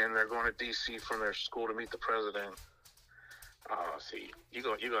 and they're going to D.C. from their school to meet the president. Oh, see, you're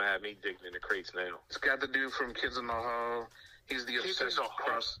gonna have me digging in the crates now. It's got the dude from Kids in the Hall. He's the obsessed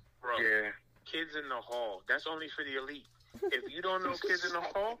cross. Bro. Yeah. Kids in the Hall. That's only for the elite. If you don't know Kids in the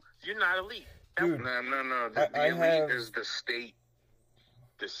Hall, you're not elite. Dude, no. The elite is the state.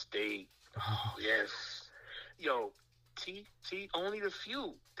 The state. Oh, yes. Yo, T, only the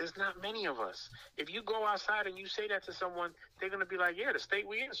few. There's not many of us. If you go outside and you say that to someone, they're going to be like, yeah, the state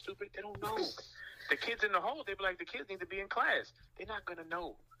we in, stupid. They don't know. The kids in the hall, they be like, the kids need to be in class. They're not going to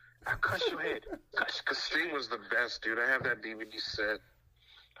know. I'll cuss your head. The state was the best, dude. I have that DVD set.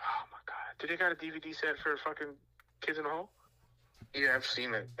 Oh, my God. Did they got a DVD set for fucking Kids in the Hall? Yeah, I've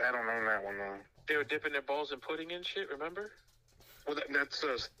seen it. I don't own that one, though. They were dipping their balls in pudding and shit, remember? Well, that's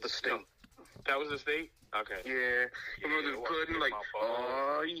the state. No. That was the state? Okay. Yeah. Remember the pudding? Like,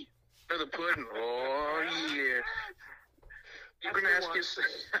 oh, yeah. The pudding. Oh, yeah. You're going to ask you,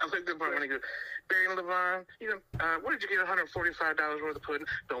 I looked at him and he goes, Barry Levine, where did you get $145 worth of pudding?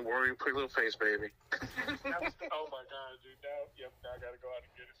 Don't worry, pretty little face, baby. Oh, my God, dude. Now I got to go out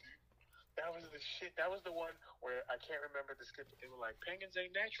and get it. That was the shit. That was the one where I can't remember the script. They were like, penguins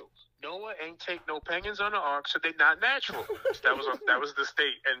ain't natural. Noah ain't take no penguins on the ark, so they not natural. That was the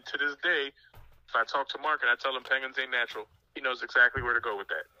state. And to this day, if I talk to Mark and I tell him penguins ain't natural, he knows exactly where to go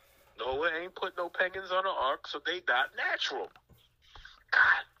with that. Noah ain't put no penguins on the ark, so they not natural.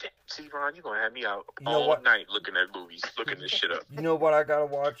 God damn. See, Ron, you're going to have me out all night looking at movies, looking this shit up. You know what I gotta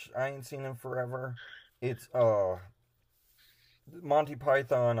watch? I ain't seen in forever. It's Monty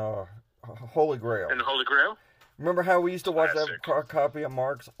Python, Holy Grail. And the Holy Grail? Remember how we used to watch that copy of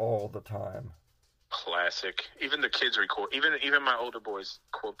Mark's all the time? Classic. Even the kids record. Even my older boys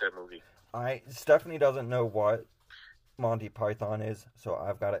quote that movie. Stephanie doesn't know what Monty Python is, so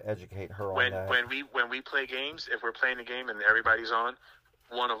I've got to educate her on that. When we play games, if we're playing a game and everybody's on,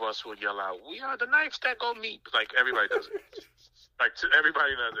 one of us will yell out, "We are the knights that go meet." Like everybody does it.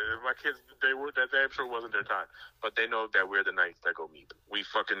 Everybody knows it. My kids, that damn sure wasn't their time, but they know that we're the knights that go meet. We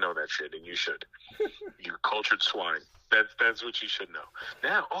fucking know that shit, and you should. You cultured swine. That's what you should know.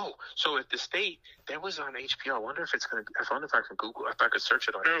 Now, so if the state that was on HBO, I wonder if it's gonna. I wonder if I can Google, if I could search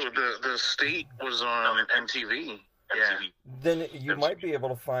it on. No, the state was on MTV. Yeah. Then you might be able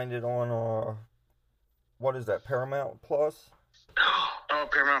to find it on what is that? Paramount Plus. Oh,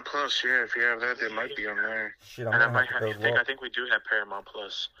 Paramount Plus, yeah. If you have that, it might be on there. Shit, I think we do have Paramount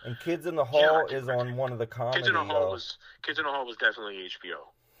Plus. And Kids in the Hall is on one of the comedy. Kids in the Hall was definitely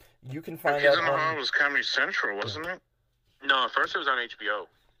HBO. You can find Kids that in the Hall was Comedy Central, wasn't it? No, at first it was on HBO.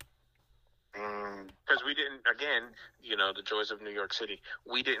 Because we didn't. Again, the joys of New York City.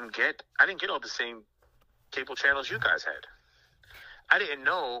 I didn't get all the same cable channels you guys had. I didn't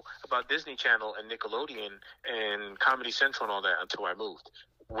know about Disney Channel and Nickelodeon and Comedy Central and all that until I moved.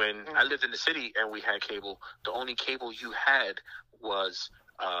 When I lived in the city and we had cable, the only cable you had was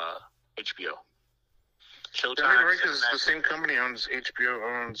HBO. Showtime. Right, because the same company owns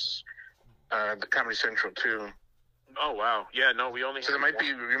HBO, owns the Comedy Central too. Oh wow, yeah, no, we only. So you might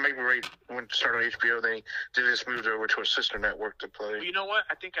be right when it started on HBO. They just moved over to a sister network to play. Well, you know what?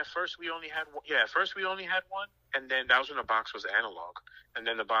 I think at first we only had one. Yeah, at first we only had one, and then that was when the box was analog, and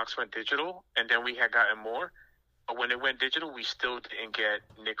then the box went digital, and then we had gotten more. But when it went digital, we still didn't get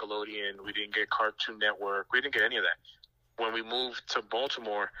Nickelodeon. We didn't get Cartoon Network. We didn't get any of that. When we moved to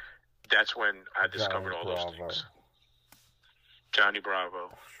Baltimore, that's when I discovered all those things. Johnny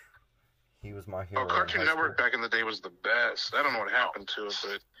Bravo. He was my hero. Cartoon Network back in the day was the best. I don't know what happened to it,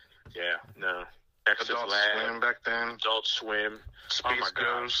 but Yeah, no. Dexter's Adult Lab, Swim back then. Adult Swim. Space Oh my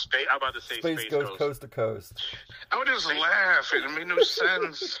God. Ghost. I'm about to say Space goes coast to coast. I would just laugh. It made no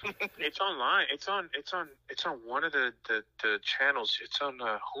sense. It's online. It's on one of the channels. It's on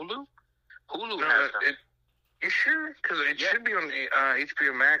Hulu. Hulu No, has them. you sure? Because it should be on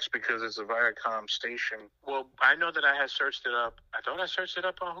HBO Max because it's a Viacom station. Well, I know that I had searched it up. I thought I searched it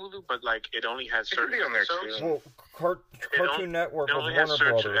up on Hulu, but like it only has It could certain be on there, episodes. too. Well, Cartoon Network It was only has Warner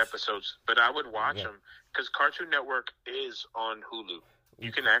certain Brothers. episodes, but I would watch Yeah. them because Cartoon Network is on Hulu.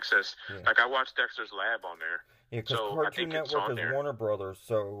 You can access. Yeah. Like I watched Dexter's Lab on there. Yeah, because So, I Cartoon think it's Network on is there. Warner Brothers,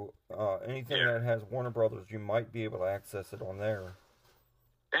 so anything Yeah. that has Warner Brothers, you might be able to access it on there.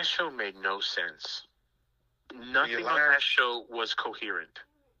 That show made no sense. Nothing on laugh? that show was coherent.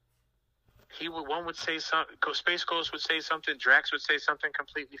 One would say something. Space Ghost would say something. Drax would say something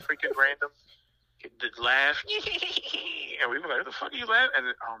completely freaking random. He'd laugh, and we were like, "What the fuck are you laughing?" And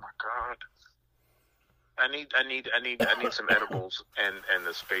then, oh my God, I need some edibles and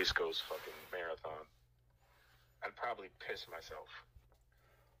the Space Ghost fucking marathon. I'd probably piss myself.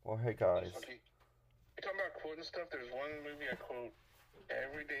 Well, hey guys, Okay. You're talking about quoting stuff. There's one movie I quote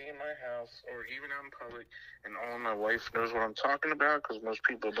every day in my house or even out in public, and all my wife knows what I'm talking about because most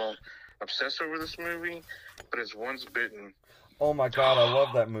people don't obsess over this movie, but it's Once Bitten. oh my God, I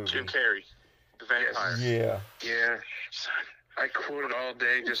love that movie. Jim Carrey, the vampire. Yeah, Yeah, Son. I quote it all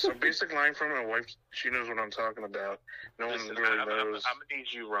day. Just a basic line from my wife. She knows what I'm talking about. No one Listen, really I'm knows. gonna need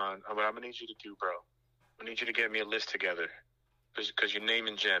you, Ron. What I'm gonna need you to do, bro. I need you to get me a list together, because you're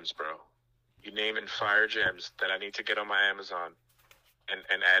naming gems, bro. You're naming fire gems that I need to get on my Amazon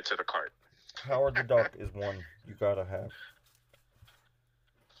and add to the cart. Howard the Duck is one you gotta have.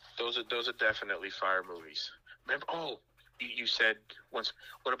 Those are definitely fire movies. Remember? Oh, you said once.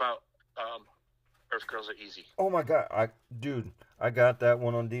 What about Earth Girls Are Easy? Oh my God, I got that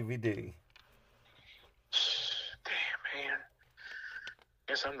one on DVD. Damn, man.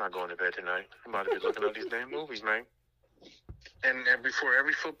 Guess I'm not going to bed tonight. I'm about to be looking at these damn movies, man. And before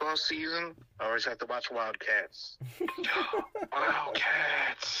every football season, I always have to watch Wildcats.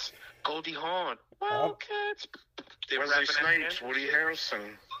 Wildcats. Goldie Hawn. Wildcats. They're Wesley rapping at the Snipes, end. Woody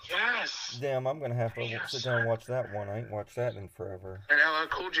Harrelson, Yes. Damn, I'm gonna have to Yeah, sit down and watch that one. I ain't watched that in forever. and LL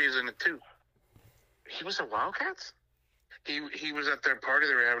Cool J's in it too. He was in Wildcats? He was at their party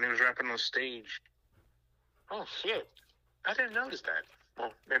they were having. He was rapping on stage. Oh, shit. I didn't notice that.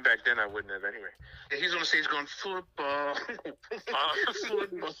 Well, maybe back then I wouldn't have anyway. Yeah, he's on the stage going football.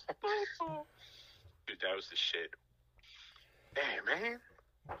 Football. Dude, that was the shit. Hey, man.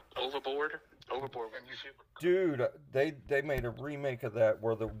 Overboard on YouTube. Dude, they made a remake of that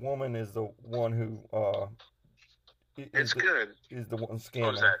where the woman is the one who It's good. is the one What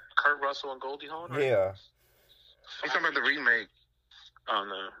scamming. was that? Kurt Russell and Goldie Hawn? Right? Yeah. He's talking about the remake. Oh,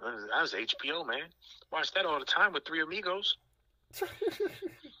 no. That was HBO, man. Watched that all the time with Three Amigos.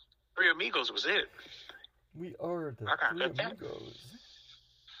 Three Amigos was it. We are the I got Three that. Amigos.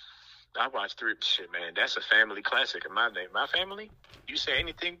 I watched shit, man. That's a family classic in my name. My family, you say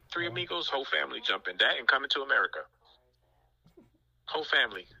anything, Three Amigos, whole family jump in. That and Coming to America. Whole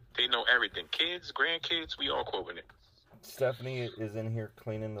family. They know everything. Kids, grandkids, we all quoting it. Stephanie is in here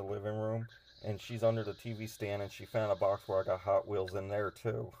cleaning the living room, and she's under the TV stand, and she found a box where I got Hot Wheels in there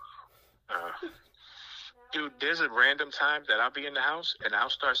too. Dude, there's a random time that I'll be in the house and I'll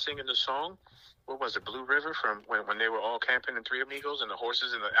start singing the song. What was it, Blue River, from when they were all camping in Three Amigos and the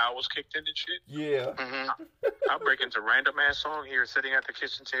horses and the owls kicked in and shit? Yeah. Mm-hmm. I'll break into random ass song here sitting at the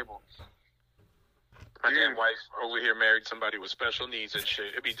kitchen table. My Dude. damn wife over here married somebody with special needs and shit.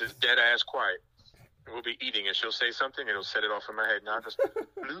 It'd be just dead ass quiet. We'll be eating and she'll say something and it'll set it off in my head. And I'll just,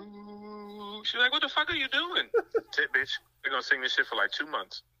 Blue. She's like, what the fuck are you doing? Sit, bitch. We're going to sing this shit for like 2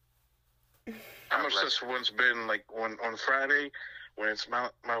 months. I'm obsessed with Once Bitten. Like on Friday, when it's my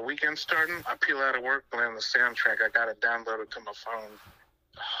weekend starting, I peel out of work, play on the soundtrack. I got it downloaded to my phone.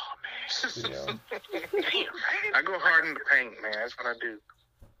 Oh, man. Yeah. Damn, man. I go hard in the paint, man. That's what I do.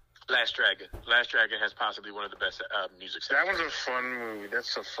 Last Dragon. Last Dragon has possibly one of the best music That soundtracks. was a fun movie.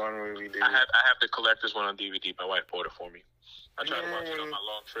 That's a fun movie, dude. I have the collector's one on DVD. My wife bought it for me. I try to watch it on Yay. my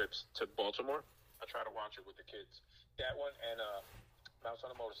long trips to Baltimore. I try to watch it with the kids. That one and Mouse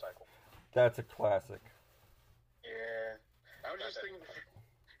on a Motorcycle. That's a classic. Yeah. I was just thinking,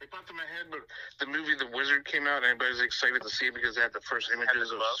 it popped in my head, but the movie The Wizard came out, and everybody's excited to see it because they had the first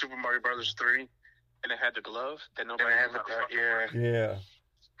images of glove. Super Mario Brothers 3. And it had the glove that And nobody I have knew it, how to fucking yeah. work. Yeah.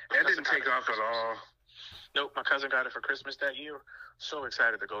 That didn't take off at all. Nope, my cousin got it for Christmas that year. So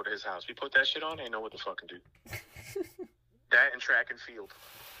excited to go to his house. We put that shit on, ain't know what to fucking do. That and track and field.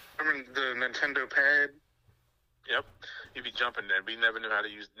 Remember the Nintendo pad? Yep. He'd be jumping there. We never knew how to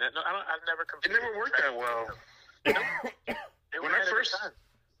use net. No, I never It computed. never worked that well. When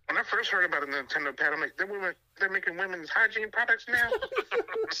I first heard about a Nintendo pad, I'm like, they're making women's hygiene products now.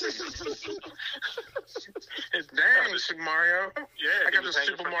 Dang, Super Mario. Yeah, I got the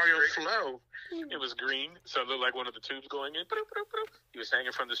Super Mario flow. It was green, so it looked like one of the tubes going in. He was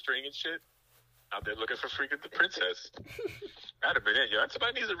hanging from the string and shit. Out there looking for freaking the princess. That'd have been it, yo.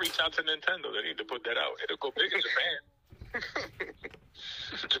 Somebody needs to reach out to Nintendo. They need to put that out. It'll go big in Japan.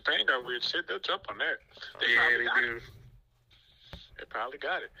 Japan got weird shit. They'll jump on that. They do. They probably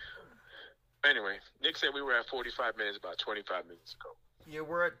got it. Anyway, Nick said we were at 45 minutes about 25 minutes ago. Yeah,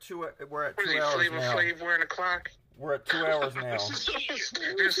 we're at 2 hours Flavor now. Flav wearing a clock? We're at 2 hours now.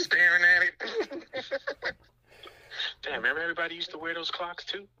 Just staring at it. Damn, remember everybody used to wear those clocks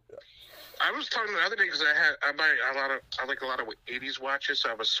too? I was talking the other day because I like a lot of 80s watches. So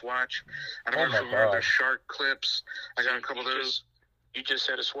I have a Swatch. I don't know if you remember the Shark clips. I got a couple of those. You just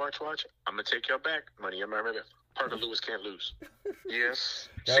said a Swatch watch. I'm gonna take your back money. You remember Parker Lewis can't lose. Yes,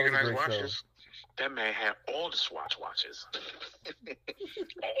 That was a synchronized great watches. That man had all the Swatch watches.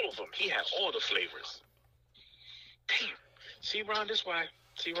 All of them. He had all the flavors. Damn. See, Ron, this why.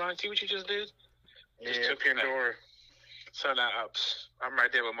 See, Ron, see what you just did? Yeah, Just took it back. Pandora. So now I'm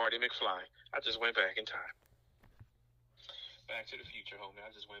right there with Marty McFly. I just went back in time. Back to the future, homie.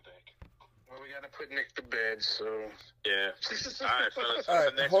 I just went back. Well, we gotta put Nick to bed, so. Yeah. All right, fellas. All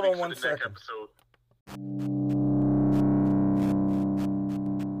right, Next hold week on for one the second. next episode.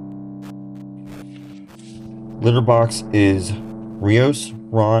 Litterbox is Rios,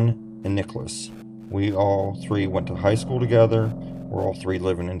 Ron, and Nicholas. We all three went to high school together. We're all three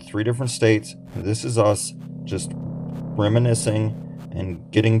living in 3 different states. This is us just reminiscing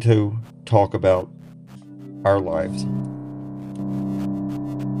and getting to talk about our lives.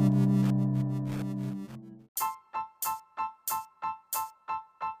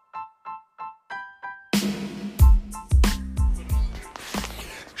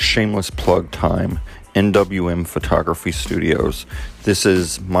 Shameless plug time. NWM Photography Studios. This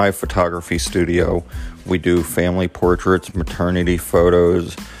is my photography studio. We do family portraits, maternity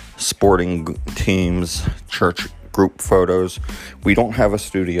photos, sporting teams, church group photos. We don't have a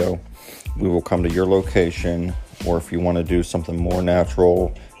studio. We will come to your location, or if you want to do something more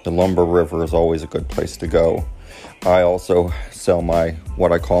natural, the Lumber River is always a good place to go. I also sell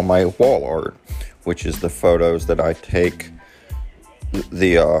what I call my wall art, which is the photos that I take,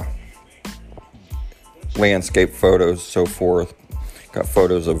 the landscape photos, so forth. Got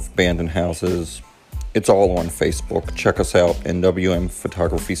photos of abandoned houses. It's all on Facebook. Check us out, NWM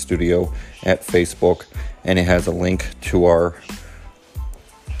Photography Studio at Facebook, and it has a link to our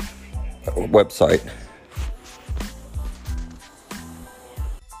website.